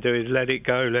I can do is let it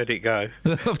go, let it go.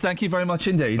 Thank you very much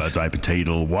indeed. Birdseye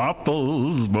potato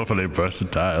waffles, waffly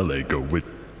versatile. They go with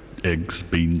eggs,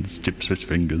 beans, chips, fish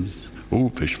fingers. Oh,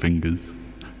 fish fingers.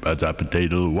 Birdseye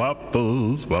potato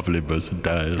waffles, waffly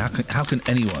versatile. How can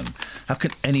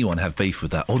anyone have beef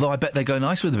with that? Although I bet they go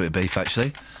nice with a bit of beef,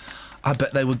 actually. I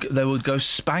bet they would go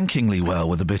spankingly well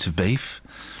with a bit of beef.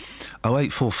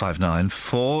 08459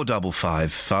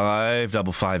 455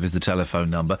 555 is the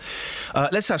telephone number.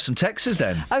 Let's have some texters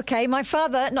then. OK, my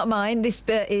father, not mine, this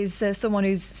is someone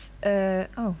who's,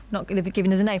 not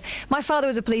giving us a name. My father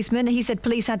was a policeman. He said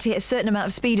police had to hit a certain amount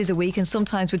of speeders a week and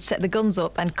sometimes would set the guns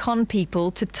up and con people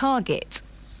to target.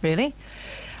 Really?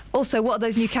 Also, what are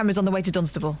those new cameras on the way to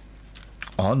Dunstable?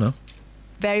 Oh, no.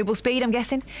 Variable speed, I'm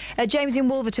guessing. James in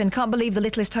Wolverton, can't believe the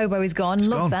littlest hobo is gone.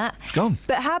 Love that. It's gone.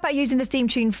 But how about using the theme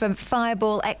tune from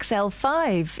Fireball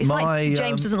XL5? It's like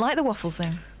James doesn't like the waffle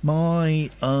thing. My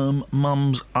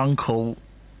mum's uncle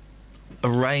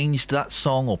arranged that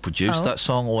song or produced that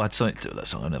song or had something to do with that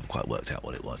song. I never quite worked out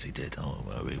what it was he did or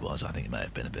where he was. I think it may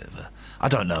have been a bit of a... I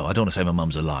don't know. I don't want to say my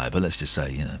mum's a liar, but let's just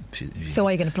say, So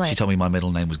are you going to play She it? told me my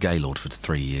middle name was Gaylord for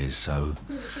 3 years, so...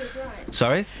 She was right.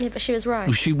 Sorry? Yeah, but she was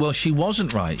right. She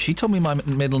wasn't right. She told me my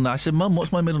middle name. I said, Mum,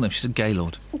 what's my middle name? She said,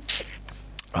 Gaylord. Right,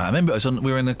 I remember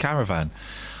we were in a caravan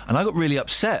and I got really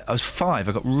upset. I was 5.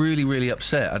 I got really, really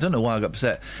upset. I don't know why I got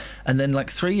upset. And then,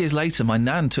 3 years later, my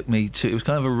nan took me to... It was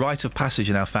kind of a rite of passage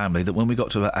in our family that when we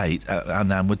got to about 8, our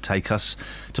nan would take us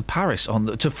to Paris,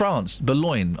 to France,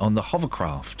 Boulogne, on the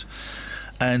hovercraft.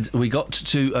 And we got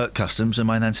to customs and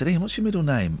my nan said, Ian, what's your middle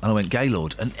name? And I went,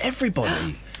 Gaylord. And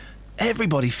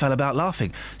everybody fell about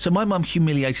laughing. So my mum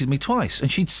humiliated me twice.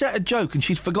 And she'd set a joke and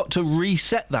she'd forgot to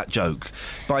reset that joke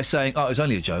by saying, oh, it was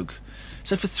only a joke.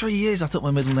 So for 3 years I thought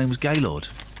my middle name was Gaylord.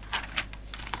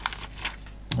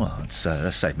 Well, that's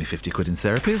saved me 50 quid in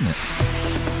therapy, isn't it?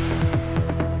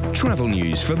 Travel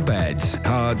news for beds,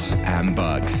 cards and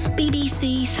bugs.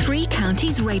 BBC Three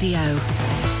Counties Radio.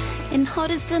 In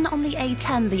Hoddesdon on the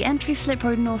A10, the entry slip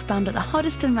road northbound at the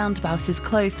Hoddesdon roundabout is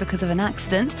closed because of an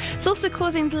accident. It's also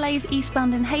causing delays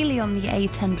eastbound in Hayley on the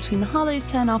A10 between the Hollows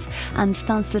turnoff and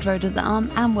Stansted Road at the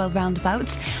Amwell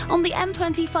roundabouts. On the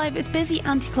M25, it's busy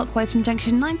anti-clockwise from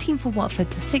junction 19 for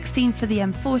Watford to 16 for the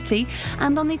M40.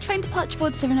 And on the train departure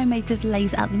boards, there are no major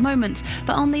delays at the moment.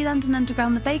 But on the London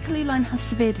Underground, the Bakerloo line has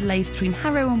severe delays between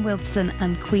Harrow and Wildston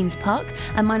and Queen's Park,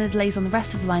 and minor delays on the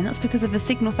rest of the line. That's because of a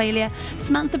signal failure.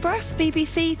 Samantha Burr,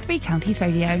 BBC Three Counties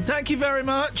Radio. Thank you very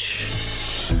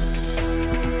much.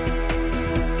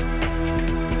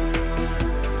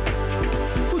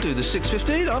 We'll do the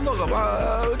 6:15. I'm not going.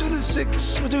 We'll do the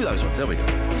 6. We'll do those ones. There we go.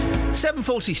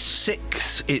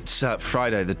 7:46. It's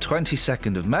Friday, the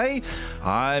 22nd of May.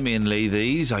 I'm Iain Lee.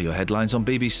 These are your headlines on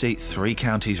BBC Three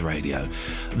Counties Radio.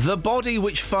 The body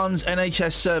which funds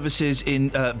NHS services in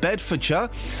Bedfordshire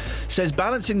says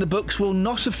balancing the books will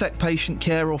not affect patient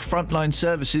care or frontline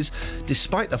services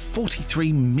despite a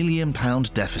 £43 million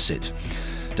deficit.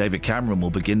 David Cameron will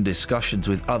begin discussions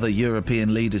with other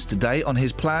European leaders today on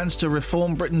his plans to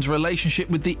reform Britain's relationship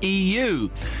with the EU.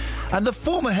 And the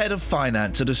former head of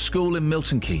finance at a school in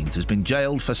Milton Keynes has been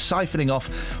jailed for siphoning off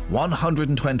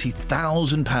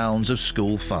 £120,000 of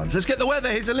school funds. Let's get the weather.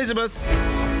 Here's Elizabeth.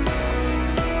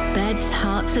 Beds,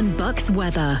 Hearts and Bucks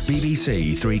weather.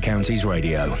 BBC Three Counties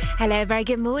Radio. Hello, very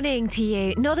good morning to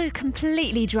you. Not a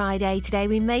completely dry day today.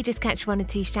 We may just catch 1 or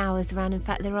 2 showers around. In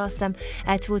fact, there are some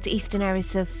towards western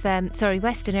areas of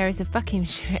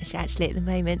Buckinghamshire actually at the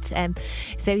moment.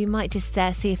 So we might just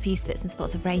see a few splits and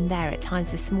spots of rain there at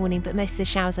times this morning. But most of the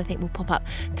showers I think will pop up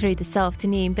through this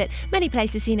afternoon. But many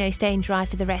places, staying dry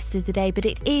for the rest of the day. But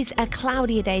it is a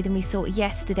cloudier day than we saw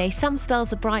yesterday. Some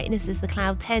spells of brightness as the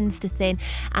cloud tends to thin.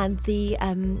 And the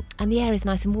air is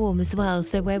nice and warm as well.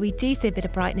 So where we do see a bit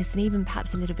of brightness and even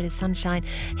perhaps a little bit of sunshine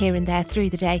here and there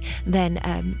through the day, then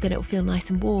it will feel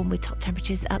nice and warm with top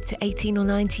temperatures up to 18 or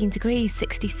 19 degrees,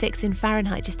 66 in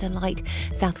Fahrenheit, just a light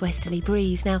southwesterly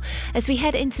breeze. Now, as we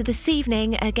head into this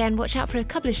evening, again, watch out for a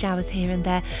couple of showers here and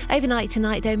there. Overnight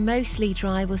tonight, though, mostly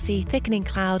dry. We'll see thickening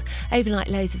cloud, overnight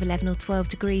lows of 11 or 12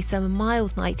 degrees, so a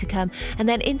mild night to come. And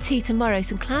then into tomorrow,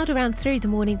 some cloud around through the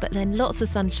morning, but then lots of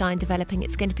sunshine developing.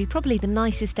 It's going to be probably the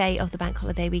nicest day of the bank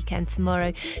holiday weekend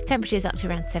tomorrow. Temperatures up to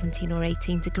around 17 or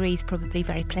 18 degrees, probably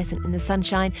very pleasant in the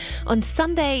sunshine. On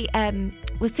Sunday,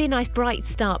 we'll see a nice bright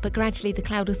start, but gradually the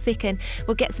cloud will thicken.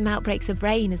 We'll get some outbreaks of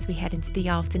rain as we head into the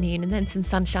afternoon, and then some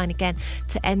sunshine again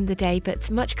to end the day,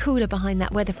 but much cooler behind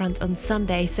that weather front on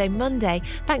Sunday. So Monday,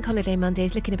 bank holiday Monday,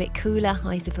 is looking a bit cooler,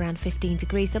 highs of around 15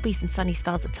 degrees. There'll be some sunny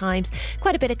spells at times,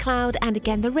 quite a bit of cloud, and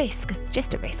again the risk,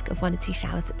 just a risk of 1 or 2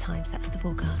 showers at times. That's the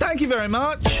forecast. Thank you very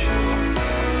much.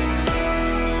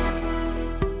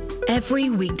 Every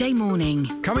weekday morning.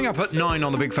 Coming up at 9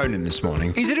 on the Big Phone In this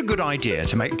morning, is it a good idea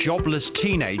to make jobless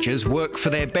teenagers work for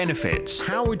their benefits?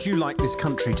 How would you like this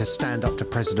country to stand up to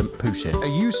President Putin?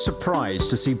 Are you surprised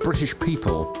to see British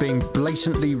people being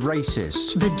blatantly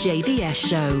racist? The JVS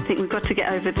Show. I think we've got to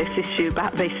get over this issue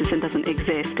about racism doesn't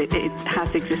exist. It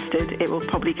has existed. It will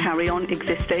probably carry on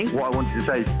existing. What I wanted to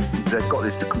say is they've got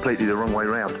this completely the wrong way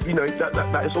round. You know,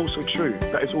 that is also true.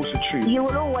 That is also true. You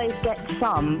will always get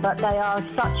some, but they are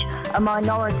such a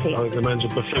minority. I think the man's a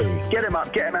buffoon. Get him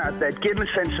up, get him out of bed, give him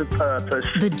a sense of purpose.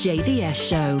 The JVS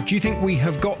Show. Do you think we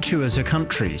have got to, as a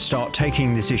country, start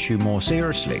taking this issue more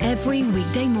seriously? Every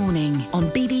weekday morning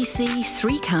on BBC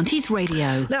Three Counties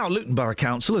Radio. Now, Luton Borough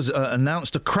Council has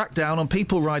announced a crackdown on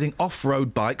people riding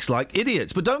off-road bikes like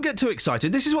idiots. But don't get too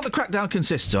excited. This is what the crackdown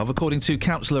consists of, according to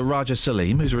Councillor Raja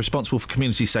Salim, who's responsible for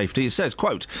community safety. It says,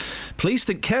 quote, "Please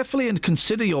think carefully and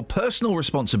consider your personal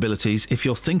responsibilities if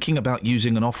you're thinking about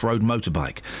using an off-road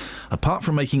motorbike. Apart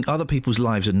from making other people's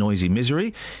lives a noisy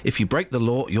misery, if you break the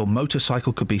law, your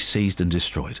motorcycle could be seized and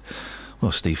destroyed."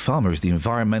 Well, Steve Farmer is the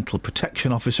Environmental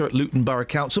Protection Officer at Luton Borough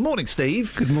Council. Morning,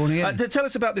 Steve. Good morning, Ian. Tell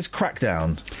us about this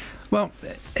crackdown. Well,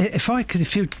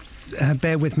 if you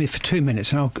bear with me for 2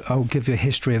 minutes, and I'll give you a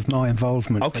history of my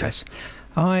involvement. Okay. With this.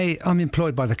 I'm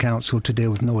employed by the council to deal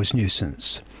with noise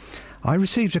nuisance. I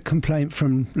received a complaint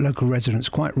from local residents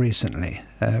quite recently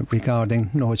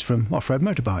regarding noise from off-road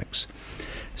motorbikes.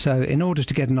 So in order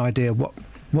to get an idea what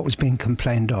was being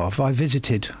complained of, I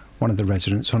visited one of the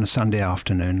residents on a Sunday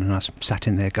afternoon and I sat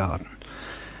in their garden.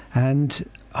 And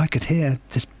I could hear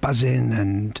this buzzing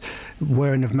and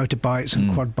whirring of motorbikes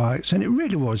and quad bikes, and it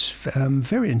really was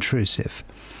very intrusive.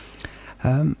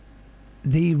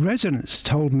 The residents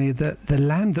told me that the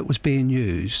land that was being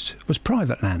used was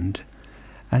private land.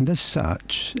 And as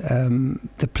such,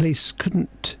 the police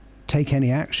couldn't take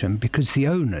any action because the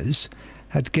owners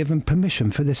had given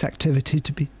permission for this activity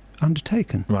to be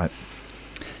undertaken. Right.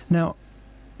 Now,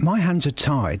 my hands are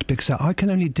tied because I can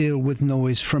only deal with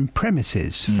noise from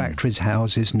premises, factories,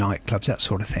 houses, nightclubs, that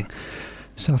sort of thing.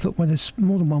 So I thought, well, there's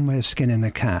more than one way of skinning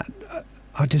a cat.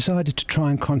 I decided to try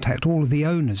and contact all of the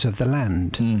owners of the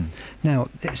land. Now,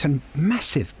 it's a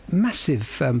massive,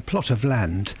 massive plot of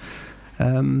land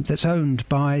that's owned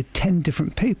by 10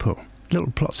 different people,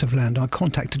 little plots of land. I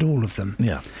contacted all of them.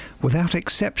 Yeah. Without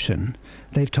exception,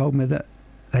 they've told me that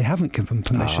they haven't given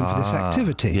permission for this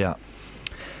activity. Yeah.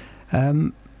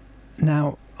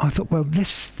 Now, I thought, well,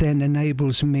 this then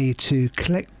enables me to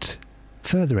collect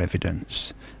further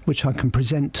evidence, which I can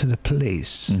present to the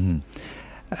police, in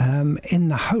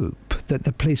the hope that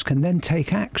the police can then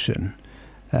take action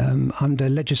under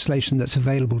legislation that's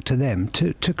available to them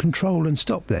to control and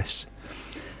stop this.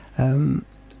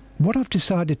 What I've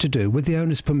decided to do, with the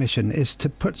owner's permission, is to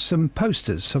put some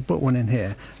posters, I've put one in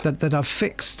here, that I've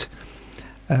fixed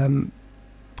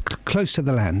close to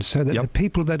the land so that the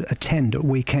people that attend at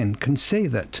weekend can see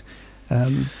that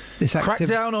this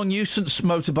activity... Crackdown on nuisance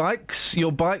motorbikes.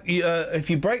 Your bike, if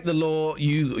you break the law,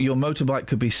 your motorbike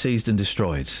could be seized and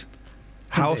destroyed.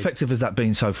 How Indeed. effective has that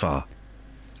been so far?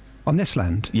 On this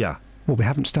land? Yeah. Well, we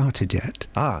haven't started yet.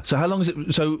 So how long is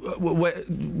it? So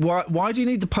why do you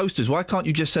need the posters? Why can't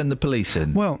you just send the police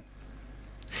in? Well,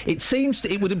 it seems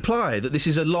it would imply that this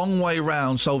is a long way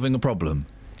round solving a problem.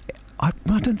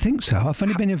 I don't think so. I've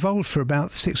only been involved for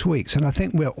about 6 weeks, and I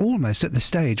think we're almost at the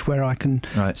stage where I can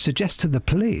suggest to the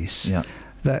police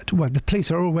that, well, the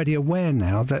police are already aware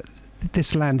now that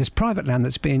this land, this private land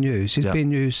that's being used, is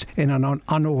being used in an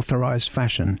unauthorised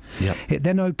fashion. It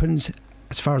then opens,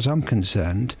 as far as I'm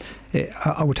concerned,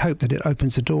 I would hope that it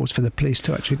opens the doors for the police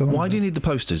to actually go on. Why do you need the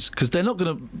posters? Because they're not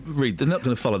going to read, they're not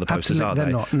going to follow the posters,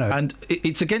 Absolutely, are they? They're not, no. And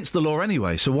it's against the law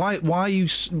anyway, so why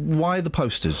the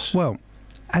posters? Well,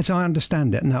 as I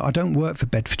understand it, now I don't work for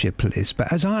Bedfordshire Police,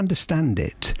 but as I understand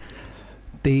it,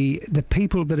 the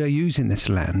people that are using this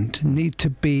land need to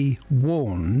be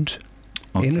warned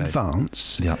in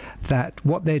advance that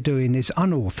what they're doing is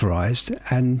unauthorised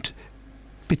and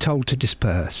be told to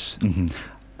disperse.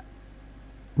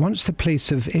 Once the police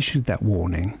have issued that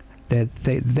warning,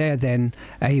 they're then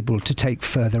able to take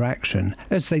further action,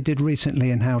 as they did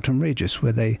recently in Houghton Regis,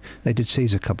 where they did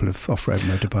seize a couple of off-road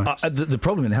motorbikes. The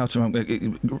problem in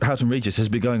Houghton Regis has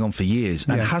been going on for years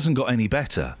and hasn't got any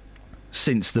better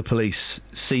since the police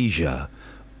seizure.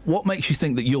 What makes you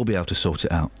think that you'll be able to sort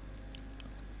it out?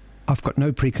 I've got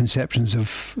no preconceptions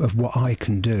of what I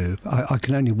can do. I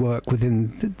can only work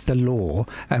within the law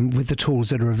and with the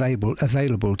tools that are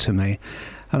available to me.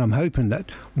 And I'm hoping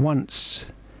that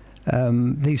once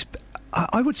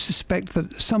I would suspect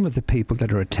that some of the people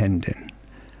that are attending,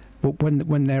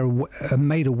 when they're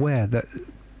made aware that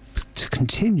to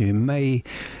continue may...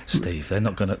 Steve, they're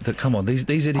not going to... Come on, these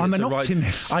idiots I'm an are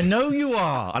optimist. I know you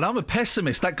are, and I'm a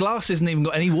pessimist. That glass hasn't even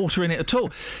got any water in it at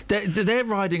all. They're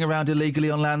riding around illegally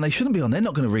on land they shouldn't be on. They're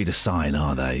not going to read a sign,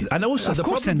 are they? And also, of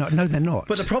course they're not. No, they're not.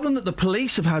 But the problem that the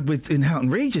police have had in Houghton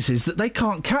Regis is that they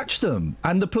can't catch them.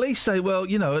 And the police say, well,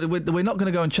 you know, we're not going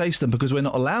to go and chase them because we're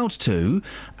not allowed to,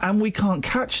 and we can't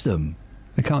catch them.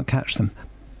 They can't catch them.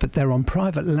 But they're on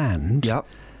private land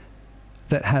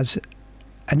that has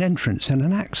an entrance and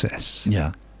an access.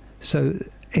 Yeah. So,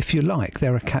 if you like,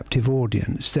 they're a captive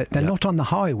audience. They're not on the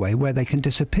highway where they can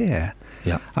disappear.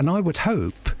 Yeah. And I would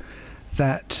hope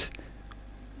that,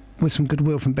 with some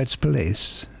goodwill from Beds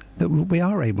Police, that we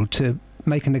are able to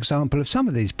make an example of some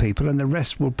of these people, and the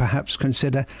rest will perhaps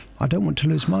consider, I don't want to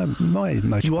lose my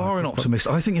motorbike. You are an optimist.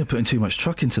 I think you're putting too much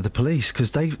truck into the police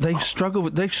because they've struggled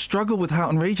with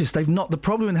Houghton Regis. They've not. The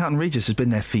problem in Houghton Regis has been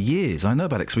there for years. I know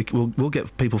about it because we'll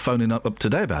get people phoning up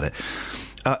today about it.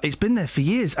 It's been there for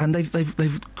years, and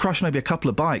they've crushed maybe a couple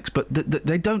of bikes, but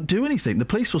they don't do anything. The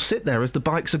police will sit there as the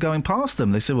bikes are going past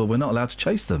them. They say, well, we're not allowed to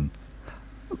chase them.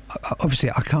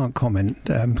 Obviously, I can't comment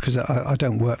because I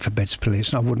don't work for Beds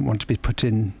Police, and I wouldn't want to be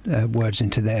putting words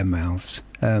into their mouths.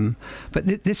 But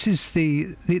these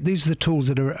are the tools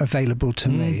that are available to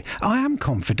me. I am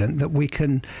confident that we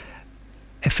can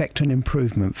effect an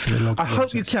improvement for the log. I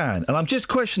hope you can, and I'm just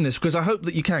questioning this because I hope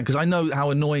that you can, because I know how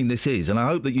annoying this is, and I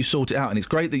hope that you sort it out. And it's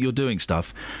great that you're doing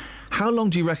stuff. How long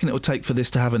do you reckon it will take for this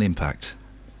to have an impact?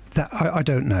 That I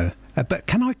don't know. But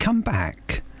can I come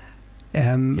back?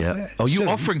 Are you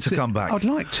offering to come back? I'd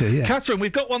like to, yes. Catherine,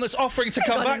 we've got one that's offering to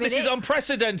come back. This is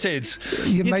unprecedented.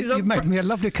 You've made me a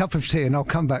lovely cup of tea, and I'll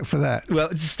come back for that. Well,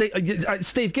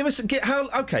 Steve, give us...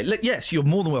 yes, you're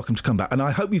more than welcome to come back, and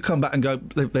I hope you come back and go,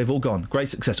 they've all gone. Great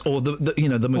success. Or,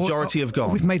 the majority have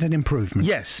gone. We've made an improvement.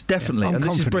 Yes, definitely. Yeah, and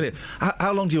this is brilliant.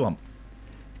 How long do you want?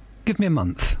 Give me a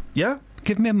month. Yeah?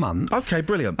 Give me a month. Okay,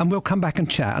 brilliant. And we'll come back and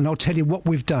chat, and I'll tell you what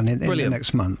we've done in the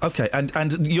next month. Okay,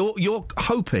 and you're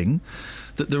hoping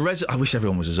that the I wish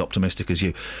everyone was as optimistic as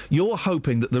you. You're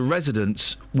hoping that the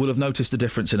residents will have noticed a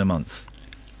difference in a month?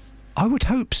 I would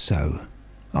hope so.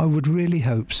 I would really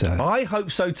hope so. I hope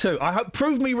so too.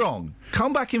 Prove me wrong.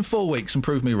 Come back in 4 weeks and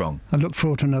prove me wrong. I look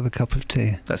forward to another cup of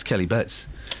tea. That's Kelly Betts.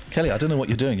 Kelly, I don't know what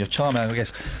you're doing. You're charming, I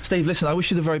guess. Steve, listen, I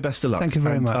wish you the very best of luck. Thank you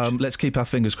very much. Let's keep our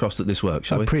fingers crossed that this works,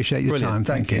 shall we? I appreciate your time.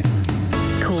 Thank you.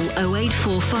 Call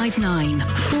 08459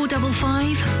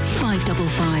 455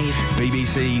 555.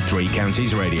 BBC Three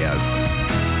Counties Radio.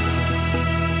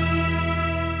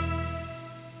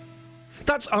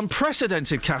 That's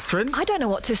unprecedented, Catherine. I don't know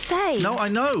what to say. No, I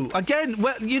know. Again,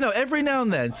 well, every now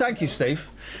and then... Thank you, Steve.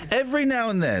 Every now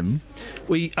and then,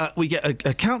 we get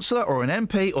a councillor or an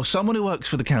MP or someone who works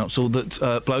for the council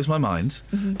that blows my mind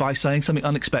by saying something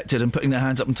unexpected and putting their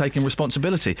hands up and taking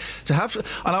responsibility. And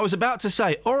I was about to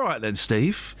say, all right then,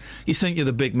 Steve, you think you're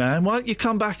the big man. Why don't you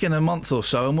come back in a month or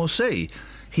so and we'll see?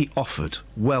 He offered.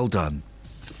 Well done.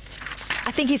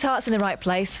 I think his heart's in the right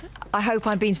place. I hope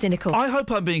I'm being cynical. I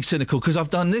hope I'm being cynical because I've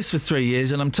done this for 3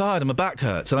 years and I'm tired and my back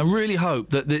hurts. And I really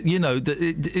hope that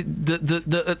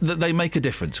they make a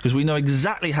difference because we know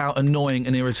exactly how annoying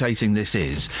and irritating this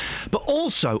is. But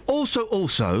also,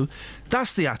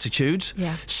 that's the attitude.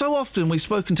 Yeah. So often we've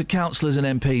spoken to councillors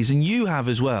and MPs, and you have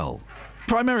as well.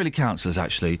 Primarily councillors,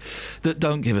 actually, that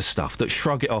don't give us stuff, that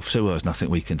shrug it off, so there's nothing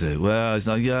we can do. Well,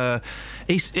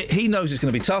 he knows it's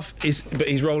going to be tough, but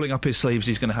he's rolling up his sleeves,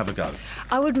 he's going to have a go.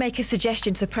 I would make a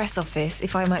suggestion to the press office,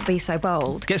 if I might be so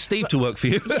bold. Get Steve to work for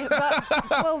you.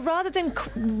 Well, rather than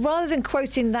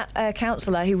quoting that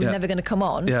councillor who was never going to come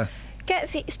on... Yeah.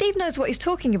 Steve knows what he's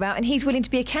talking about and he's willing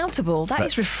to be accountable. That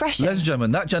is refreshing. Ladies and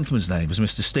gentlemen, that gentleman's name was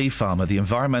Mr. Steve Farmer, the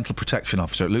Environmental Protection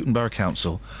Officer at Luton Borough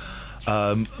Council.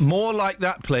 More like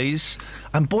that, please.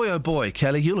 And boy, oh boy,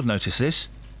 Kelly, you'll have noticed this.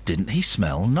 Didn't he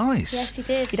smell nice? Yes, he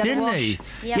did. Didn't he?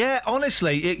 Yep. Yeah,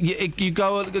 honestly, you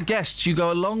go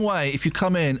a long way if you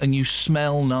come in and you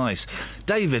smell nice.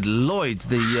 David Lloyd,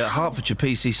 the Hertfordshire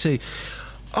PCC.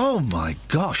 Oh my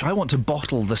gosh, I want to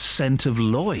bottle the scent of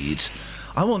Lloyd.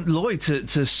 I want Lloyd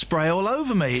to spray all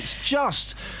over me. It's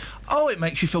just... Oh, it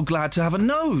makes you feel glad to have a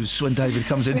nose when David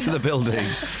comes into the building.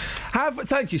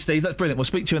 Thank you, Steve. That's brilliant. We'll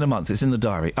speak to you in a month. It's in the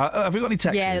diary. Have we got any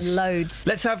texts? Yeah, loads.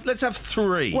 Let's have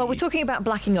 3. Well, we're talking about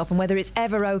blacking up and whether it's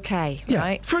ever okay,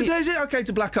 right? For a day, is it okay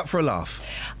to black up for a laugh?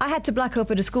 I had to black up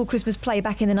at a school Christmas play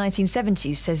back in the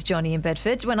 1970s, says Johnny in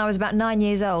Bedford. When I was about 9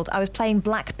 years old, I was playing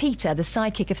Black Peter, the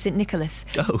sidekick of St Nicholas.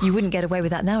 Oh. You wouldn't get away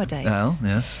with that nowadays. Well,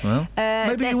 yes. Well,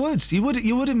 maybe you would.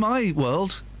 You would in my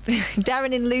world.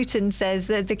 Darren in Luton says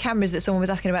that the cameras that someone was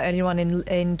asking about earlier on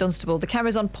in Dunstable, the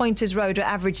cameras on Pointers Road are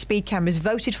average speed cameras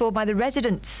voted for by the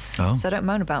residents. Oh. So don't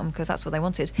moan about them, because that's what they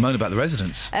wanted. Moan about the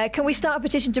residents. Can we start a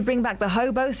petition to bring back the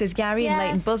hobo, says Gary in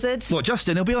Leighton Buzzard. What,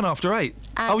 Justin? He'll be on after 8.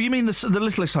 Oh, you mean the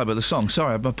Littlest Hobo, the song?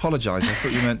 Sorry, I apologise. I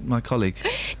thought you meant my colleague.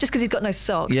 Just because he's got no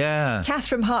socks. Yeah. Kath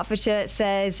from Hertfordshire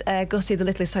says, Gutty, the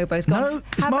Littlest Hobo's gone. No,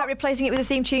 How about replacing it with a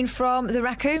theme tune from the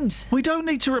Raccoons? We don't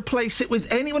need to replace it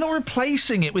with any... We're not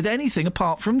replacing it with anything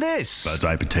apart from this. Bird's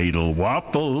eye potato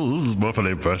waffles,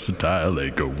 waffly versatile. They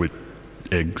go with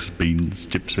eggs, beans,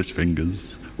 chips, fish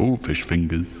fingers. Oh, fish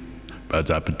fingers.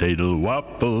 Bird's eye potato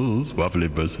waffles, waffly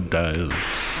versatile.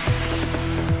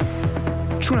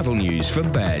 Travel news for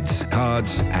beds,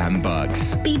 cards and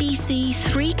bugs. BBC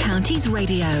Three Counties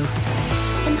Radio.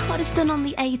 In Hardyston on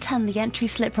the A10, the entry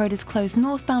slip road is closed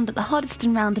northbound at the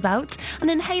Hardyston roundabout, and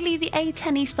in Hayley, the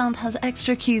A10 eastbound has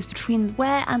extra queues between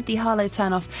Ware and the Harlow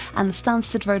turnoff and the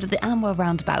Stansted Road at the Amwell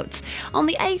roundabout. On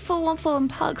the A414 on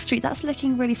Park Street, that's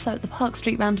looking really slow at the Park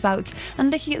Street roundabout,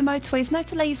 and looking at the motorways, no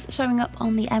delays showing up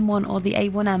on the M1 or the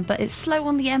A1M, but it's slow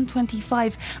on the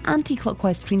M25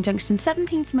 anti-clockwise between junction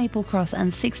 17 for Maple Cross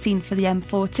and 16 for the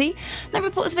M40. No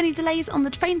reports of any delays on the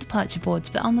train departure boards,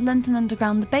 but on the London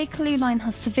Underground, the Bakerloo line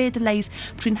has severe delays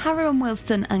between Harrow and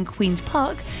Willesden and Queen's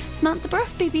Park. Samantha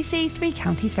Bruff, BBC Three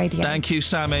Counties Radio. Thank you,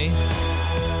 Sammy.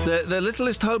 The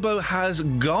Littlest Hobo has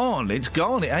gone. It's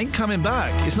gone. It ain't coming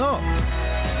back. It's not.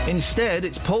 Instead,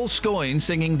 it's Paul Scoyne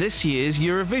singing this year's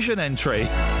Eurovision entry.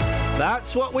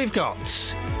 That's what we've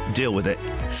got. Deal with it,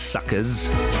 suckers.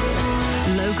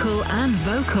 Local and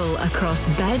vocal across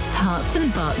beds, hearts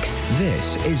and bucks.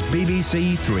 This is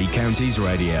BBC Three Counties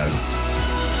Radio.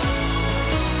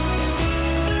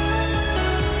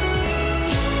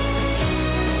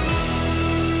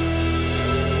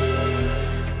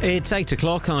 It's 8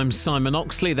 o'clock. I'm Simon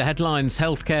Oxley. The headlines: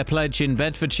 healthcare pledge in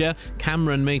Bedfordshire,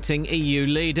 Cameron meeting EU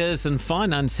leaders, and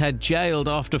finance head jailed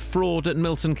after fraud at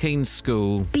Milton Keynes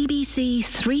School. BBC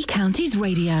Three Counties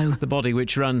Radio. The body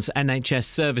which runs NHS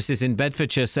services in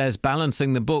Bedfordshire says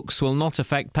balancing the books will not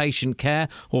affect patient care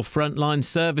or frontline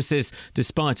services,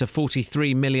 despite a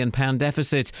 £43 million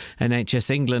deficit.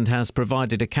 NHS England has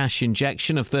provided a cash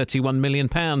injection of £31 million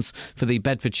for the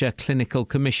Bedfordshire Clinical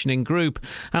Commissioning Group.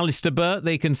 Alistair Burt,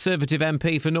 the Conservative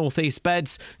MP for North East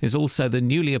Beds, is also the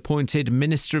newly appointed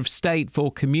Minister of State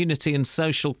for Community and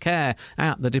Social Care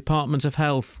at the Department of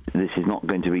Health. This is not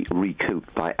going to be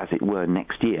recouped by, as it were,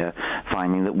 next year,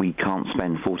 finding that we can't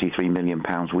spend £43 million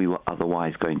we were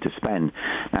otherwise going to spend.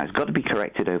 Now, it's got to be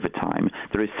corrected over time.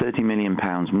 There is £30 million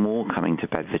more coming to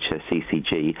Bedfordshire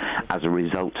CCG as a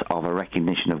result of a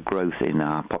recognition of growth in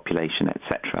our population,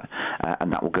 etc.,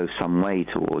 and that will go some way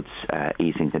towards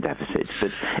easing the deficit.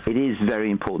 But it is very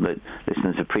important that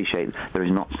listeners appreciate there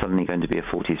is not suddenly going to be a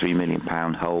 £43 million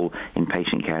hole in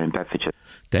patient care in Bedfordshire.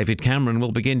 David Cameron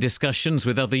will begin discussions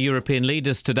with other European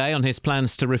leaders today on his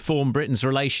plans to reform Britain's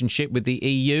relationship with the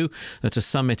EU. At a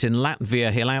summit in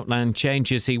Latvia, he'll outline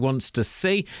changes he wants to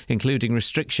see, including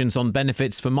restrictions on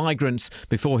benefits for migrants,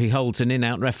 before he holds an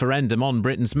in-out referendum on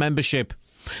Britain's membership.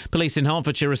 Police in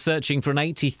Hertfordshire are searching for an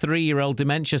 83-year-old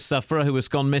dementia sufferer who has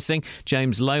gone missing.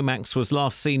 James Lomax was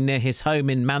last seen near his home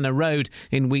in Manor Road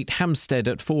in Wheat Hampstead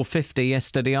at 4:50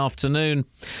 yesterday afternoon.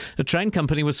 A train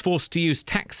company was forced to use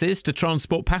taxis to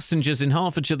transport passengers in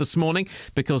Hertfordshire this morning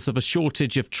because of a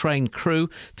shortage of train crew.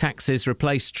 Taxis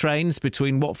replaced trains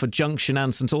between Watford Junction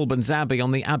and St Albans Abbey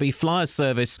on the Abbey Flyer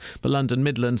service, but London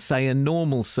Midland say a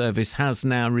normal service has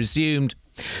now resumed.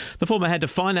 The former head of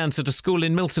finance at a school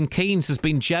in Milton Keynes has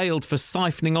been jailed for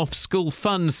siphoning off school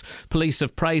funds. Police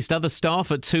have praised other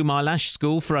staff at 2 Mile Ash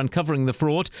School for uncovering the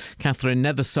fraud. Catherine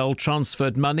Nethersole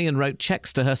transferred money and wrote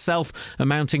cheques to herself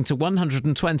amounting to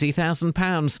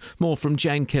 £120,000. More from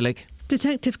Jane Killick.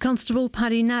 Detective Constable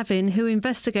Paddy Navin, who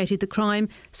investigated the crime,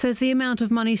 says the amount of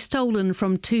money stolen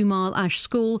from 2 Mile Ash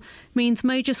School means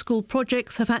major school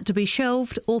projects have had to be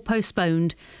shelved or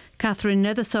postponed. Catherine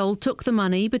Nethersole took the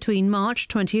money between March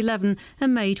 2011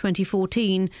 and May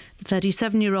 2014. The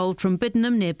 37-year-old from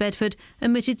Biddenham near Bedford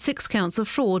admitted 6 counts of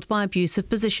fraud by abuse of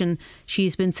position.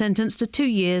 She's been sentenced to 2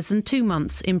 years and 2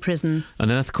 months in prison.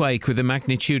 An earthquake with a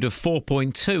magnitude of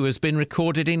 4.2 has been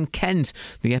recorded in Kent.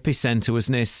 The epicentre was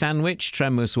near Sandwich.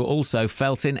 Tremors were also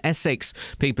felt in Essex.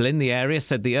 People in the area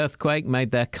said the earthquake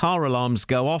made their car alarms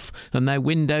go off and their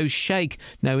windows shake.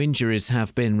 No injuries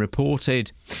have been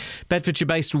reported.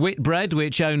 Bedfordshire-based Whitbread,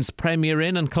 which owns Premier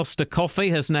Inn and Costa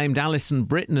Coffee, has named Alison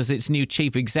Britton as its new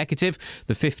chief executive.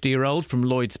 The 50-year-old from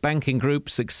Lloyds Banking Group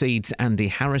succeeds Andy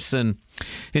Harrison.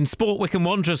 In sport, Wycombe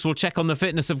Wanderers will check on the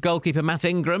fitness of goalkeeper Matt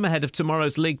Ingram ahead of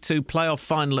tomorrow's League Two playoff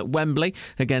final at Wembley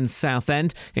against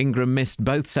Southend. Ingram missed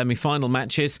both semi-final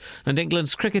matches, and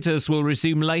England's cricketers will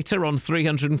resume later on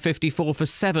 354 for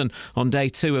 7 on day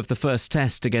 2 of the first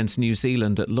test against New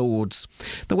Zealand at Lord's.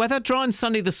 The weather dry and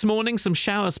sunny this morning, some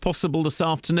showers possible this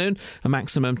afternoon, a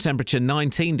maximum temperature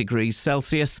 19 degrees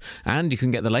Celsius, and you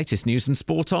can get the latest news and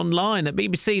sport online at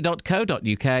bbc.co.uk/3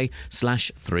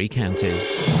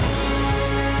 counties.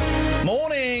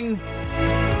 Morning!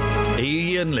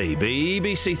 Iain Lee,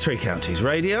 BBC Three Counties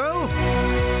Radio.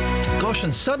 Gosh,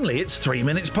 and suddenly it's 3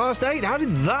 minutes past 8. How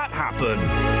did that happen?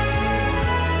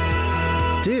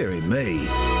 Dearie me.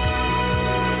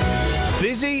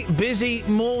 Busy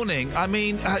morning. I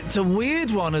mean, it's a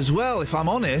weird one as well, if I'm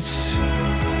honest.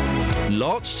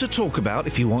 Lots to talk about.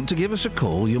 If you want to give us a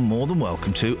call, you're more than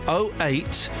welcome to.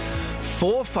 08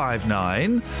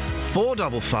 459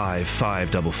 455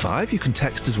 555. You can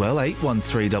text as well,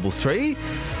 81333.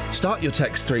 Start your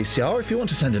text 3CR. If you want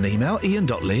to send an email,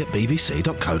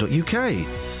 ian.lee@bbc.co.uk.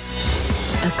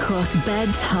 Across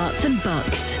beds, hearts and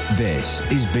bucks. This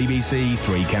is BBC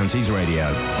Three Counties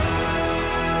Radio.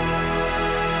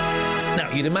 Now,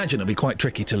 you'd imagine it'd be quite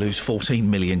tricky to lose 14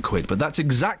 million quid, but that's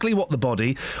exactly what the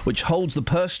body, which holds the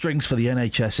purse strings for the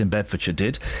NHS in Bedfordshire,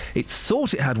 did. It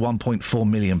thought it had £1.4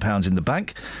 million in the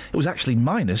bank. It was actually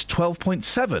minus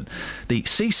 12.7. The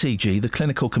CCG, the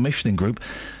Clinical Commissioning Group,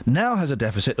 now has a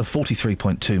deficit of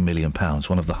 £43.2 million,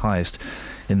 one of the highest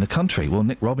in the country. Well,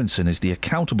 Nick Robinson is the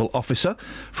accountable officer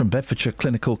from Bedfordshire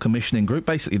Clinical Commissioning Group,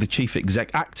 basically the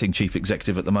acting chief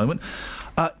executive at the moment.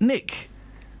 Nick,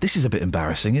 this is a bit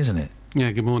embarrassing, isn't it?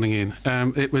 Yeah, good morning, Ian.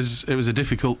 It was a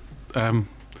difficult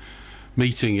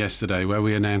meeting yesterday where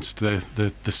we announced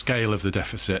the scale of the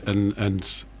deficit,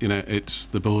 and you know, it's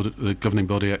the governing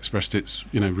body expressed its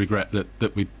regret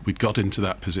that we'd got into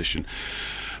that position.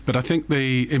 But I think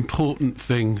the important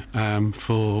thing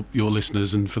for your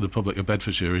listeners and for the public of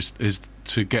Bedfordshire is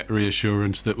to get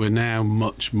reassurance that we now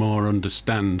much more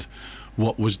understand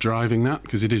what was driving that,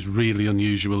 because it is really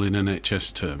unusual in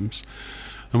NHS terms.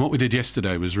 And what we did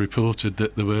yesterday was reported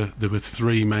that there were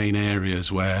 3 main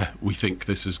areas where we think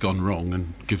this has gone wrong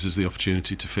and gives us the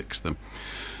opportunity to fix them.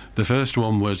 The first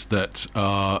one was that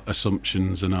our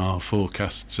assumptions and our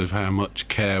forecasts of how much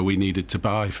care we needed to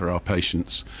buy for our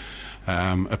patients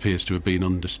appears to have been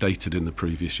understated in the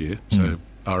previous year. So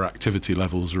our activity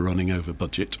levels are running over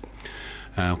budget.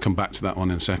 I'll come back to that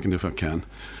one in a second if I can.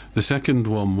 The second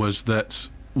one was that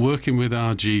working with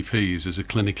our GPs as a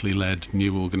clinically led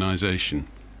new organisation,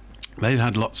 they've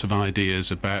had lots of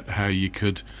ideas about how you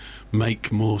could make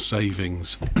more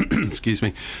savings, excuse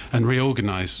me, and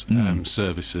reorganise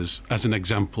services, as an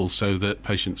example, so that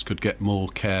patients could get more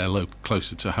care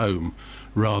closer to home,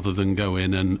 rather than go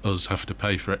in and us have to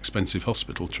pay for expensive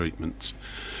hospital treatments.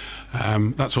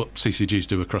 That's what CCGs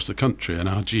do across the country, and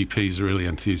our GPs are really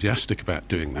enthusiastic about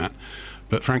doing that.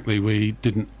 But frankly, we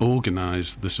didn't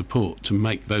organise the support to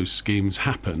make those schemes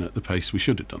happen at the pace we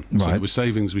should have done. Right. So there were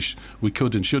savings we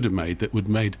could and should have made that would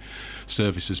have made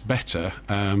services better,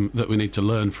 that we need to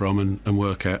learn from and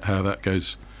work out how that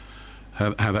goes, how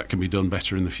that can be done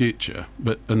better in the future.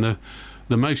 The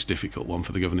most difficult one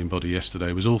for the governing body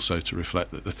yesterday was also to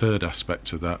reflect that the third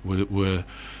aspect of that were,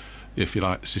 if you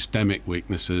like, systemic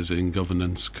weaknesses in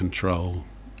governance, control.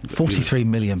 £43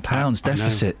 million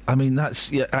deficit. I mean,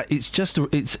 it's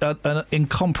an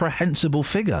incomprehensible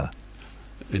figure.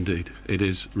 Indeed, it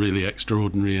is really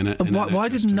extraordinary. Why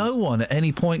did no one at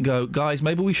any point go, guys,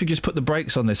 maybe we should just put the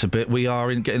brakes on this a bit? We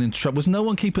are getting into trouble. Was no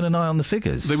one keeping an eye on the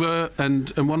figures? They were,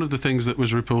 and one of the things that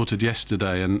was reported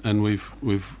yesterday, and we've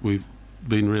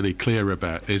been really clear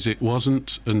about, is it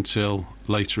wasn't until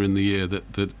later in the year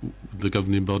that the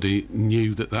governing body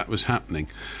knew that was happening.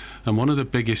 And one of the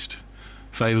biggest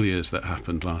failures that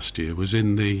happened last year was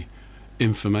in the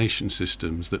information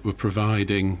systems that were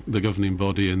providing the governing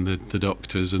body and the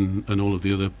doctors and all of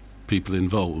the other people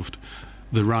involved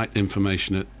the right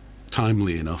information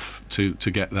timely enough to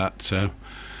get that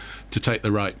to take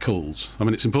the right calls. I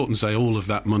mean, it's important to say all of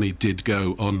that money did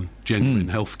go on genuine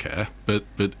healthcare, but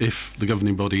if the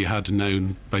governing body had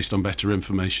known, based on better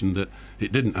information, that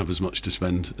it didn't have as much to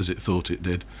spend as it thought it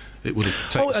did, it would have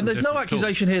taken and there's no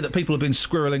accusation here that people have been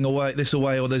squirreling this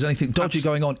away, or there's anything dodgy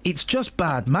going on. It's just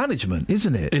bad management,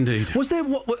 isn't it? Indeed. Was there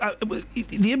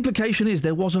the implication is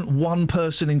there wasn't one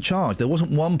person in charge. There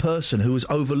wasn't one person who was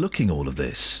overlooking all of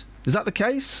this. Is that the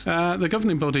case? The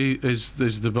governing body is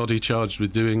the body charged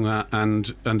with doing that,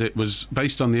 and it was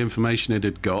based on the information it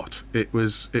had got. It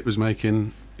was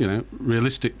making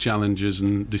realistic challenges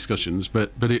and discussions,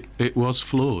 but it was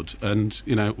flawed, and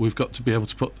we've got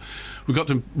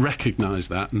to recognise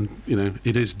that, and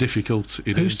it is difficult.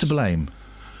 Who's to blame?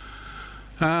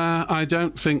 I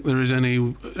don't think there is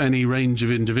any range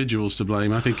of individuals to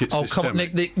blame. I think it's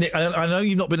systemic. Come on, Nick, I know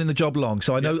you've not been in the job long,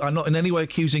 so I know I'm not in any way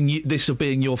accusing this of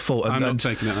being your fault. I'm not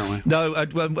taking it that way. No,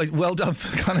 well done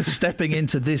for kind of stepping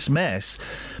into this mess.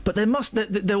 But there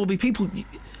will be people.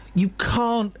 You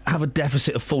can't have a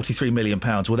deficit of £43 million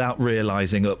without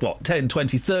realising at 10,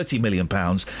 20, £30 million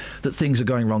that things are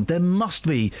going wrong. There must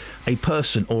be a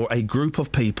person or a group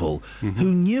of people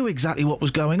who knew exactly what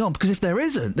was going on, because if there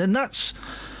isn't, then that's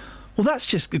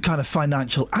just a kind of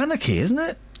financial anarchy, isn't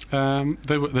it?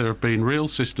 There have been real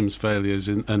systems failures,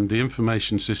 and the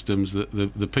information systems that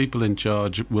the people in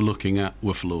charge were looking at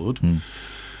were flawed.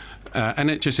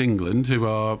 NHS England, who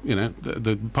are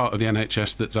the part of the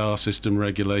NHS that's our system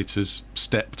regulators,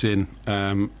 stepped in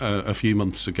a few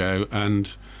months ago,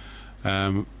 and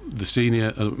many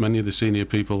of the senior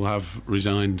people have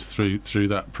resigned through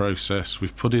that process.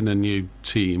 We've put in a new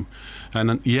team,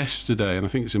 and yesterday, and I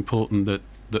think it's important that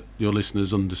your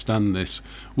listeners understand this,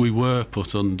 we were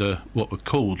put under what were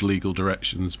called legal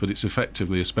directions, but it's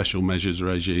effectively a special measures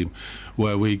regime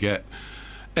where we get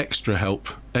extra help,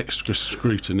 extra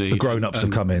scrutiny. The grown-ups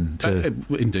have come in to...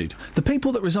 indeed. The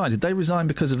people that resigned, did they resign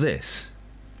because of this?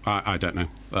 I don't know.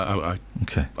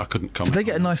 Okay. I couldn't comment. Did they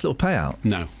get a nice little payout?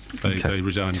 No. They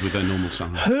resigned with their normal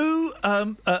salary. Who,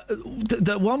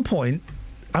 at one point...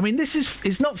 I mean,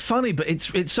 it's not funny, but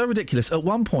it's so ridiculous. At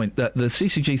one point, that the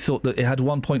CCG thought that it had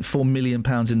 £1.4 million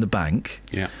in the bank.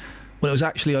 Yeah. When it was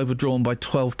actually overdrawn by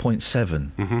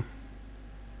 12.7. Mm-hmm.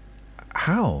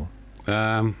 How?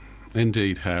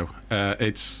 Indeed, how?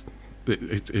 It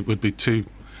would be too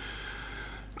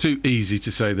easy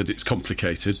to say that it's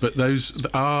complicated, but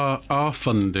our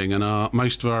funding and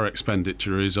most of our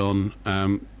expenditure is on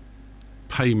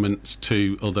payments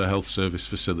to other health service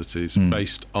facilities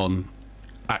based on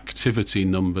activity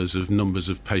numbers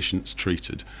of patients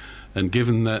treated, and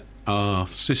given that our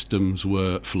systems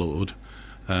were flawed.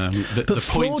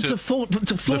 Flawed.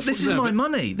 This is my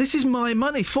money. This is my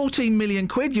money. 14 million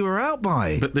quid you were out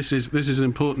by. But this is an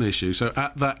important issue. So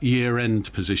at that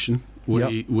year-end position,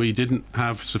 we didn't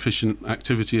have sufficient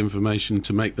activity information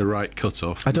to make the right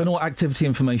cut-off. I don't know what activity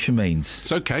information means.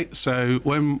 It's okay. So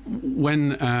when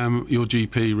your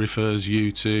GP refers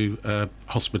you to a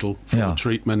hospital for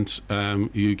treatment,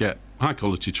 you get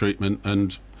high-quality treatment,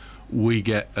 and we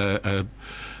get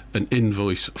an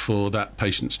invoice for that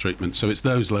patient's treatment. So it's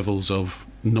those levels of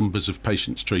numbers of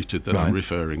patients treated that I'm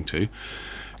referring to.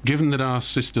 Given that our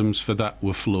systems for that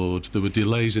were flawed, there were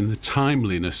delays in the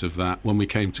timeliness of that when we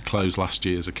came to close last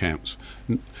year's accounts.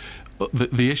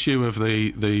 The issue of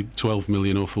the 12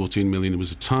 million or 14 million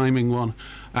was a timing one.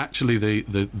 Actually,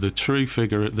 the true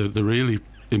figure, the really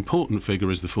important figure,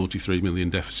 is the 43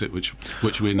 million deficit, which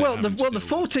we're now the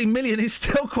 14 million is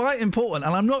still quite important,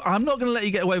 and I'm not going to let you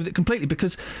get away with it completely,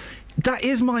 because that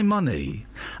is my money,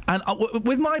 and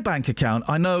with my bank account,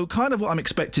 I know kind of what I'm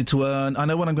expected to earn. I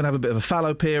know when I'm going to have a bit of a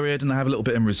fallow period, and I have a little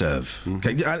bit in reserve.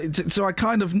 Okay, so I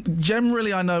kind of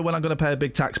generally I know when I'm going to pay a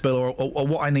big tax bill or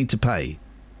what I need to pay.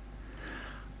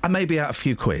 I may be out a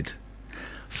few quid.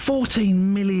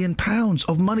 14 million pounds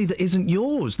of money that isn't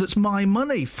yours, that's my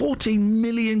money. 14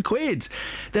 million quid.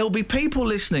 There will be people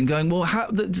listening going, well,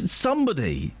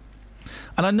 somebody,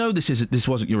 and I know this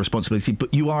wasn't your responsibility,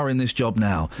 but you are in this job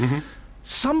now.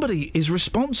 Somebody is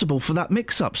responsible for that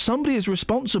mix-up. Somebody is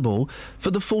responsible for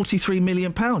the 43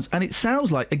 million pounds. And it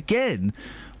sounds like, again,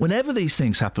 whenever these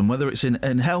things happen, whether it's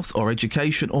in health or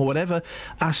education or whatever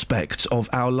aspect of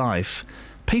our life,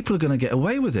 people are going to get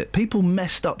away with it. People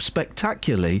messed up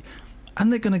spectacularly,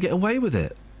 and they're going to get away with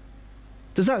it.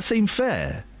 Does that seem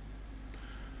fair?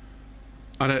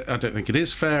 I don't think it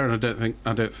is fair, and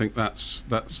I don't think that's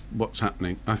what's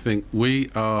happening. I think we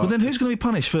are. Well, then who's going to be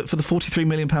punished for the 43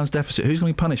 million pounds deficit? Who's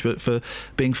going to be punished for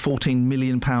being 14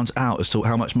 million pounds out as to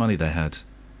how much money they had?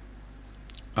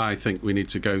 I think we need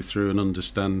to go through and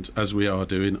understand, as we are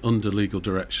doing, under legal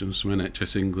directions from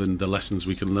NHS England, the lessons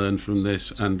we can learn from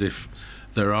this, and if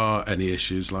there are any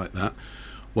issues like that,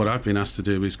 what I've been asked to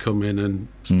do is come in and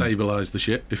stabilise the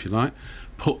ship, if you like,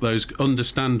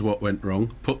 understand what went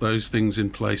wrong, put those things in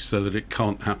place so that it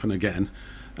can't happen again,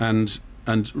 and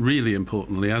really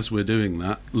importantly, as we're doing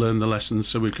that, learn the lessons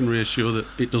so we can reassure that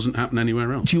it doesn't happen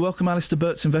anywhere else. Do you welcome Alistair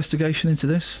Burt's investigation into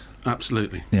this?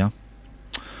 Absolutely. Yeah.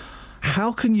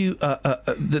 How can you...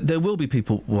 there will be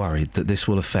people worried that this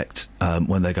will affect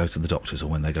when they go to the doctors or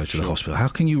when they go to the hospital. How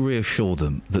can you reassure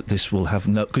them that this will have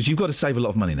no... Because you've got to save a lot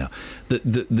of money now. That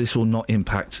this will not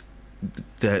impact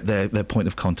their point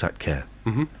of contact care.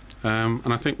 Mm-hmm.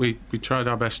 And I think we tried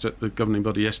our best at the governing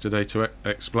body yesterday to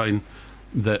explain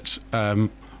that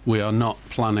we are not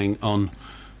planning on,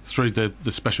 through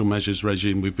the special measures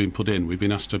regime we've been put in, we've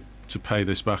been asked to pay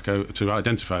this back, to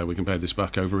identify how we can pay this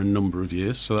back over a number of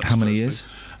years. So that's how many years?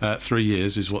 3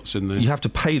 years is what's in the... You have to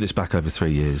pay this back over 3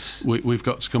 years? We've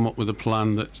got to come up with a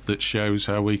plan that shows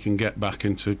how we can get back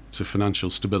into financial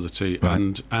stability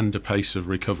and a pace of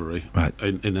recovery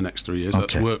in the next 3 years. Okay.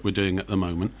 That's work we're doing at the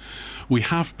moment. We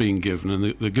have been given,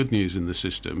 and the good news in the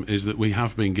system is that we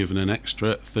have been given an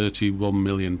extra £31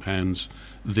 million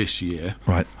this year.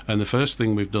 Right. And the first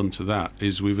thing we've done to that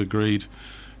is we've agreed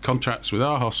contracts with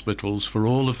our hospitals for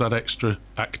all of that extra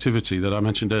activity that I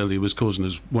mentioned earlier was causing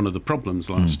us one of the problems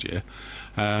last year.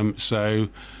 So,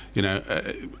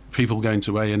 people going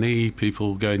to A&E,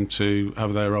 people going to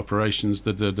have their operations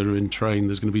that are in train,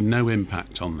 there's going to be no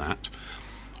impact on that.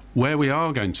 Where we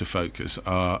are going to focus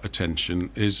our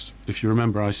attention is, if you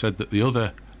remember, I said that the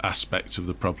other aspect of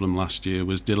the problem last year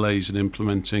was delays in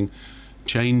implementing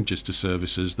changes to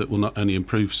services that will not only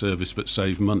improve service but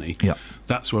save money. Yeah.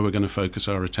 That's where we're going to focus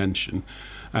our attention,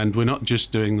 and we're not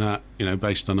just doing that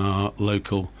based on our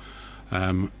local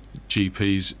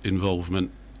GP's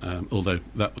involvement, although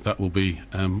that will be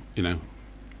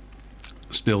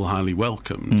still highly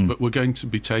welcomed, but we're going to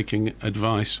be taking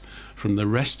advice from the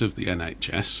rest of the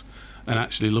NHS and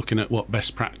actually looking at what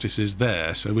best practice is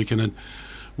there, so we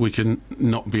can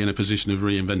not be in a position of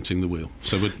reinventing the wheel.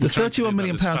 So we're the £31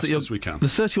 million the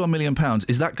 £31 million,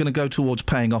 is that going to go towards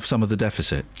paying off some of the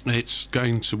deficit? It's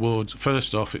going towards,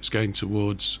 first off, it's going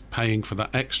towards paying for that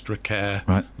extra care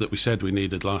that we said we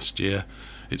needed last year.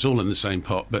 It's all in the same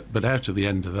pot, but out of the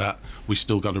end of that, we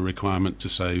still got a requirement to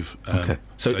save. Okay.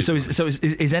 So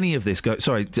is any of this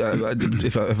sorry,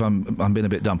 if I'm being a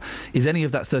bit dumb, is any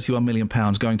of that £31 million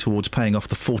going towards paying off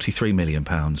the £43 million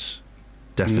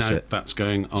deficit? No, that's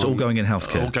going on. It's all going in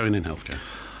healthcare. All going in healthcare.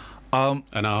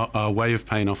 And our way of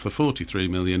paying off the £43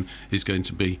 million is going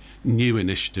to be new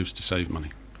initiatives to save money.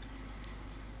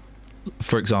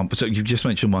 For example, so you've just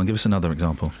mentioned one. Give us another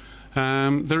example.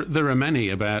 There are many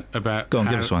about. Go on,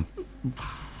 give us one.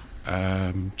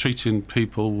 Treating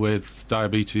people with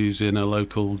diabetes in a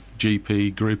local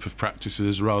GP group of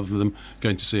practices rather than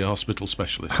going to see a hospital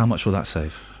specialist. How much will that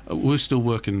save? We're still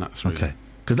working that through. Okay.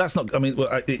 Because that's not... I mean,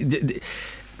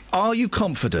 are you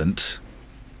confident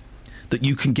that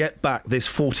you can get back this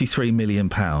 £43 million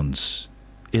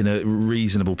in a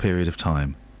reasonable period of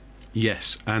time?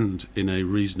 Yes, and in a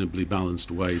reasonably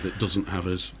balanced way that doesn't have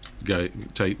us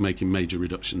making major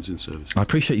reductions in service. I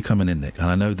appreciate you coming in, Nick, and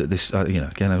I know that this,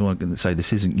 again, I want to say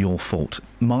this isn't your fault.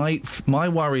 My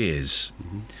worry is...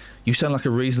 You sound like a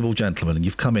reasonable gentleman, and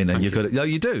you've come in and you've got it. No,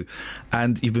 you do,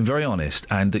 and you've been very honest,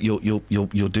 and that you'll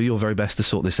do your very best to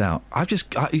sort this out.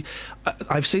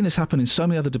 I've seen this happen in so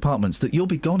many other departments that you'll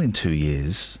be gone in 2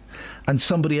 years, and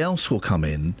somebody else will come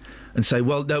in and say,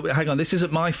 "Well, no, hang on, this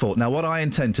isn't my fault. Now, what I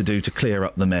intend to do to clear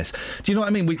up the mess." Do you know what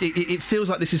I mean? It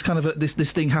feels like this is kind of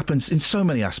this thing happens in so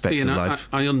many aspects of life.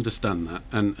 I understand that,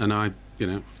 and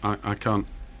I can't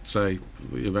say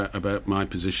about my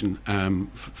position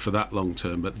for that long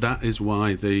term, but that is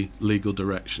why the legal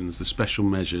directions, the special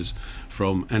measures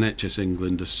from NHS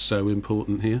England are so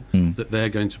important here, that they're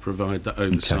going to provide that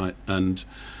oversight and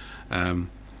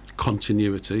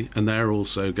continuity, and they're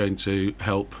also going to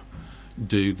help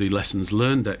do the lessons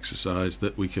learned exercise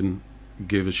that we can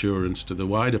give assurance to the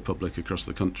wider public across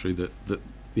the country that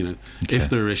if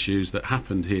there are issues that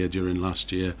happened here during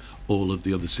last year, all of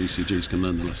the other CCGs can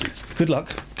learn the lessons. Good luck.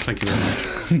 Thank you very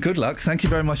much. Good luck. Thank you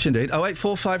very much indeed.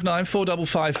 08459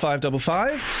 455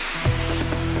 555.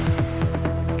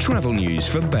 Travel news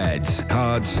for beds,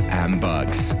 cards and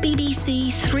bugs.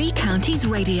 BBC Three Counties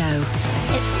Radio.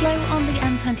 It's slow on the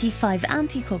M25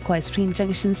 anti-clockwise between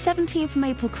junction 17 for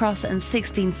Maple Cross and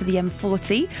 16 for the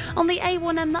M40. On the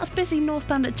A1M, that's busy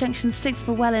northbound at junction 6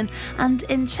 for Welwyn, and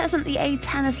in Cheshunt the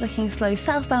A10 is looking slow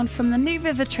southbound from the New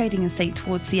River Trading Estate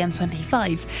towards the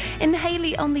M25. In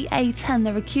Hayley on the A10,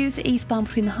 there are queues eastbound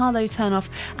between the Harlow turnoff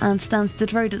and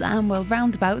Stansted Road at the Amwell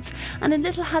roundabout, and in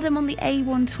Little Haddam on the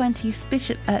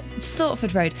A120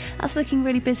 Stortford Road, that's looking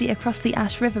really busy across the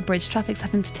Ash River Bridge. Traffic's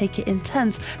having to take it in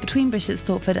turns between Bishop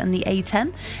Stortford and the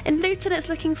A10. In Luton, it's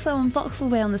looking slow on Vauxhall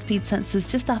Way on the speed sensors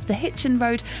just after Hitchin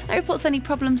Road. No reports of any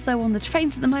problems though on the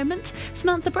trains at the moment.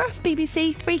 Samantha Bruff,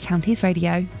 BBC Three Counties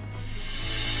Radio.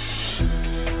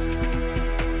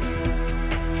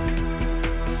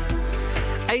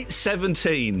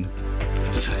 ...8:17.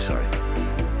 So sorry.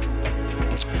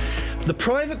 The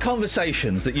private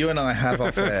conversations that you and I have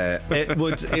off air, it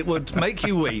would make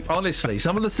you weep. Honestly,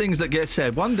 some of the things that get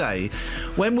said. One day,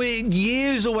 when we're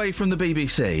years away from the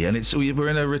BBC and we're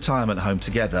in a retirement home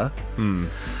together,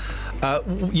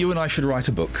 you and I should write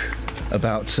a book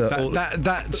about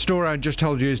that story I just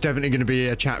told you is definitely going to be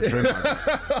a chapter in my book.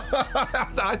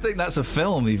 I think that's a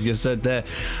film you've just said there.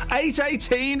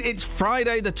 8:18, it's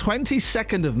Friday the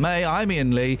 22nd of May. I'm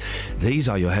Iain Lee. These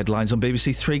are your headlines on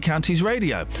BBC Three Counties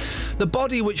Radio. The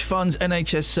body which funds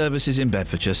NHS services in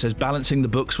Bedfordshire says balancing the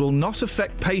books will not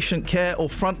affect patient care or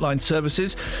frontline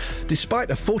services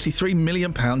despite a £43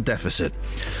 million deficit.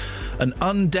 An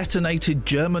undetonated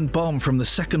German bomb from the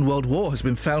Second World War has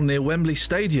been found near Wembley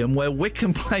Stadium, where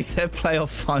Wycombe play their playoff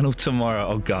final tomorrow.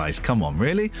 Oh, guys, come on,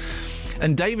 really?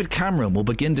 And David Cameron will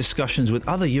begin discussions with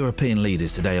other European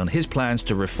leaders today on his plans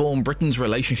to reform Britain's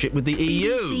relationship with the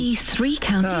EU. BBC Three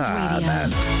Counties Radio. Man.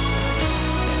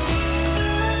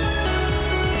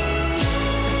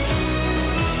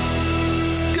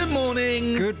 Good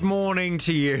morning. Good morning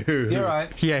to you. You all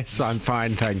right? Yes, I'm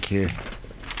fine, thank you.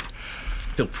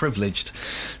 Feel privileged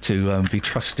to be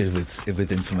trusted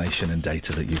with information and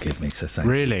data that you give me, so thank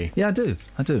you. Really? Yeah, I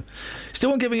do.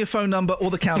 Still won't give me your phone number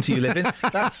or the county you live in.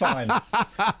 That's fine.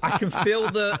 I can feel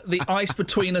the ice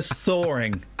between us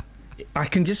thawing. I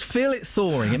can just feel it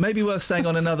thawing. It may be worth staying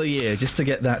on another year just to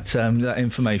get that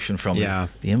information from you.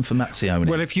 The informazione.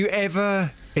 Well, if you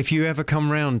ever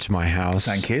come round to my house...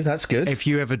 Thank you, that's good. If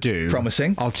you ever do...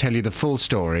 Promising. I'll tell you the full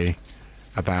story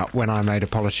about when I made a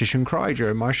politician cry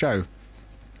during my show.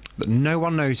 That no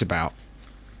one knows about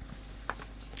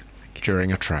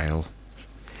during a trail.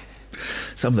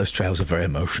 Some of those trails are very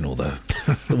emotional, though.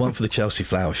 The one for the Chelsea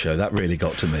Flower Show, that really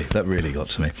got to me.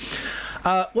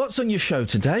 What's on your show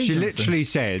today, She Jonathan? literally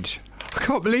said, I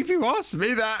can't believe you asked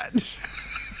me that.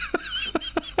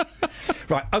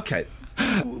 Right, OK.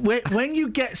 When you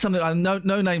get something,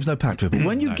 no names, no pacto, but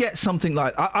when you get something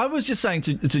like... I was just saying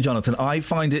to Jonathan, I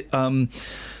find it...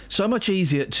 so much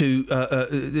easier to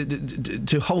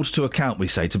hold to account, we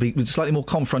say, to be slightly more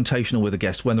confrontational with a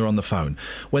guest when they're on the phone.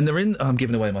 When they're in... I'm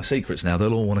giving away my secrets now,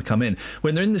 they'll all want to come in.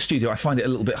 When they're in the studio, I find it a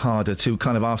little bit harder to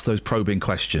kind of ask those probing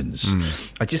questions.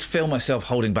 I just feel myself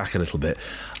holding back a little bit.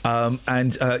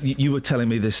 You were telling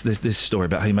me this story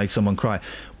about how you made someone cry.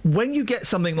 When you get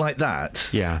something like that...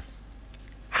 Yeah.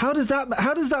 How does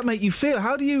that make you feel?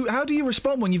 How do you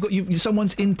respond when you've got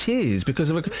someone's in tears because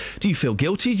of a? Do you feel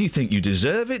guilty? Do you think you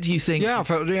deserve it? Do you think? I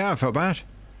felt bad.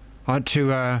 I had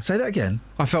to say that again.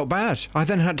 I felt bad. I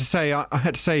then had to say I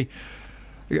had to say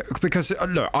because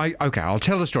look, I'll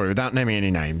tell the story without naming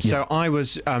any names. Yeah. So I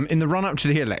was in the run up to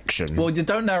the election. Well, you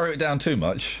don't narrow it down too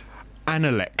much. An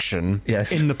election.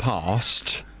 Yes. In the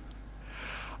past,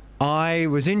 I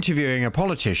was interviewing a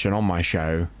politician on my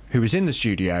show who was in the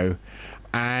studio.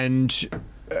 And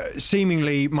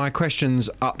seemingly my questions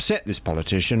upset this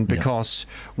politician because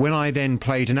when I then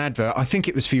played an advert, I think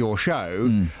it was for your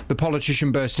show, the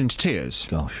politician burst into tears.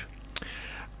 Gosh.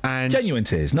 And genuine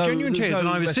tears. Genuine tears. And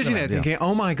I was sitting there thinking,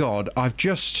 oh my God, I've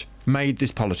just made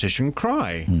this politician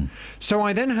cry. So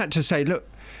I then had to say, look,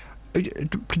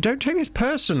 don't take this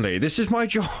personally. This is my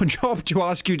job to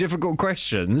ask you difficult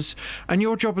questions, and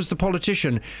your job as the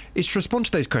politician is to respond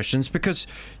to those questions because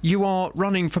you are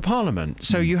running for Parliament.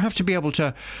 So you have to be able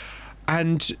to...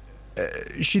 And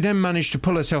she then managed to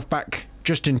pull herself back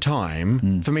just in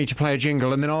time for me to play a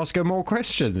jingle and then ask her more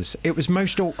questions. It was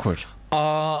most awkward.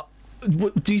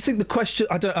 Do you think the question...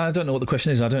 I don't know what the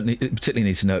question is. I don't particularly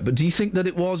need to know it. But do you think that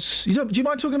it was... do you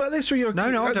mind talking about this? Or you're, No,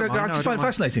 I don't mind. I just find it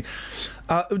fascinating.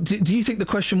 Do you think the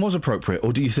question was appropriate,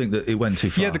 or do you think that it went too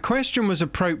far? Yeah, the question was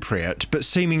appropriate, but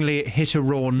seemingly it hit a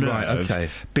raw nerve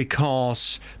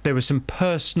because there were some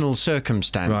personal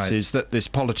circumstances that this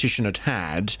politician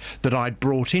had that I'd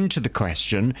brought into the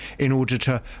question in order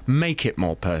to make it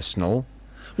more personal.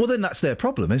 Well, then that's their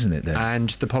problem, isn't it? Then, and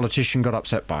the politician got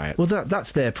upset by it. Well,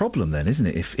 that's their problem, then, isn't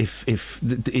it?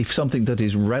 If something that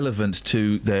is relevant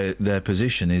to their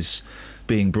position is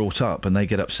being brought up and they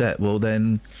get upset, well,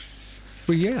 then.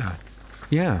 Well,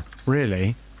 yeah,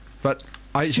 really, but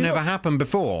it's never happened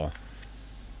before.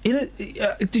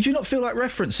 Did you not feel like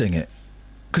referencing it?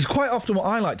 Because quite often, what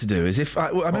I like to do is if I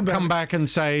remember come back and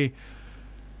say,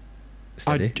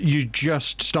 you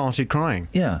just started crying.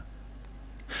 Yeah.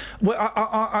 Well,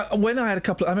 when I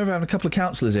remember having a couple of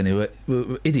councillors in who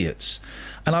were idiots,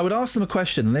 and I would ask them a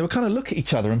question, and they would kind of look at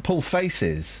each other and pull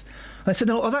faces. And I said,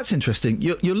 "Oh, that's interesting.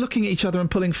 You're looking at each other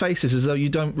and pulling faces as though you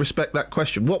don't respect that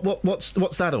question. What's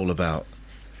that all about?"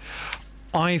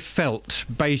 I felt,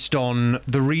 based on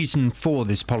the reason for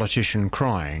this politician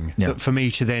crying, that for me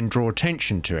to then draw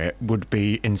attention to it would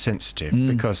be insensitive,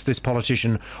 because this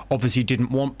politician obviously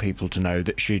didn't want people to know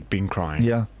that she'd been crying.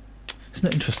 Yeah. Isn't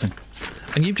that interesting?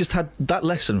 And you've just had that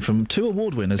lesson from 2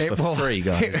 award winners for free,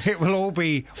 guys. It will all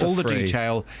be all the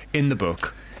detail in the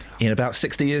book. In about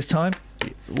 60 years' time?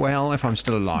 Well, if I'm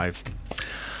still alive.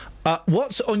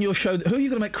 What's on your show? Who are you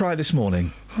going to make cry this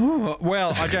morning?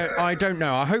 Well, I don't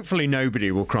know. Hopefully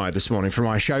nobody will cry this morning for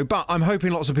my show, but I'm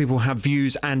hoping lots of people have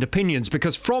views and opinions,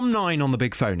 because from 9 on the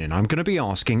Big Phone In, I'm going to be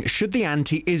asking, should the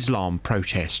anti-Islam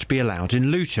protest be allowed in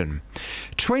Luton?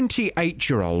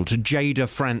 28-year-old Jada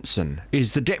Franson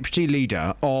is the deputy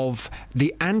leader of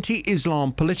the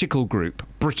anti-Islam political group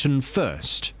Britain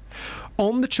First.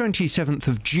 On the 27th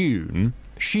of June,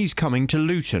 she's coming to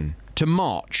Luton to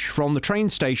march from the train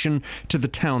station to the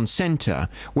town centre,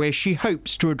 where she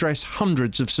hopes to address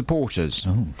hundreds of supporters.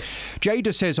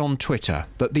 Jada says on Twitter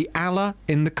that the Allah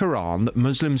in the Quran that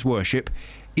Muslims worship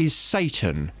is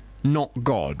Satan, not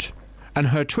God. And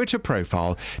her Twitter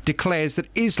profile declares that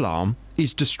Islam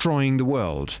is destroying the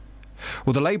world.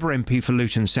 Well, the Labour MP for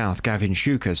Luton South, Gavin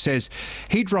Shuker, says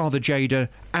he'd rather Jada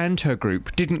and her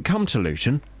group didn't come to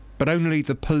Luton, but only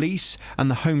the police and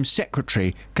the Home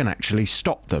Secretary can actually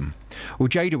stop them. Well,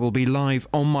 Jada will be live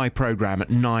on my programme at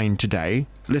 9 today.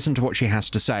 Listen to what she has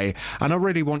to say, and I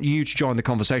really want you to join the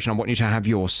conversation. I want you to have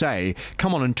your say.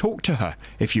 Come on and talk to her,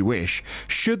 if you wish.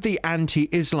 Should the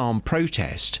anti-Islam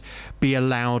protest be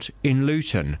allowed in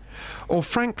Luton? Or,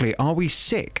 frankly, are we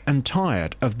sick and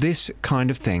tired of this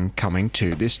kind of thing coming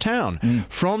to this town?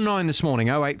 From 9 this morning,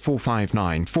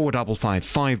 08459 455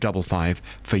 555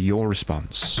 for your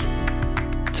response.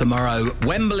 Tomorrow,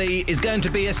 Wembley is going to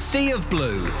be a sea of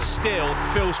blue. Still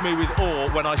fills me with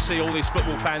awe when I see all these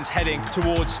football fans heading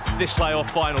towards this playoff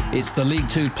final. It's the League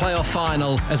Two playoff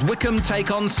final as Wycombe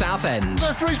take on Southend.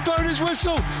 Referee's blown his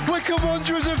whistle. Wycombe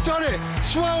Wanderers have done it.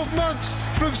 12 months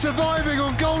from surviving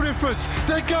on goal difference.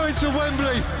 They're going to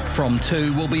Wembley. From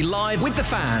 2, we'll be live with the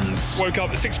fans. Woke up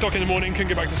at 6 o'clock in the morning, couldn't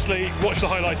get back to sleep, watched the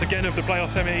highlights again of the playoff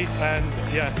semi, and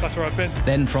yeah, that's where I've been.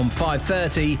 Then from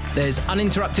 5:30, there's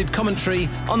uninterrupted commentary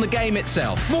on the game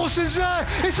itself. Mawson's there.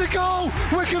 It's a goal.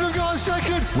 Wycombe have got a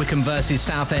second. Wycombe versus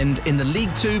Southend in the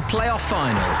League Two playoff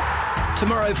final.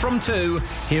 Tomorrow from 2,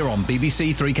 here on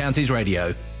BBC Three Counties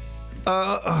Radio.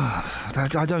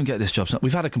 I don't get this job.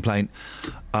 We've had a complaint,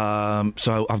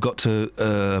 so I've got to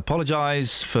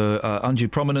apologise for undue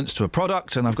prominence to a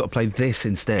product, and I've got to play this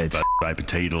instead. Fried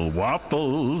potato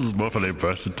waffles, waffly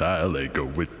versatile. They go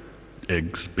with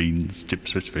eggs, beans,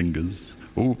 chips, fish fingers.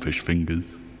 Oh, fish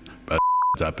fingers.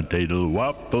 Potato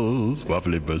waffles,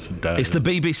 waffly versatile. It's the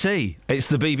BBC. It's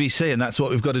the BBC, and that's what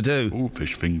we've got to do. Oh,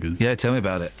 fish fingers. Yeah, tell me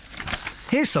about it.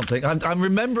 Here's something. I'm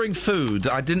remembering food.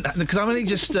 I didn't, because I'm only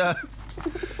just.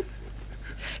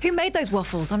 Who made those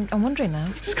waffles? I'm wondering now.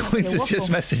 Scoins has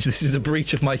just messaged, this is a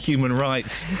breach of my human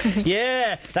rights.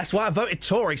 Yeah, that's why I voted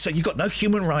Tory, so you've got no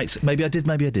human rights. Maybe I did,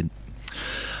 maybe I didn't.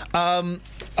 I'm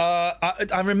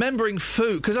remembering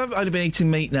food, because I've only been eating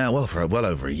meat now, for well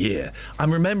over a year.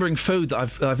 I'm remembering food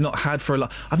that I've not had for a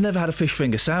lot. I've never had a fish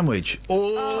finger sandwich.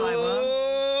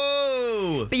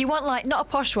 But you want, like, not a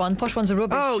posh one. Posh ones are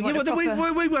rubbish. Oh, yeah,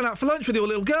 well, we went out for lunch with your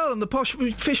little girl and the posh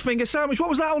fish finger sandwich. What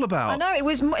was that all about? I know, it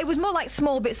was more like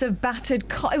small bits of battered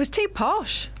it was too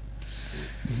posh.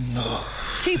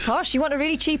 Too posh. You want a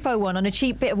really cheapo one on a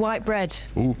cheap bit of white bread.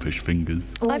 Oh, fish fingers.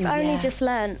 Ooh, I've only just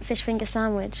learnt fish finger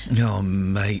sandwich. Oh,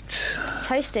 mate.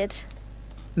 Toasted.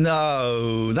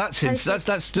 No, that's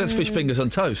fish fingers on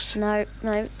toast. No.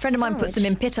 Friend of mine puts them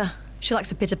in pitta. She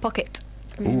likes a pitta pocket.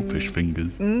 Oh, fish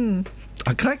fingers.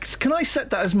 Can I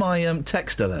set that as my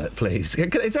text alert, please?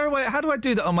 Is there a way? How do I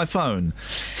do that on my phone?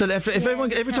 So that if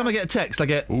every time I get a text, I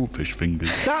get oh, fish fingers.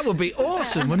 That would be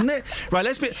awesome, wouldn't it? Right,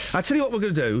 I'll tell you what we're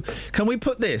going to do. Can we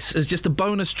put this as just a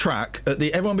bonus track at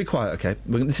the? Everyone, be quiet, okay?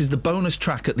 This is the bonus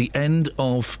track at the end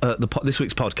of this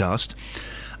week's podcast.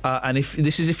 And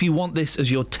if you want this as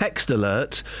your text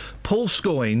alert, Paul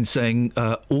Scoyne saying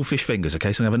all fish fingers,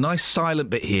 okay? So we have a nice silent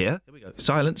bit here. Here we go.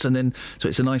 Silence, and then so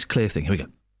it's a nice clear thing. Here we go.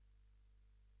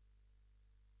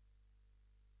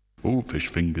 All fish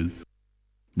fingers.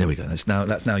 There we go. That's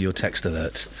now your text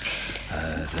alert.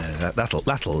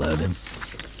 That'll learn him.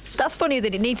 That's funnier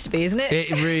than it needs to be, isn't it?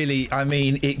 It really, I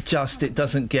mean, it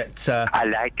doesn't get... I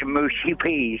like mushy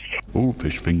peas. Oh,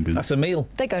 fish fingers. That's a meal.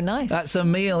 They go nice. That's a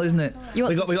meal, isn't it? You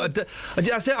want that's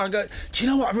it. Do you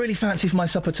know what I really fancy for my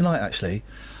supper tonight, actually?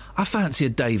 I fancy a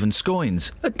Dave and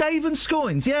Scoynes. A Dave and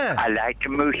Scoynes, yeah. I like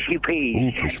mushy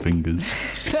peas. Oh, fish fingers.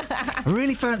 I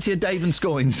really fancy a Dave and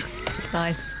Scoynes.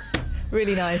 Nice.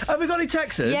 Really nice. Have we got any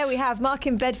texts? Yeah, we have. Mark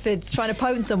in Bedford's trying to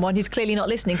phone someone who's clearly not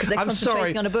listening because they're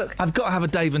concentrating on a book. I've got to have a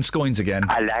Dave and Scoins again.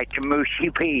 I like mushy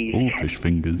peas. Oh, fish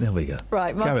fingers. There we go.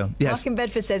 Right, Mark, Carry on. Yes. Mark in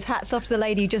Bedford says, hats off to the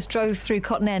lady who just drove through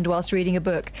Cotton End whilst reading a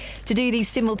book. To do these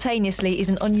simultaneously is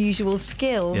an unusual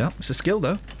skill. Yeah, it's a skill,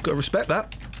 though. Got to respect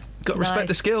that. Got to respect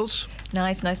the skills.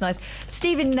 Nice.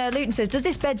 Stephen Luton says, does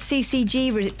this bed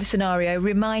CCG scenario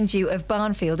remind you of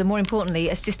Barnfield and, more importantly,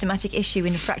 a systematic issue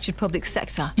in the fractured public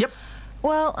sector? Yep.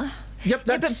 Well... Yep,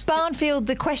 but Barnfield,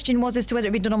 the question was as to whether it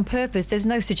had been done on purpose. There's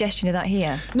no suggestion of that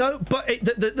here. No, but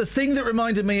the thing that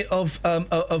reminded me of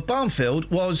Barnfield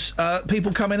was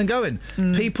people coming and going.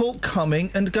 People coming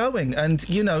and going. And,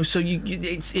 you know, so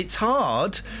it's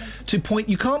hard to point...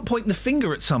 You can't point the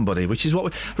finger at somebody, which is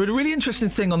what... We had a really interesting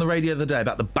thing on the radio the other day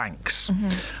about the banks.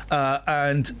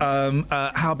 And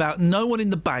how about no one in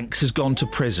the banks has gone to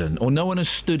prison or no one has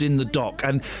stood in the dock.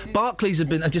 And Barclays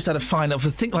have just had a fine of,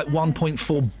 I think, like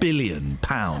 £1.4 billion.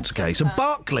 Okay, so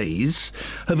Barclays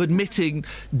have admitting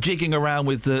jigging around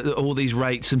with all these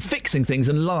rates and fixing things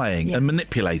and lying and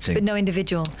manipulating. But no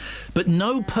individual. But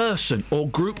no person or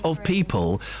group of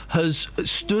people has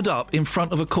stood up in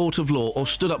front of a court of law or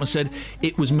stood up and said,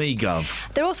 it was me,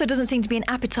 Gov. There also doesn't seem to be an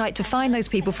appetite to find those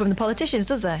people from the politicians,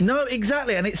 does there? No,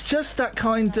 exactly, and it's just that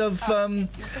kind of,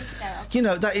 you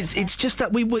know, that it's just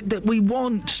that we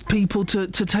want people to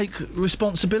take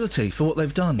responsibility for what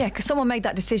they've done. Yeah, because someone made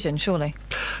that decision. Surely.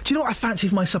 Do you know what I fancy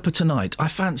for my supper tonight? I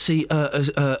fancy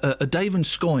a Dave and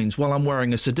Scoins while I'm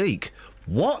wearing a Sadiq.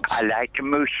 What? I like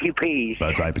mushy peas.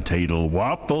 Bullseye potato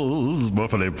waffles,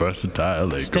 waffling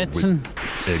versatile. Stetson.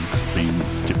 Eggs,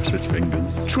 beans, chips, fish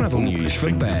fingers. Travel news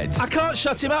for beds. I can't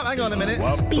shut him up. Hang on a minute.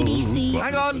 BBC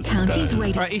Hang on. Counties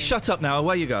Radio. Right, he's shut up now.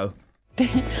 Away you go.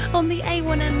 On the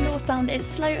A1M northbound, it's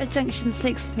slow at junction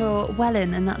 6 for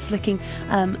Welwyn, and that's looking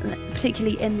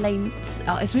particularly in lanes.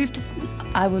 It's moved to...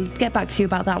 I will get back to you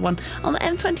about that one. On the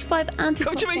M25 anti-clockwise...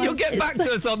 What do you mean you'll get back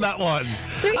to us on that one?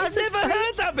 I've never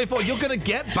heard that before. You're going to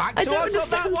get back to us on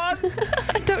that one?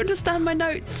 I don't understand my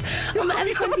notes. On the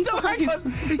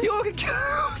M25... You're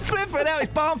flipping out. It's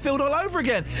Barnfield all over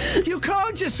again. You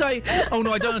can't just say, oh,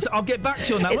 no, I don't understand. I'll get back to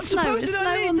you on that one. Suppose you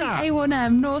don't need that. On the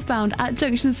A1M northbound at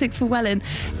junction 6 for Welwyn.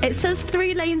 It says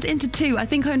 3 lanes into 2. I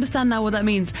think I understand now what that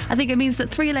means. I think it means that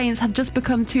 3 lanes have just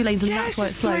become 2 lanes, and that's why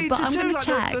it's slow. But I'm going to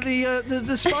check.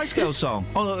 The Spice Girls song.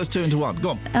 Oh, no, it's 2 into 1.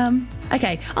 Go on.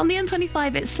 Okay. On the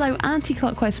M25, it's slow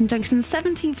anti-clockwise from junction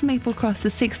 17 for Maple Cross to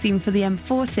 16 for the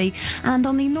M40. And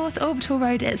on the North Orbital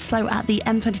Road, it's slow at the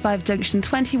M25 junction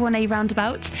 21A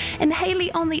roundabout. In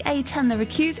Hayley on the A10, there are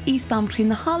queues eastbound between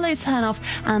the Harlow turnoff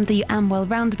and the Amwell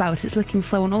roundabout. It's looking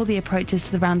slow on all the approaches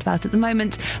to the roundabout at the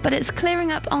moment, but it's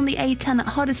clearing up on the A10 at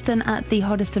Hoddesdon at the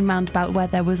Hoddesdon roundabout where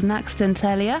there was an accident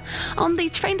earlier. On the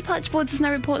train departure boards, there's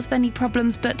no reports of any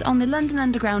problems, but on the London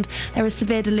Underground, there is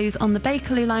severe delays on the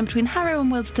Bakerloo line between Harrow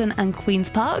and Willesden and Queen's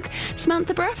Park.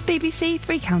 Samantha Bruff, BBC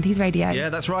Three Counties Radio. Yeah,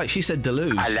 that's right. She said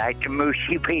Deleuze. I like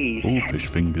mushy peas. Oh, fish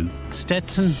fingers.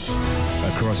 Stetson.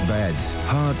 Across beds,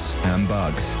 hearts and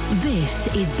bugs. This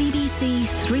is BBC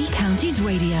Three Counties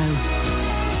Radio.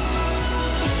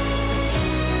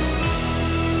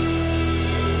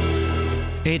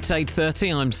 It's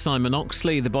 8:30. I'm Simon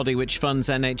Oxley. The body which funds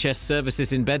NHS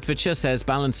services in Bedfordshire says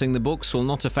balancing the books will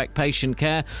not affect patient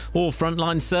care or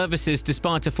frontline services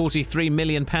despite a £43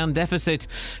 million deficit.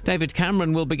 David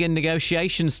Cameron will begin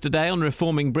negotiations today on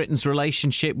reforming Britain's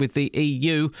relationship with the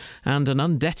EU, and an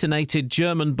undetonated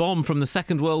German bomb from the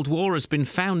Second World War has been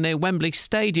found near Wembley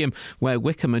Stadium, where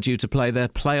Wycombe are due to play their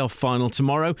playoff final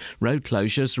tomorrow. Road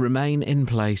closures remain in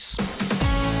place.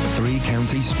 Three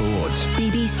Counties Sports.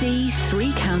 BBC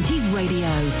Three Counties Radio.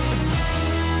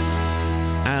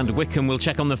 And Wycombe will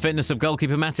check on the fitness of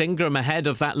goalkeeper Matt Ingram ahead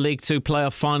of that League Two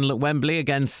playoff final at Wembley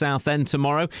against Southend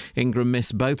tomorrow. Ingram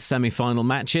missed both semi-final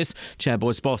matches.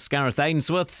 Chairboys boss Gareth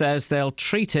Ainsworth says they'll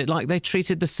treat it like they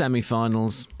treated the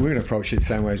semi-finals. We're going to approach it the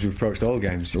same way as we've approached all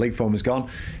games. League form is gone.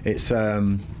 It's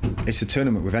a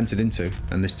tournament we've entered into,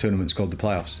 and this tournament's called the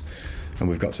playoffs, and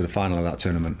we've got to the final of that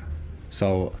tournament.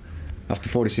 So after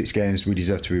 46 games, we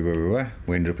deserve to be where we were.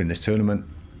 We ended up in this tournament,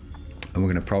 and we're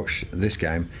going to approach this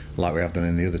game like we have done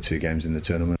in the other 2 games in the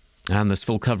tournament. And there's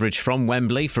full coverage from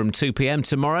Wembley from 2 p.m.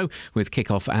 tomorrow, with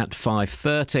kick-off at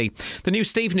 5:30. The new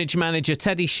Stevenage manager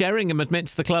Teddy Sheringham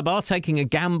admits the club are taking a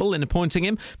gamble in appointing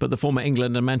him, but the former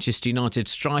England and Manchester United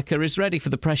striker is ready for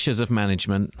the pressures of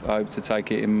management. I hope to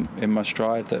take it in my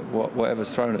stride, that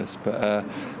whatever's thrown us, but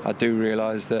I do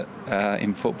realise that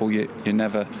in football you're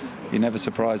never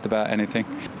surprised about anything.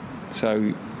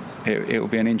 So it will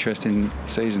be an interesting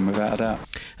season without a doubt.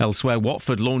 Elsewhere,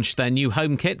 Watford launched their new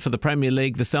home kit for the Premier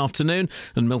League this afternoon,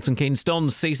 and Milton Keynes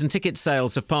Dons season ticket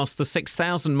sales have passed the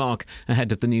 6,000 mark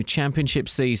ahead of the new Championship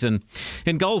season.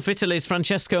 In golf, Italy's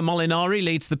Francesco Molinari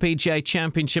leads the PGA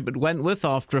Championship at Wentworth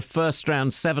after a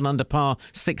first-round 7-under par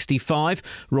 65.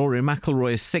 Rory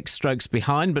McIlroy is 6 strokes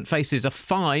behind, but faces a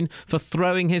fine for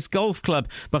throwing his golf club.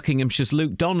 Buckinghamshire's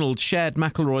Luke Donald shared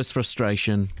McIlroy's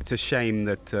frustration. It's a shame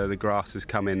that the grass has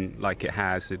come in like it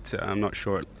has. I'm not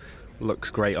sure it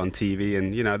looks great on TV,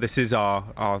 and you know, this is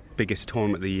our biggest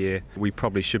tournament of the year. We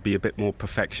probably should be a bit more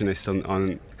perfectionist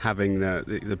on having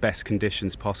the best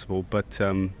conditions possible, but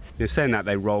saying that,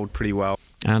 they rolled pretty well.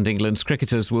 And England's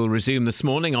cricketers will resume this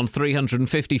morning on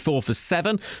 354 for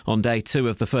 7 on day 2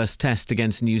 of the first test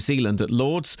against New Zealand at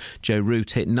Lord's. Joe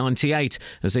Root hit 98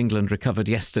 as England recovered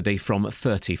yesterday from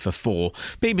 30 for 4.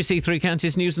 BBC Three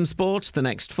Counties News and Sport. The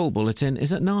next full bulletin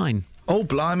is at 9. Oh,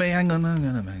 blimey, hang on a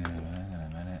minute.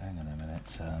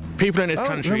 People in this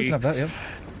country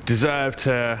deserve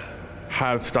to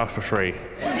have stuff for free.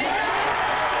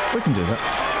 We can do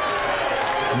that.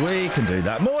 We can do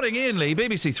that. Morning, Iain Lee,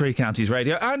 BBC Three Counties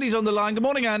Radio. Andy's on the line. Good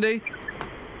morning, Andy.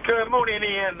 Good morning,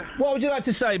 Ian. What would you like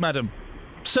to say, madam?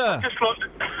 Sir.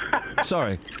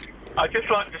 Sorry. I'd just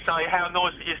like to say how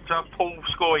nice it is to have Paul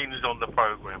Scoynes on the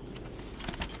programme.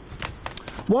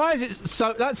 Why is it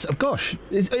so? That's gosh.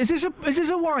 Is this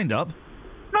a wind up?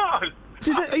 No.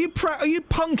 Are you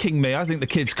punking me? I think the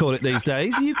kids call it these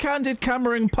days. Are you candid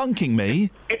cameraing punking me?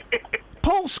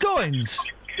 Paul Scoynes.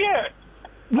 Yeah.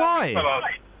 Why?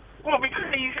 Well, because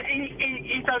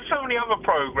he does so many other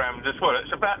programmes as well.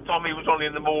 It's about time he was on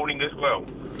in the morning as well.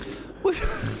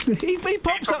 he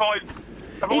pops up.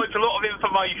 Provides a lot of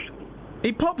information.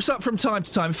 He pops up from time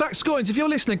to time. In fact, Scoynes, if you're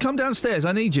listening, come downstairs.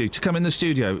 I need you to come in the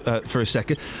studio for a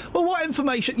second. Well, what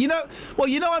information? You know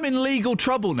I'm in legal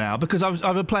trouble now because I was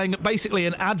playing basically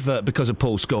an advert because of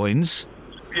Paul Scoynes.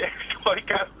 Yes, I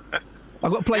go.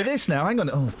 I've got to play this now. Hang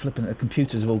on. Oh, flipping it. The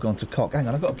computers have all gone to cock. Hang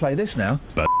on, I've got to play this now.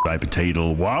 By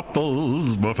potato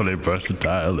waffles, waffly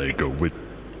versatile. They go with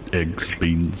eggs,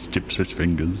 beans, chips, fish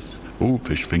fingers. Oh,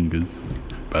 fish fingers.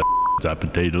 By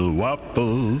potato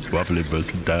waffles, waffly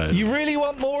versatile. You really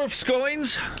want more of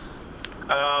Scoynes?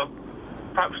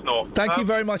 Perhaps not. Thank you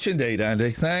very much indeed,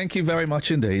 Andy. Thank you very much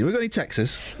indeed. We got any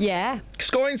Texas? Yeah.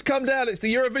 Scoynes, come down. It's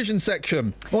the Eurovision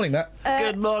section. Morning, Matt.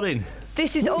 Good morning.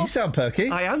 This is all. You sound perky.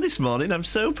 I am this morning. I'm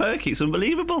so perky. It's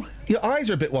unbelievable. Your eyes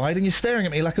are a bit wide and you're staring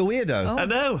at me like a weirdo. I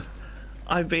know.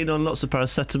 I've been on lots of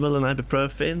paracetamol and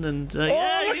ibuprofen and...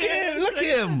 look at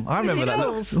him! I remember that.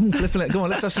 Look, flipping it. Go on,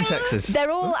 let's have some Texas.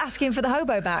 They're all asking for the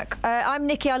hobo back. I'm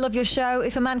Nikki, I love your show.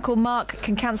 If a man called Mark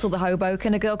can cancel the hobo,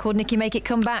 can a girl called Nikki make it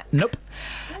come back? Nope.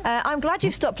 I'm glad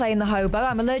you've stopped playing the hobo.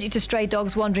 I'm allergic to stray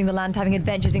dogs wandering the land, having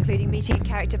adventures, including meeting a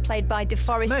character played by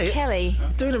DeForest Kelly.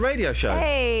 Doing a radio show.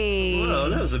 Hey!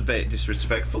 Well, that was a bit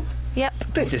disrespectful. Yep. A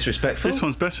bit disrespectful. This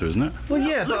one's better, isn't it? Well,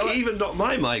 yeah, Look, he even knocked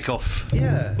my mic off.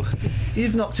 Yeah.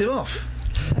 You've knocked him off.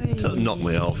 Don't knock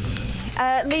me off.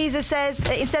 Lisa says,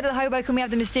 instead of the hobo, can we have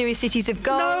the mysterious cities of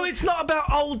gold? No, it's not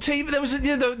about old TV. There was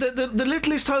the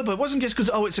littlest hobo. It wasn't just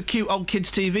because it's a cute old kids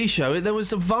TV show. There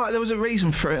was a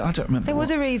reason for it. I don't remember. There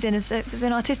was a reason. It was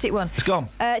an artistic one. It's gone.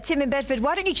 Tim in Bedford,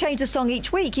 why don't you change the song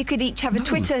each week? You could each have a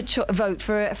Twitter vote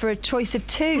for a choice of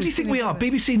 2. What do you think we are?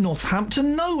 BBC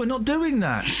Northampton? No, we're not doing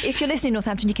that. If you're listening,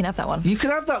 Northampton, you can have that one. You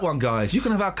can have that one, guys. You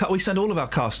can have we send all of our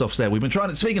cast-offs there. We've been trying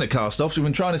to. Speaking of cast-offs, we've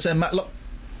been trying to send Matt.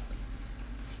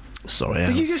 Sorry,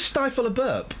 Did you just stifle a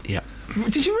burp? Yeah.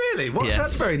 Did you really? What? Yes.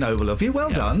 That's very noble of you. Well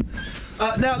done.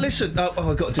 Now, listen.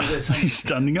 I've got to do this. He's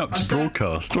standing up to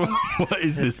broadcast. What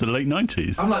is this, the late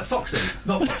 90s? I'm like Foxy.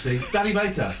 Not Foxy. Danny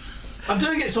Baker. I'm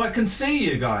doing it so I can see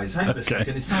you guys. Hang on a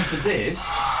second. It's time for this.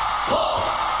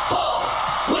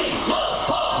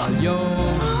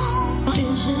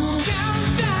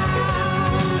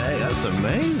 Hey, that's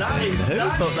amazing. Who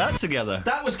put that together?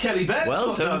 That was Kelly Betts.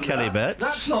 Well done, Kelly Betts.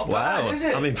 That's not wow. bad, is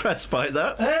it? I'm impressed by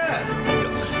that.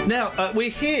 Yeah. Now, we're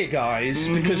here, guys,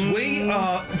 because we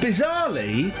are,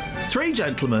 bizarrely, 3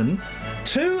 gentlemen,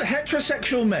 2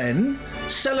 heterosexual men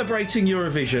celebrating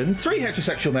Eurovision. 3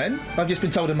 heterosexual men, I've just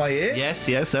been told in my ear. Yes,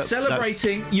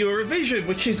 celebrating Eurovision,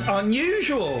 which is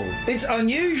unusual. It's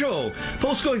unusual.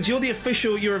 Paul Scoynes, you're the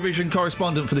official Eurovision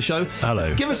correspondent for the show.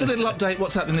 Hello. Give us a little update.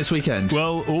 What's happening this weekend?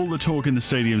 Well, all the talk in the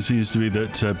stadium seems to be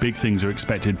that big things are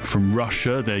expected from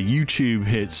Russia. Their YouTube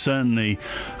hits certainly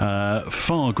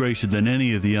far greater than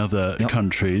any of the other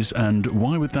countries. And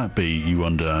why would that be, you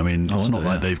wonder? I mean, it's not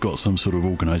like they've got some sort of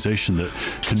organisation that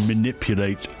can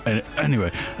manipulate... Anyway,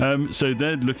 Anyway, so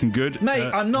they're looking good.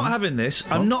 Mate, I'm not having this.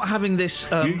 I'm not having this.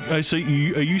 So are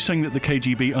you saying that the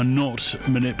KGB are not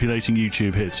manipulating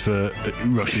YouTube hits for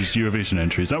Russia's Eurovision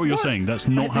entry? Is that what you're saying? That's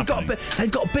not happening.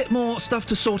 They've got a bit more stuff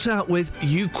to sort out with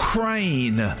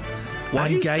Ukraine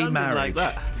and gay marriage. Like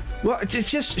that? Well, it's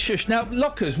just shush. Now,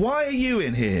 Lockers, why are you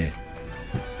in here?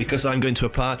 Because I'm going to a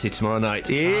party tomorrow night.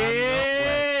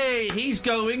 Yay! He's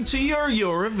going to your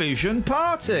Eurovision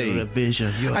party.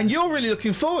 Eurovision. And you're really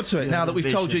looking forward to it now that we've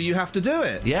told you have to do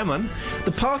it. Yeah, man.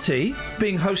 The party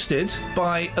being hosted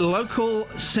by a local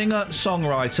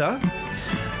singer-songwriter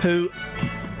who...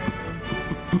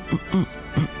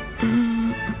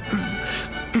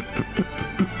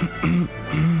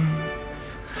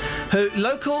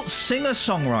 local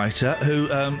singer-songwriter who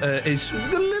is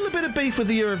got a little bit of beef with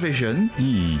the Eurovision.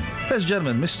 There's a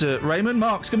gentleman, Mr. Raymond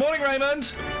Marks. Good morning,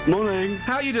 Raymond. Morning.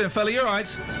 How are you doing, fella? You all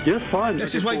right? Yes, fine.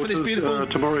 Let's just wait for this beautiful...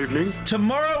 tomorrow evening.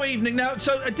 Tomorrow evening. Now,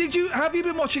 so have you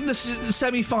been watching the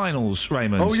semi-finals,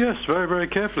 Raymond? Oh, yes, very, very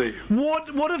carefully.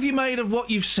 What have you made of what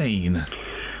you've seen?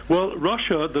 Well,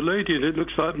 Russia, the lady in it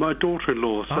looks like my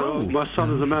daughter-in-law, so my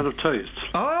son is a man of taste.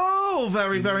 Oh,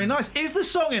 very, very nice. Is the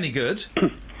song any good?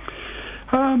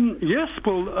 Yes,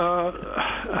 well,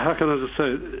 how can I just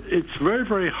say it? It's very,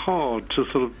 very hard to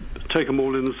sort of take them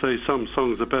all in and say some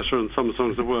songs are better and some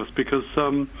songs are worse, because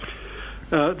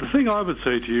the thing I would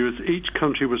say to you is each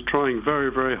country was trying very,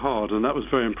 very hard, and that was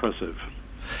very impressive.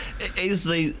 Is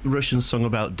the Russian song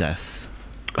about death?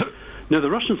 No, the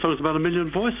Russian song is about 1 million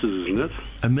voices, isn't it?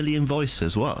 1 million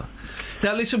voices, what?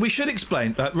 Now, listen, we should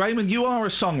explain. Raymond, you are a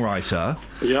songwriter.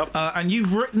 Yep. And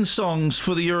you've written songs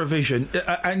for the Eurovision,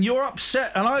 and you're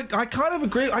upset, and I kind of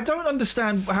agree. I don't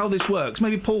understand how this works.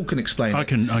 Maybe Paul can explain I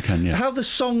can, yeah. How the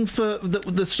song for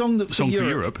the song that for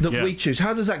Europe that we choose,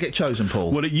 how does that get chosen,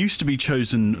 Paul? Well, it used to be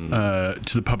chosen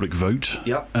to the public vote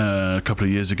a couple of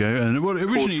years ago. And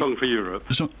originally... Song for Europe?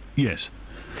 Yes.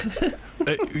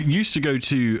 It used to go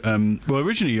to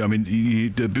originally, I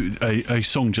mean, a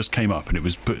song just came up and it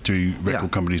was put through,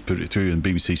 record companies put it through, and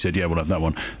BBC said, yeah, we'll have that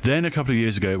one. Then a couple of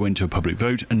years ago it went to a public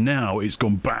vote, and now it's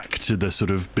gone back to the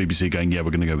sort of BBC going, yeah,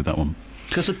 we're going to go with that one.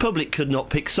 Because the public could not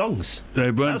pick songs.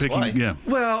 They weren't picking, yeah.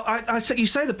 Well, you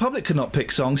say the public could not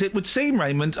pick songs. It would seem,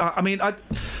 Raymond,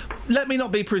 let me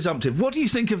not be presumptive. What do you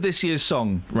think of this year's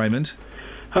song, Raymond?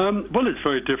 Well, it's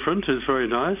very different. It's very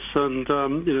nice, and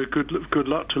good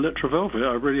luck to Electra Velvet.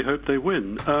 I really hope they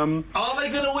win. Are they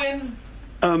going to win?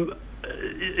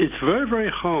 It's very, very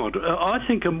hard. I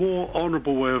think a more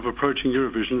honourable way of approaching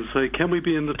Eurovision is to say, can we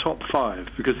be in the top 5?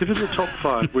 Because if it's the top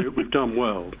 5, we've done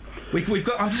well. We've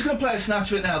got. I'm just going to play a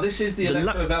snatch of it now. This is the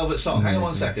Electra Velvet song. Hang on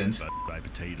 1 second.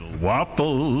 Potato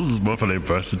waffles, waffly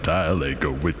versatile. They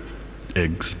go with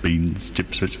eggs, beans,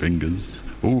 chips, fish fingers.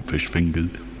 Oh, fish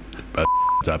fingers.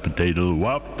 Potato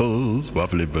waffles,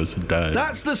 waffly versatile.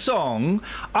 That's the song.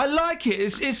 I like it.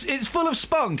 It's full of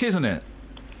spunk, isn't it?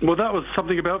 Well, that was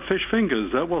something about fish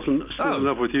fingers. That wasn't Still in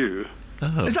Love with You.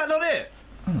 Oh. Is that not it?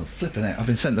 Oh, flipping it. I've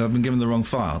been given the wrong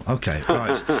file. Okay,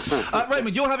 right.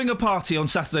 Raymond, you're having a party on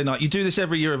Saturday night. You do this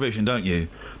every Eurovision, don't you?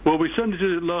 Well, we certainly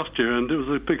did it last year, and it was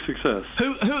a big success.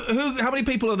 How many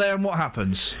people are there, and what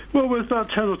happens? Well, there's about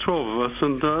 10 or 12 of us,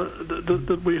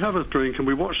 and we have a drink, and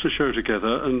we watch the show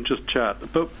together and just chat.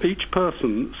 But each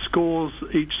person scores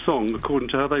each song according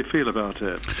to how they feel about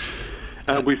it.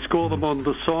 And we score them on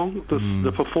the song,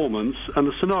 the performance, and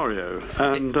the scenario.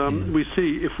 And we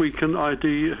see if we can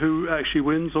ID who actually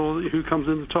wins or who comes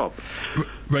in the top.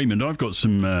 Raymond, I've got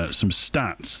some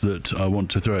stats that I want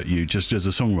to throw at you just as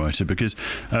a songwriter, because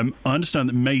I understand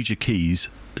that major keys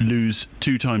lose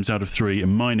 2 times out of 3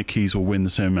 and minor keys will win the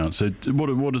same amount. So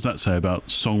what does that say about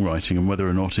songwriting and whether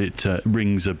or not it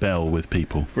rings a bell with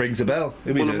people? Rings a bell.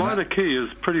 Well, the minor key is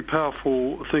a pretty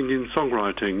powerful thing in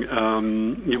songwriting.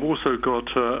 You've also got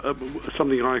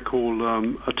something I call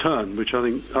a turn, which I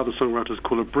think other songwriters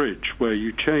call a bridge, where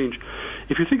you change.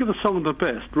 If you think of the song the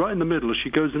best, right in the middle, she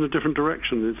goes in a different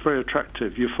direction. It's very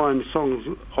attractive. You find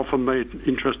songs often made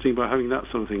interesting by having that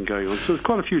sort of thing going on. So there's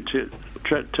quite a few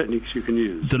techniques you can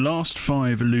use. The last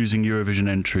 5 losing Eurovision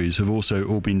entries have also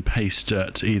all been paced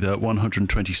at either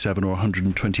 127 or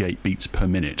 128 beats per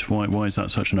minute. Why is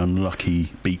that such an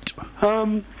unlucky beat?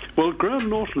 Well, Graham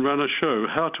Norton ran a show,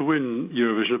 How to Win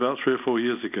Eurovision, about 3 or 4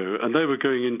 years ago, and they were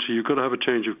going into, you've got to have a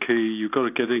change of key, you've got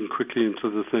to get in quickly into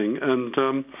the thing,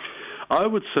 and I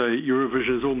would say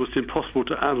Eurovision is almost impossible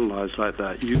to analyse like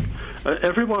that.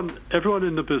 Everyone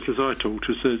in the business I talk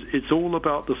to says it's all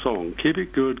about the song. Keep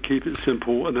it good, keep it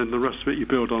simple, and then the rest of it you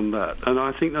build on that. And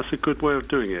I think that's a good way of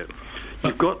doing it.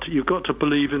 You've got to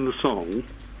believe in the song,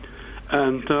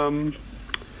 and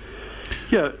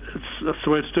Yeah, that's the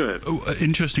way to do it.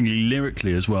 Interestingly,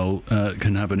 lyrically as well,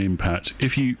 can have an impact.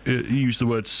 If you use the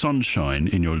word sunshine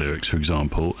in your lyrics, for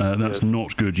example, that's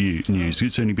not good news.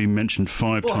 It's only been mentioned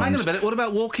 5 times. Well, hang on a minute. What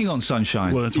about Walking on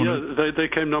Sunshine? Well, that's they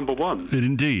came number 1.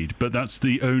 Indeed, but that's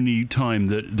the only time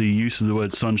that the use of the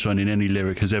word sunshine in any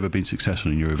lyric has ever been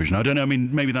successful in Eurovision. I don't know, I mean,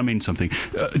 maybe that means something.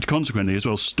 Consequently, as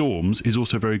well, storms is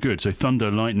also very good. So thunder,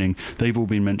 lightning, they've all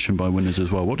been mentioned by winners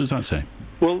as well. What does that say?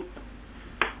 Well,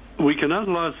 we can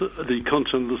analyse the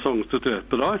content of the songs to death,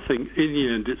 but I think in the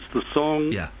end it's the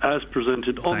song as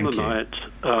presented on the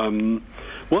night.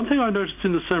 One thing I noticed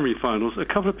in the semi-finals, a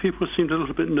couple of people seemed a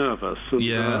little bit nervous, and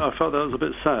I felt that was a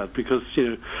bit sad because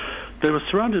they were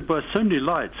surrounded by so many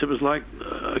lights. It was like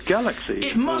a galaxy.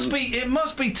 It must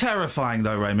be terrifying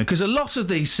though, Raymond, because a lot of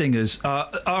these singers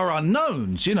are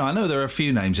unknowns. I know there are a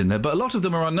few names in there, but a lot of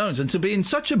them are unknowns, and to be in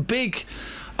such a big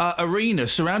arena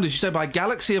surrounded, as you say, by a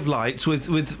galaxy of lights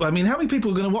with I mean, how many people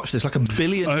are going to watch this? Like 1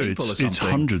 billion people or something? It's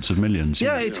hundreds of millions.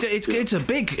 Yeah, it's a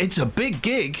big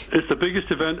gig. It's the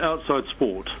biggest event outside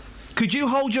sport. Could you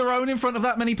hold your own in front of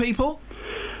that many people?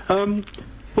 Well,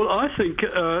 I think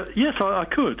yes, I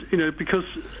could. Because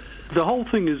the whole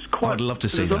thing is quite. I'd love to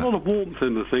see There's a lot of warmth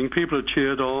in the thing. People are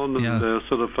cheered on, and they're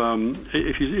sort of.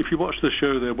 If you watch the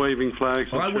show, they're waving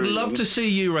flags. Well, I would love to see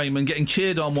you, Raymond, getting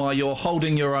cheered on while you're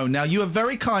holding your own. Now, you have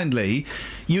very kindly.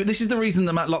 This is the reason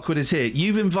that Matt Lockwood is here.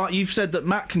 You've said that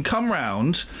Matt can come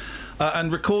round.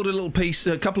 And record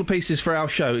a couple of pieces for our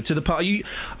show to the party.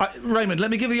 Raymond,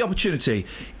 let me give you the opportunity.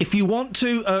 If you want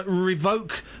to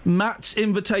revoke Matt's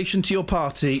invitation to your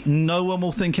party, no one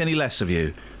will think any less of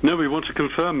you. No, we want to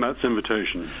confirm Matt's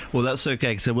invitation. Well, that's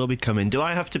okay, because I will be coming. Do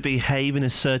I have to behave in a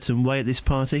certain way at this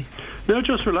party? No,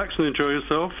 just relax and enjoy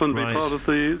yourself and be part of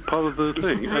the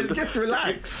thing. Just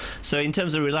relax. So, in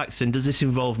terms of relaxing, does this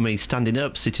involve me standing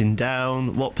up, sitting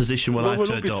down? What position will I have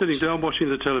to adopt? We'll all be sitting down, watching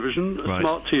the television,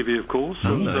 smart TV, of course.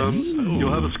 Oh, and nice.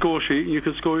 You'll have a score sheet, and you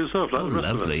can score yourself. Like the rest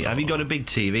lovely. Of us. Have you got a big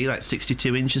TV, like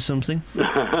 62 inch or something?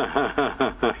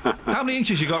 How many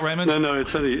inches you got, Raymond? No, it's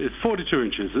 42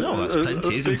 inches. No, that's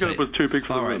plenty, isn't it? Was too big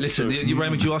for all right, listen,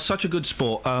 Raymond, you are such a good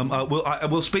sport. I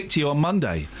will speak to you on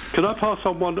Monday. Can I pass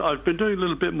on one? I've been doing a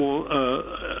little bit more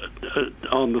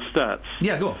on the stats.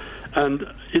 Yeah, go on.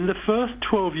 And in the first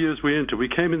 12 years we entered, we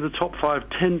came in the top 5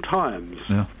 10 times.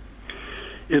 Yeah.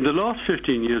 In the last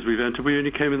 15 years we've entered, we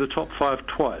only came in the top 5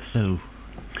 twice. Oh.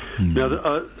 Now,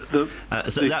 the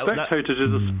Spectator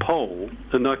did a poll,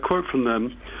 and I quote from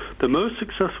them, "The most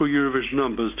successful Eurovision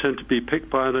numbers tend to be picked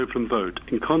by an open vote,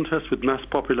 in contrast with mass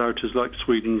popularities like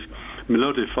Sweden's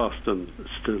Melodifesten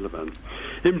Stilleman.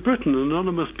 In Britain, an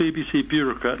anonymous BBC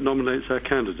bureaucrat nominates our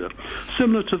candidate,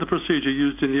 similar to the procedure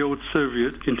used in the old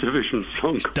Soviet Intervision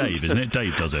song It's Dave, isn't it?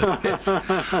 Dave does it.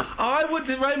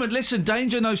 Raymond, listen,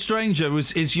 Danger No Stranger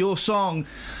is your song.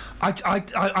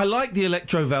 I like the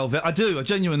Electro Velvet. I do. I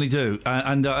genuinely do.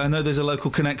 And I know there's a local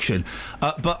connection.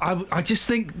 But I just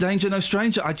think Danger No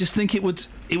Stranger. I just think it would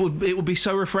be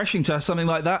so refreshing to have something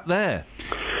like that there.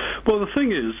 Well, the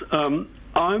thing is,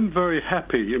 I'm very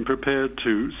happy and prepared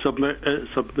to submit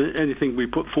anything we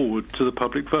put forward to the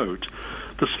public vote.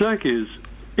 The snag is,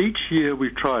 each year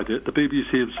we've tried it, the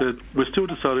BBC have said, we're still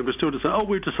deciding. Oh,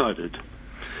 we've decided.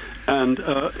 And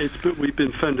we've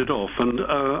been fended off. And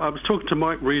I was talking to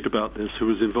Mike Reed about this, who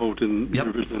was involved in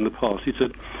Eurovision in the past. He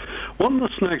said, one of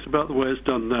the snags about the way it's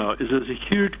done now is there's a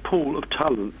huge pool of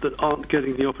talent that aren't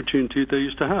getting the opportunity they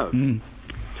used to have.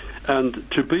 And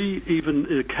to be even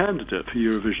a candidate for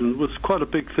Eurovision was quite a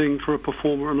big thing for a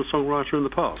performer and a songwriter in the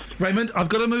past. Raymond, I've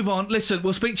got to move on. Listen,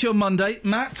 we'll speak to you on Monday.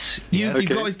 Matt, you've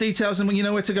got his details and you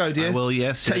know where to go, do you? Well,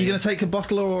 yes. Are you going to take a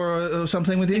bottle or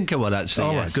something with you? I think I would, actually.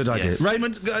 All yes, right, good idea. Yes.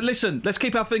 Raymond, listen, let's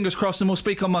keep our fingers crossed and we'll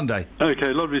speak on Monday.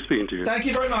 OK, lovely speaking to you. Thank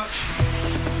you very much.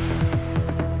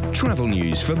 Travel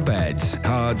news for beds,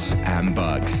 cards and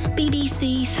bugs.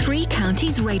 BBC Three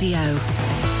Counties Radio.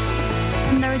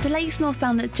 And there are delays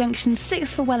northbound at junction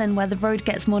 6 for Welland, where the road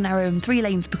gets more narrow and 3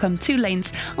 lanes become 2 lanes.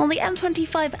 On the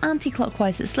M25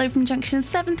 anti-clockwise, it's slow from junction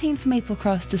 17 for Maple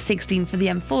Cross to 16 for the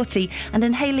M40. And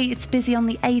in Hayley, it's busy on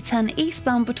the A10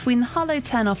 eastbound between Harlow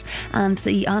Turnoff and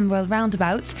the Armwell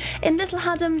roundabout. In Little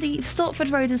Haddam, the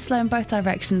Stortford Road is slow in both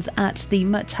directions at the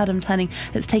Much Haddam turning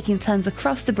that's taking turns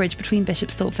across the bridge between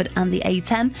Bishop Stortford and the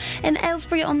A10. In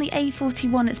Aylesbury on the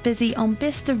A41, it's busy on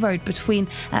Bicester Road between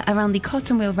around the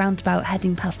Cottonwheel roundabout heading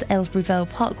past Aylesbury Vale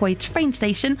Parkway train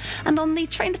station. And on the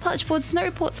train departure boards, no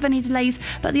reports of any delays,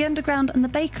 but the Underground and the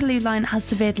Bakerloo line has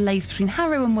severe delays between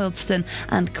Harrow and Wildston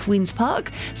and Queen's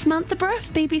Park. Samantha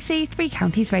Bruff, BBC Three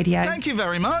Counties Radio. Thank you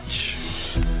very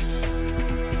much.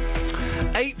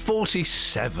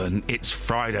 8:47. It's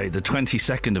Friday, the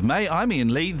 22nd of May. I'm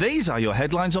Iain Lee. These are your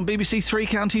headlines on BBC Three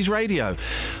Counties Radio.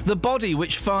 The body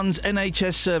which funds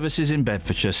NHS services in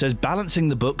Bedfordshire says balancing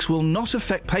the books will not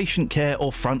affect patient care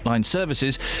or frontline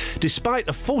services, despite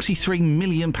a £43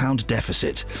 million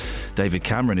deficit. David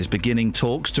Cameron is beginning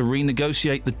talks to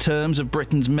renegotiate the terms of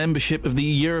Britain's membership of the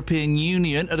European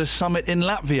Union at a summit in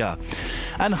Latvia.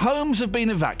 And homes have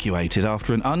been evacuated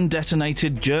after an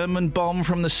undetonated German bomb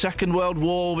from the Second World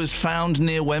War was found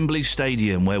near Wembley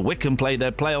Stadium, where Wycombe play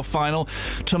their playoff final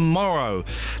tomorrow.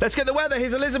 Let's get the weather.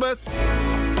 Here's Elizabeth.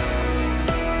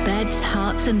 Beds,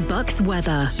 Herts and Bucks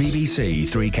weather. BBC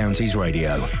Three Counties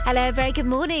Radio. Hello, very good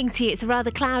morning to you. It's a rather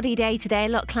cloudy day today, a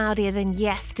lot cloudier than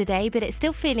yesterday, but it's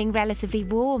still feeling relatively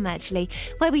warm, actually.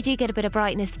 Where we do get a bit of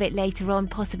brightness a bit later on,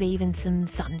 possibly even some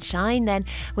sunshine, then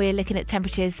we're looking at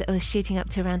temperatures that are shooting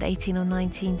up to around 18 or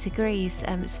 19 degrees.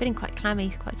 It's feeling quite clammy,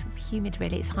 quite sort of humid,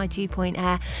 really. It's high dew point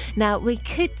air. Now, we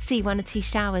could see 1 or 2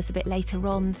 showers a bit later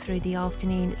on through the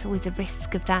afternoon. It's always a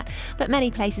risk of that, but many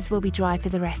places will be dry for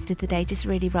the rest of the day, just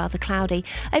really rather cloudy.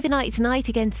 Overnight tonight,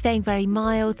 again, staying very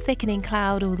mild, thickening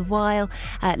cloud all the while.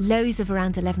 Lows of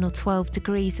around 11 or 12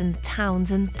 degrees in the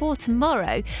towns. And for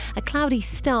tomorrow, a cloudy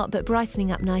start, but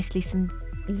brightening up nicely. Some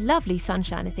lovely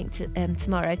sunshine, I think,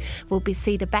 tomorrow will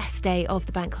see the best day of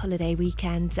the bank holiday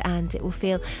weekend, and it will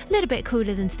feel a little bit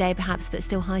cooler than today perhaps, but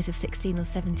still highs of 16 or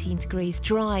 17 degrees.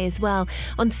 Dry as well.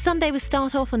 On Sunday we'll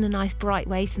start off on a nice bright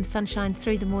way, some sunshine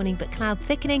through the morning, but cloud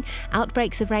thickening,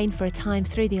 outbreaks of rain for a time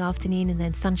through the afternoon, and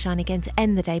then sunshine again to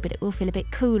end the day, but it will feel a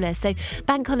bit cooler. So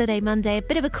bank holiday Monday, a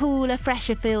bit of a cooler,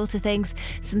 fresher feel to things,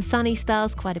 some sunny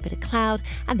spells, quite a bit of cloud,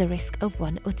 and the risk of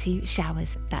 1 or 2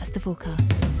 showers. That's the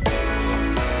forecast.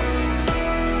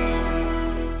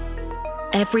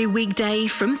 Every weekday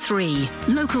from 3.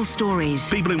 Local stories.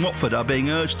 People in Watford are being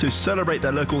urged to celebrate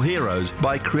their local heroes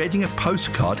by creating a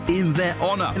postcard in their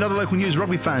honour. In other local news,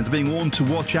 rugby fans are being warned to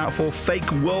watch out for fake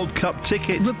World Cup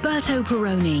tickets. Roberto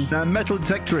Peroni. Now, a metal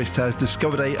detectorist has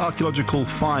discovered an archaeological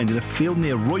find in a field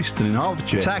near Royston in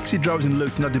Hertfordshire. Taxi drivers in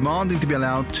Luton are demanding to be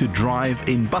allowed to drive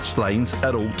in bus lanes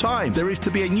at all times. There is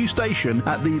to be a new station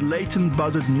at the Leighton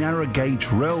Buzzard Narrow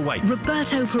Gauge Railway.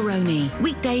 Roberto Peroni.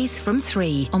 Weekdays from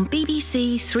 3 on BBC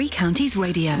Three Counties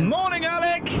Radio. Morning,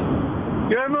 Alec.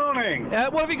 Good morning.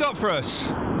 What have you got for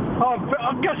us? I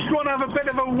just want to have a bit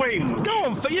of a whinge. Go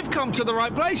on, you've come to the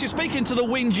right place. You're speaking to the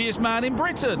whingiest man in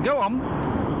Britain. Go on.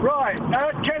 Right.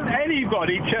 Can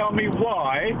anybody tell me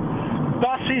why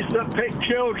buses that pick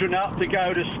children up to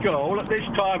go to school at this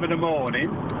time of the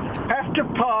morning have to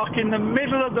park in the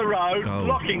middle of the road,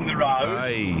 blocking the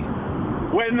road,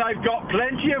 when they've got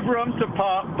plenty of room to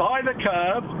park by the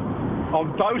curb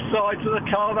on both sides of the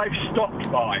car they've stopped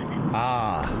by?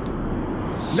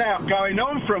 Now, going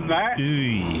on from that,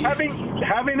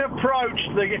 having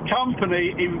approached the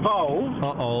company involved,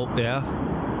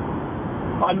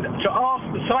 and to ask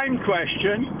the same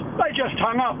question, they just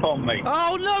hung up on me.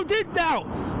 Oh no!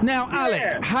 Now,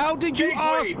 Alec, how did you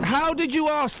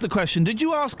ask the question? Did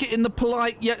you ask it in the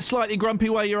polite yet slightly grumpy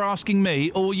way you're asking me,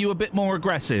 or were you a bit more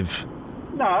aggressive?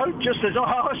 No, just as I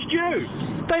asked you.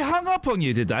 They hung up on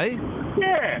you, did they?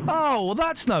 Yeah. Oh, well,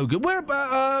 that's no good. Where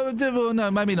about?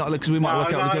 No, maybe not, because we might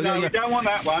work out. No, we don't want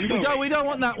that one. We don't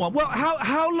want that one. Well,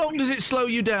 how long does it slow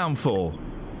you down for?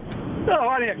 Oh,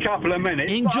 only a couple of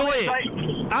minutes. Enjoy it,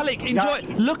 Alec. Enjoy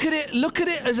it. Look at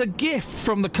it as a gift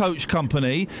from the coach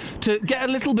company to get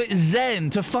a little bit zen,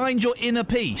 to find your inner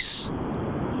peace.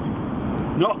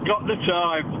 Not got the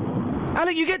time.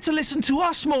 Alec, you get to listen to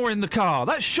us more in the car.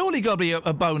 That's surely got to be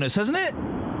a bonus, hasn't it?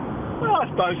 Well, I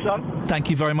suppose so. Thank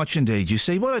you very much indeed. You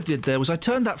see, what I did there was I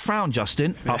turned that frown,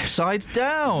 Justin, upside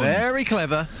down. Very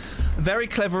clever. Very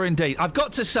clever indeed. I've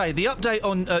got to say, the update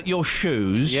on your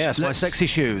shoes. Yes, my sexy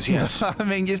shoes, yes. I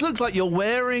mean, it looks like you're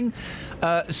wearing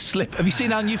a slip. Have you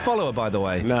seen our new follower, by the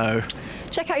way? No.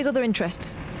 Check out his other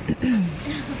interests.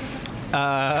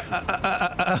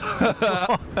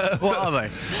 What are they?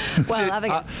 Well, have a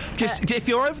guess. Just if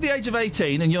you're over the age of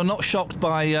 18 and you're not shocked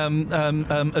by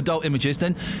adult images,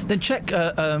 then check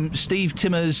Steve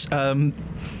Timmer's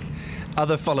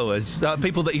other followers,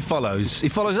 people that he follows. He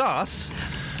follows us,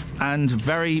 and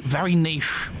very, very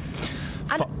niche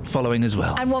following as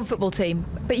well. And one football team.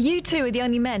 But you two are the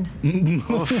only men.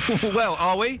 Well,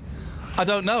 are we? I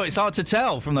don't know. It's hard to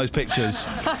tell from those pictures.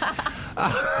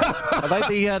 Are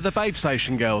they the Babe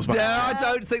Station girls, mate? Yeah, I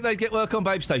don't think they'd get work on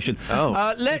Babe Station.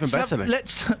 Oh, even better then.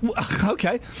 Let's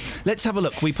have a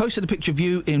look. We posted a picture of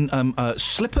you in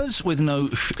slippers with no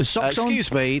socks on.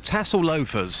 Excuse me, tassel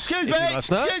loafers. Excuse me.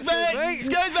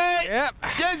 Yep.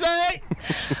 Excuse me.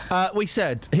 We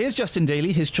said, here's Justin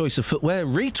Dealey, his choice of footwear.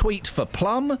 Retweet for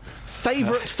Plum.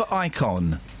 Favourite for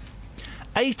Icon.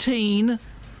 18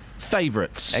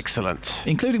 favourites. Excellent.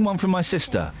 Including one from my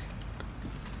sister.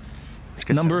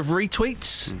 Number of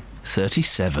retweets?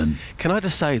 37. Can I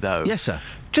just say, though? Yes, sir.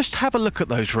 Just have a look at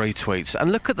those retweets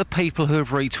and look at the people who have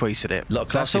retweeted it. A lot of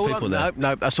classy people there.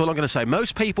 No, that's all I'm going to say.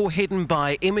 Most people hidden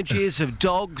by images of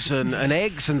dogs and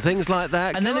eggs and things like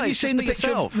that. And then Guys, have you seen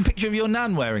the picture of your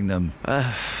nan wearing them?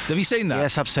 Have you seen that?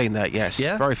 Yes, I've seen that, yes.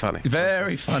 Yeah? Very funny.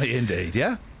 Very funny indeed,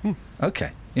 yeah?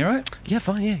 Okay. You all right? Yeah,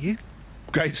 fine, yeah, you.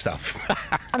 Great stuff.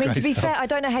 I mean, to be fair, I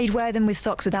don't know how you'd wear them with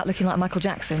socks without looking like Michael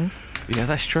Jackson. Yeah,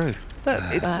 that's true.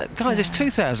 Guys, it's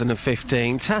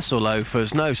 2015, tassel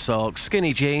loafers, no socks,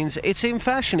 skinny jeans. It's in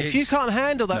fashion. If you can't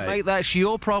handle that, mate, that's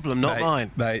your problem, not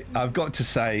mine. Mate, I've got to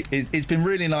say, it's been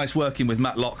really nice working with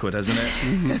Matt Lockwood, hasn't it?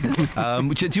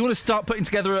 Do you want to start putting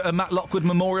together a Matt Lockwood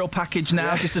memorial package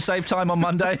now, just to save time on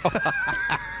Monday?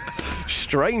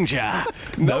 Stranger.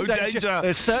 No danger.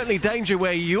 There's certainly danger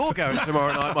where you're going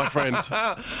tomorrow night, my friend.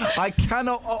 I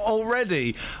cannot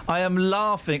already. I am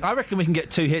laughing. I reckon we can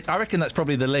get 2 hits. I reckon that's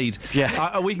probably the lead.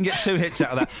 Yeah. We can get 2 hits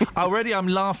out of that. Already I'm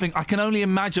laughing. I can only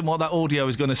imagine what that audio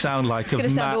is going to sound like. It's going to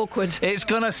sound awkward. It's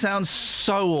going to sound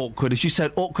so awkward. As you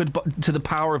said, awkward to the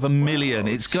power of a million.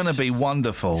 It's going to be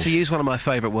wonderful. To use one of my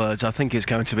favourite words, I think it's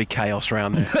going to be chaos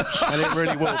round there. And it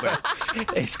really will be.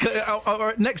 It's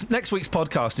next week's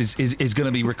podcast is going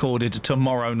to be recorded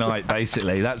tomorrow night,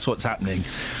 basically. That's what's happening.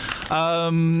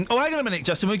 Hang on a minute,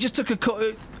 Justin. We just took a call.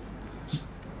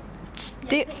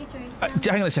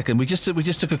 Hang on a second. We just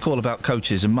took a call about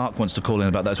coaches, and Mark wants to call in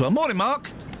about that as well. Morning, Mark.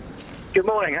 Good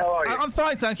morning. How are you? I'm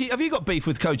fine, thank you. Have you got beef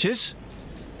with coaches?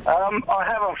 I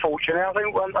have, unfortunately. I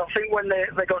think when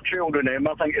they got children in,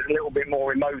 I think it's a little bit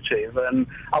more emotive, and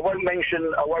I won't mention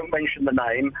the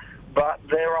name. But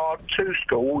there are 2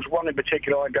 schools, one in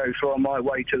particular I go through on my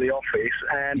way to the office,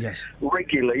 and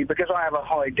regularly, because I have a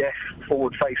high-def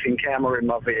forward-facing camera in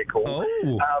my vehicle,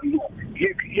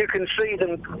 you can see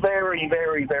them very,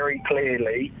 very, very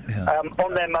clearly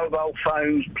on their mobile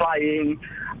phones, playing,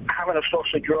 having a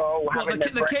sausage roll, having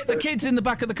their breakfast. The kids in the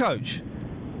back of the coach?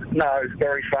 No,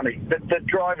 very funny. The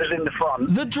drivers in the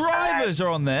front. The drivers are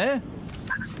on there?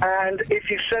 And if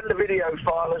you send the video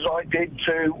file, as I did,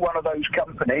 to one of those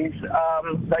companies,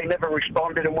 they never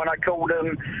responded. And when I called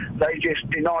them, they just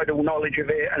denied all knowledge of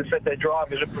it and said their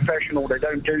drivers are professional. They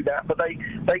don't do that. But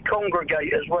they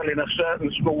congregate as well in a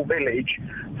certain small village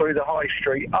through the high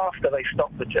street after they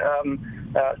stop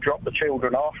drop the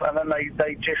children off, and then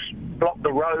they just block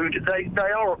the road. They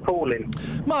are appalling.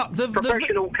 Mark,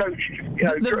 professional coach,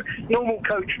 normal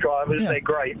coach drivers, they're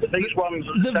great, but these ones.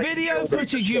 The video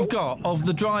footage you've got of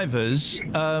the drivers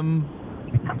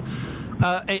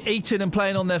eating and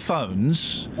playing on their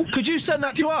phones, could you send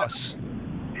that to us?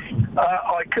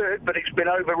 I could, but it's been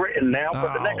overwritten now.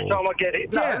 But the next time I get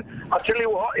it, I'll tell you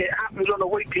what, it happens on a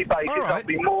weekly basis. Right. I'll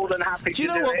be more than happy to do it. Do you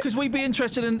know what? Because we'd be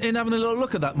interested in having a little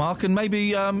look at that, Mark, and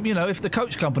maybe, if the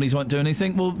coach companies won't do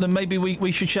anything, well, then maybe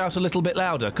we should shout a little bit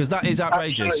louder, because that is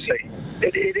outrageous. Absolutely.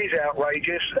 It is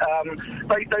outrageous.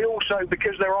 They also,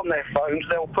 because they're on their phones,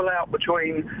 they'll pull out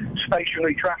between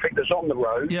stationary traffic that's on the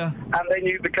road, and then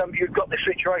you've got this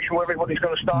situation where everybody's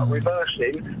going to start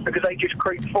reversing because they just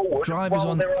creep forward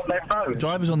while they're on their phones.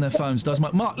 Drivers on their phones does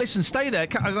Mark, listen, stay there.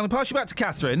 I'm going to pass you back to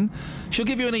Catherine. She'll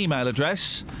give you an email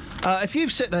address. If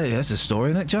you've seen... There's a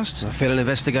story in it, just. I feel an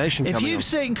investigation coming If you've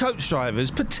seen coach drivers,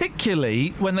 particularly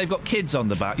when they've got kids on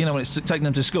the back, when it's taking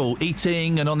them to school,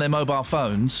 eating and on their mobile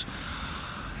phones...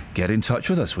 Get in touch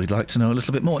with us. We'd like to know a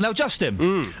little bit more. Now, Justin,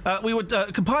 we were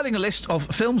compiling a list of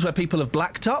films where people have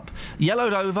blacked up,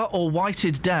 yellowed over or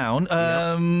whited down.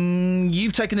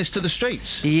 You've taken this to the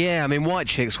streets. Yeah, I mean, White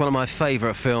Chicks, one of my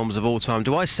favourite films of all time.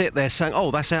 Do I sit there saying, oh,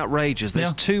 that's outrageous?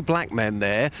 There's 2 black men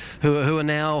there who are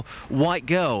now white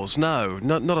girls. No,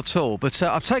 not at all. But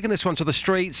I've taken this one to the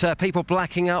streets. People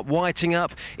blacking up, whiting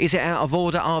up. Is it out of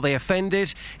order? Are they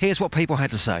offended? Here's what people had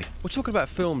to say. We're talking about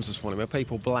films this morning where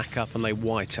people black up and they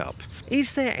white up.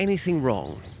 Is there anything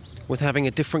wrong with having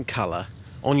a different colour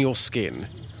on your skin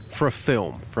for a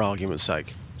film, for argument's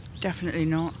sake? Definitely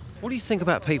not. What do you think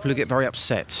about people who get very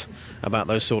upset about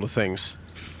those sort of things?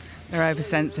 They're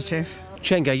oversensitive.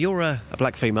 Chenga, you're a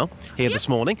black female here this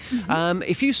morning.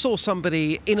 If you saw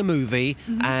somebody in a movie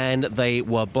and they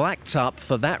were blacked up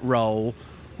for that role,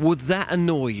 would that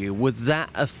annoy you? Would that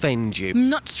offend you?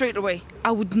 Not straight away.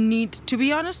 I would need, to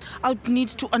be honest, I would need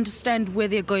to understand where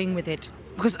they're going with it.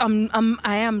 Because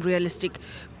I am realistic,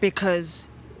 because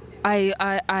I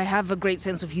have a great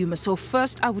sense of humour. So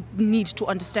first I would need to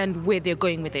understand where they're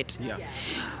going with it. Yeah.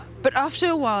 But after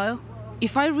a while,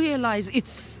 if I realise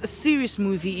it's a serious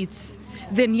movie,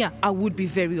 then yeah, I would be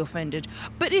very offended.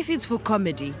 But if it's for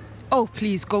comedy, oh,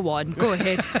 please, go on, go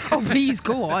ahead. Oh, please,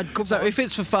 go on, go on. So if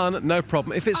it's for fun, no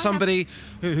problem. If it's somebody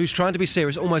who's trying to be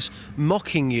serious, almost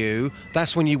mocking you,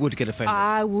 that's when you would get offended.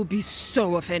 I would be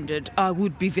so offended. I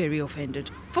would be very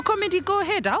offended. For comedy, go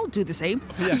ahead. I'll do the same.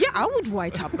 Yeah, I would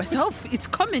white up myself. It's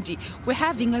comedy. We're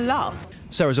having a laugh.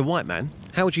 So as a white man,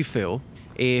 how would you feel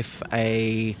if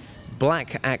a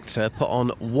black actor put on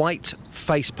white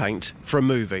face paint for a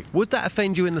movie? Would that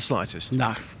offend you in the slightest?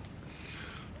 No.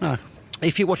 No.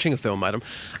 If you're watching a film, madam,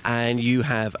 and you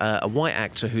have a white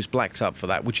actor who's blacked up for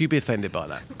that, would you be offended by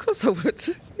that? Of course I would.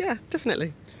 Yeah,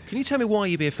 definitely. Can you tell me why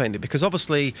you'd be offended? Because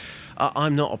obviously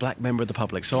I'm not a black member of the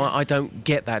public, so I don't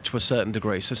get that to a certain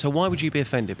degree. So why would you be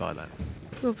offended by that?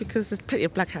 Well, because there's plenty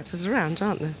of black actors around,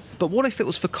 aren't there? But what if it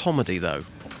was for comedy, though?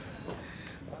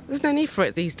 There's no need for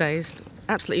it these days.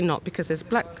 Absolutely not, because there's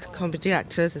black comedy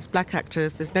actors, there's black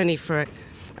actors, there's no need for it.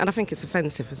 And I think it's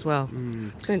offensive as well.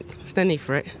 There's no need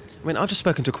for it. I mean, I've just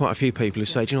spoken to quite a few people who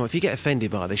say, do you know, if you get offended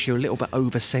by this, you're a little bit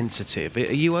oversensitive. Are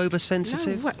you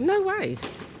oversensitive? No way.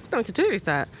 It's nothing to do with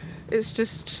that. It's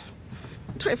just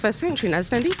 21st century now.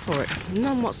 There's no need for it.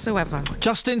 None whatsoever.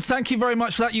 Justin, thank you very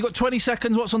much for that. You've got 20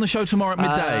 seconds. What's on the show tomorrow at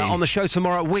midday? On the show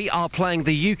tomorrow, we are playing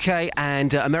the UK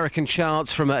and American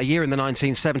charts from a year in the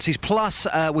 1970s. Plus,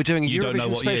 we're doing a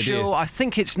Eurovision special. I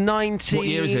think it's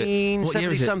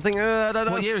 1970 something. I don't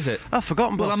know. What year is it? I've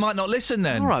forgotten, boss. Well, I might not listen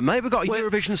then. All right, mate. We've got a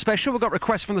Eurovision special. We've got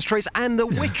requests from the streets, and the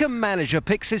Wickham manager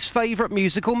picks his favourite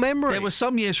musical memory. There were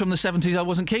some years from the 70s I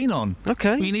wasn't keen on.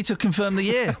 Okay. You need to confirm the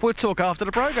year. We'll talk after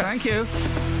the programme. Thank you.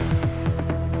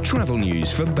 Travel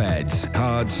news for beds,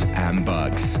 cards and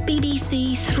bugs.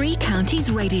 BBC Three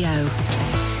Counties Radio.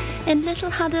 In Little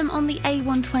Haddam on the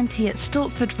A120 at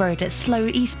Stortford Road, it's slow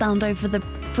eastbound over the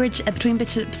bridge between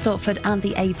Bishop Stortford and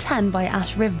the A10 by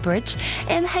Ash River Bridge.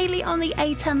 In Hayley on the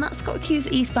A10, that's got queues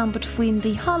eastbound between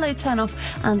the Harlow turnoff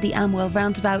and the Amwell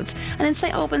roundabout. And in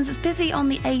St Albans, it's busy on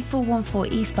the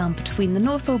A414 eastbound between the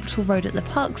North Orbital Road at the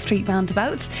Park Street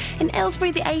roundabout. In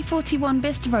Aylesbury, the A41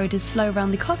 Bicester Road is slow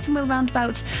around the Cottonwheel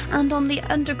roundabout. And on the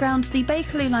Underground, the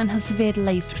Bakerloo line has severe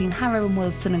delays between Harrow and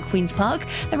Willesden and Queen's Park.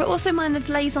 There are also minor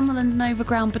delays on the London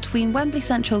Overground between Wembley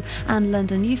Central and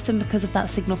London Euston because of that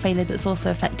signal failure that's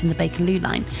also affecting the Bakerloo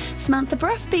line. Samantha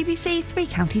Bruff, BBC Three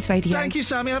Counties Radio. Thank you,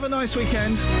 Sammy. Have a nice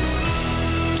weekend.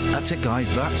 That's it,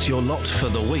 guys. That's your lot for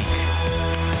the week.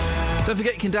 Don't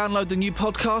forget you can download the new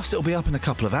podcast. It'll be up in a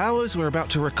couple of hours. We're about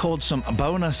to record some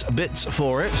bonus bits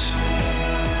for it.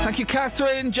 Thank you,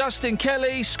 Catherine, Justin,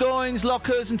 Kelly, Scoins,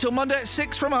 Lockers. Until Monday at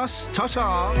 6 from us.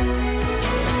 Ta-ta.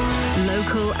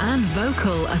 Local and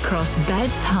vocal across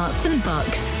beds, hearts and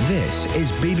bucks. This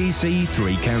is BBC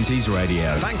Three Counties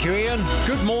Radio. Thank you, Iain.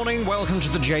 Good morning. Welcome to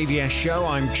the JVS show.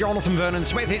 I'm Jonathan Vernon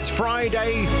Smith. It's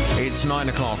Friday. It's 9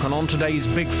 o'clock. And on today's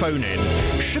Big Phone-In,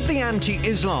 should the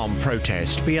anti-Islam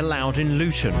protest be allowed in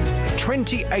Luton?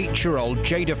 28-year-old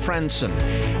Jada Franson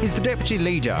is the deputy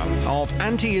leader of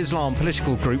anti-Islam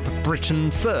political group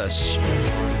Britain First.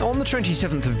 On the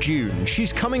 27th of June,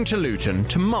 she's coming to Luton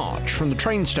to march from the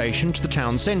train station to the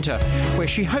town centre, where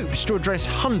she hopes to address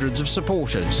hundreds of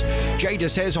supporters. Jada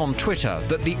says on Twitter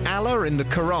that the Allah in the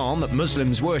Quran that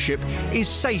Muslims worship is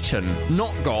Satan,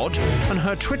 not God, and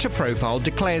her Twitter profile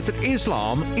declares that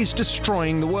Islam is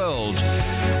destroying the world.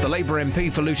 The Labour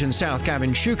MP for Luton South,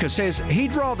 Gavin Shuker, says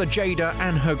he'd rather Jada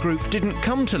and her group didn't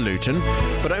come to Luton,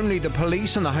 but only the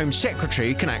police and the Home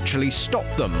Secretary can actually stop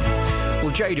them. Well,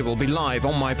 Jada will be live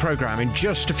on my programme in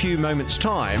just a few moments'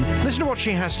 time. Listen to what she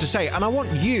has to say, and I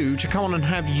want you to come on and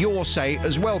have your say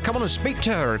as well. Come on and speak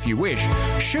to her if you wish.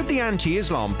 Should the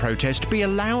anti-Islam protest be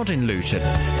allowed in Luton?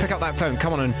 Pick up that phone,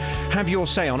 come on and have your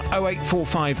say on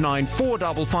 08459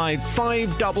 455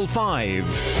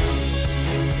 555.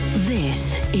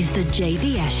 This is the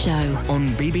JVS show on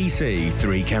BBC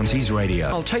Three Counties Radio.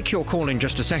 I'll take your call in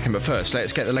just a second, but first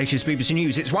let's get the latest BBC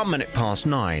News. It's 1 minute past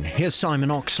 9. Here's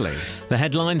Simon Oxley. The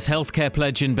headlines: healthcare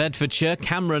pledge in Bedfordshire,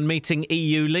 Cameron meeting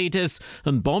EU leaders,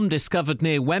 and bomb discovered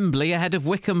near Wembley ahead of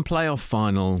Wickham playoff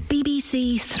final.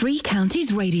 BBC Three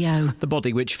Counties Radio. The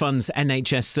body which funds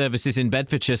NHS services in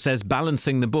Bedfordshire says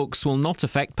balancing the books will not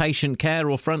affect patient care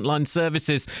or frontline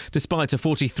services, despite a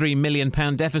 £43 million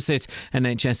deficit.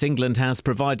 NHS England England has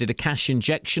provided a cash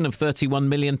injection of £31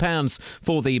 million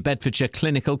for the Bedfordshire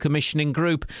Clinical Commissioning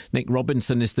Group. Nick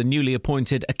Robinson is the newly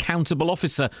appointed Accountable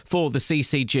Officer for the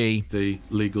CCG. The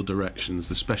legal directions,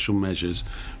 the special measures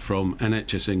from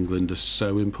NHS England are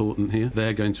so important here.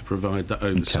 They're going to provide that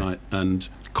oversight and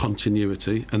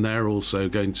continuity, and they're also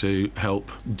going to help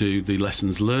do the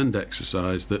lessons learned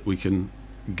exercise that we can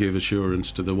give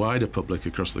assurance to the wider public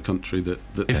across the country that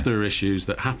if there are issues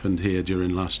that happened here during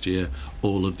last year,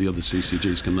 all of the other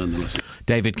CCGs can learn the lesson.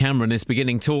 David Cameron is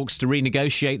beginning talks to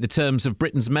renegotiate the terms of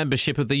Britain's membership of the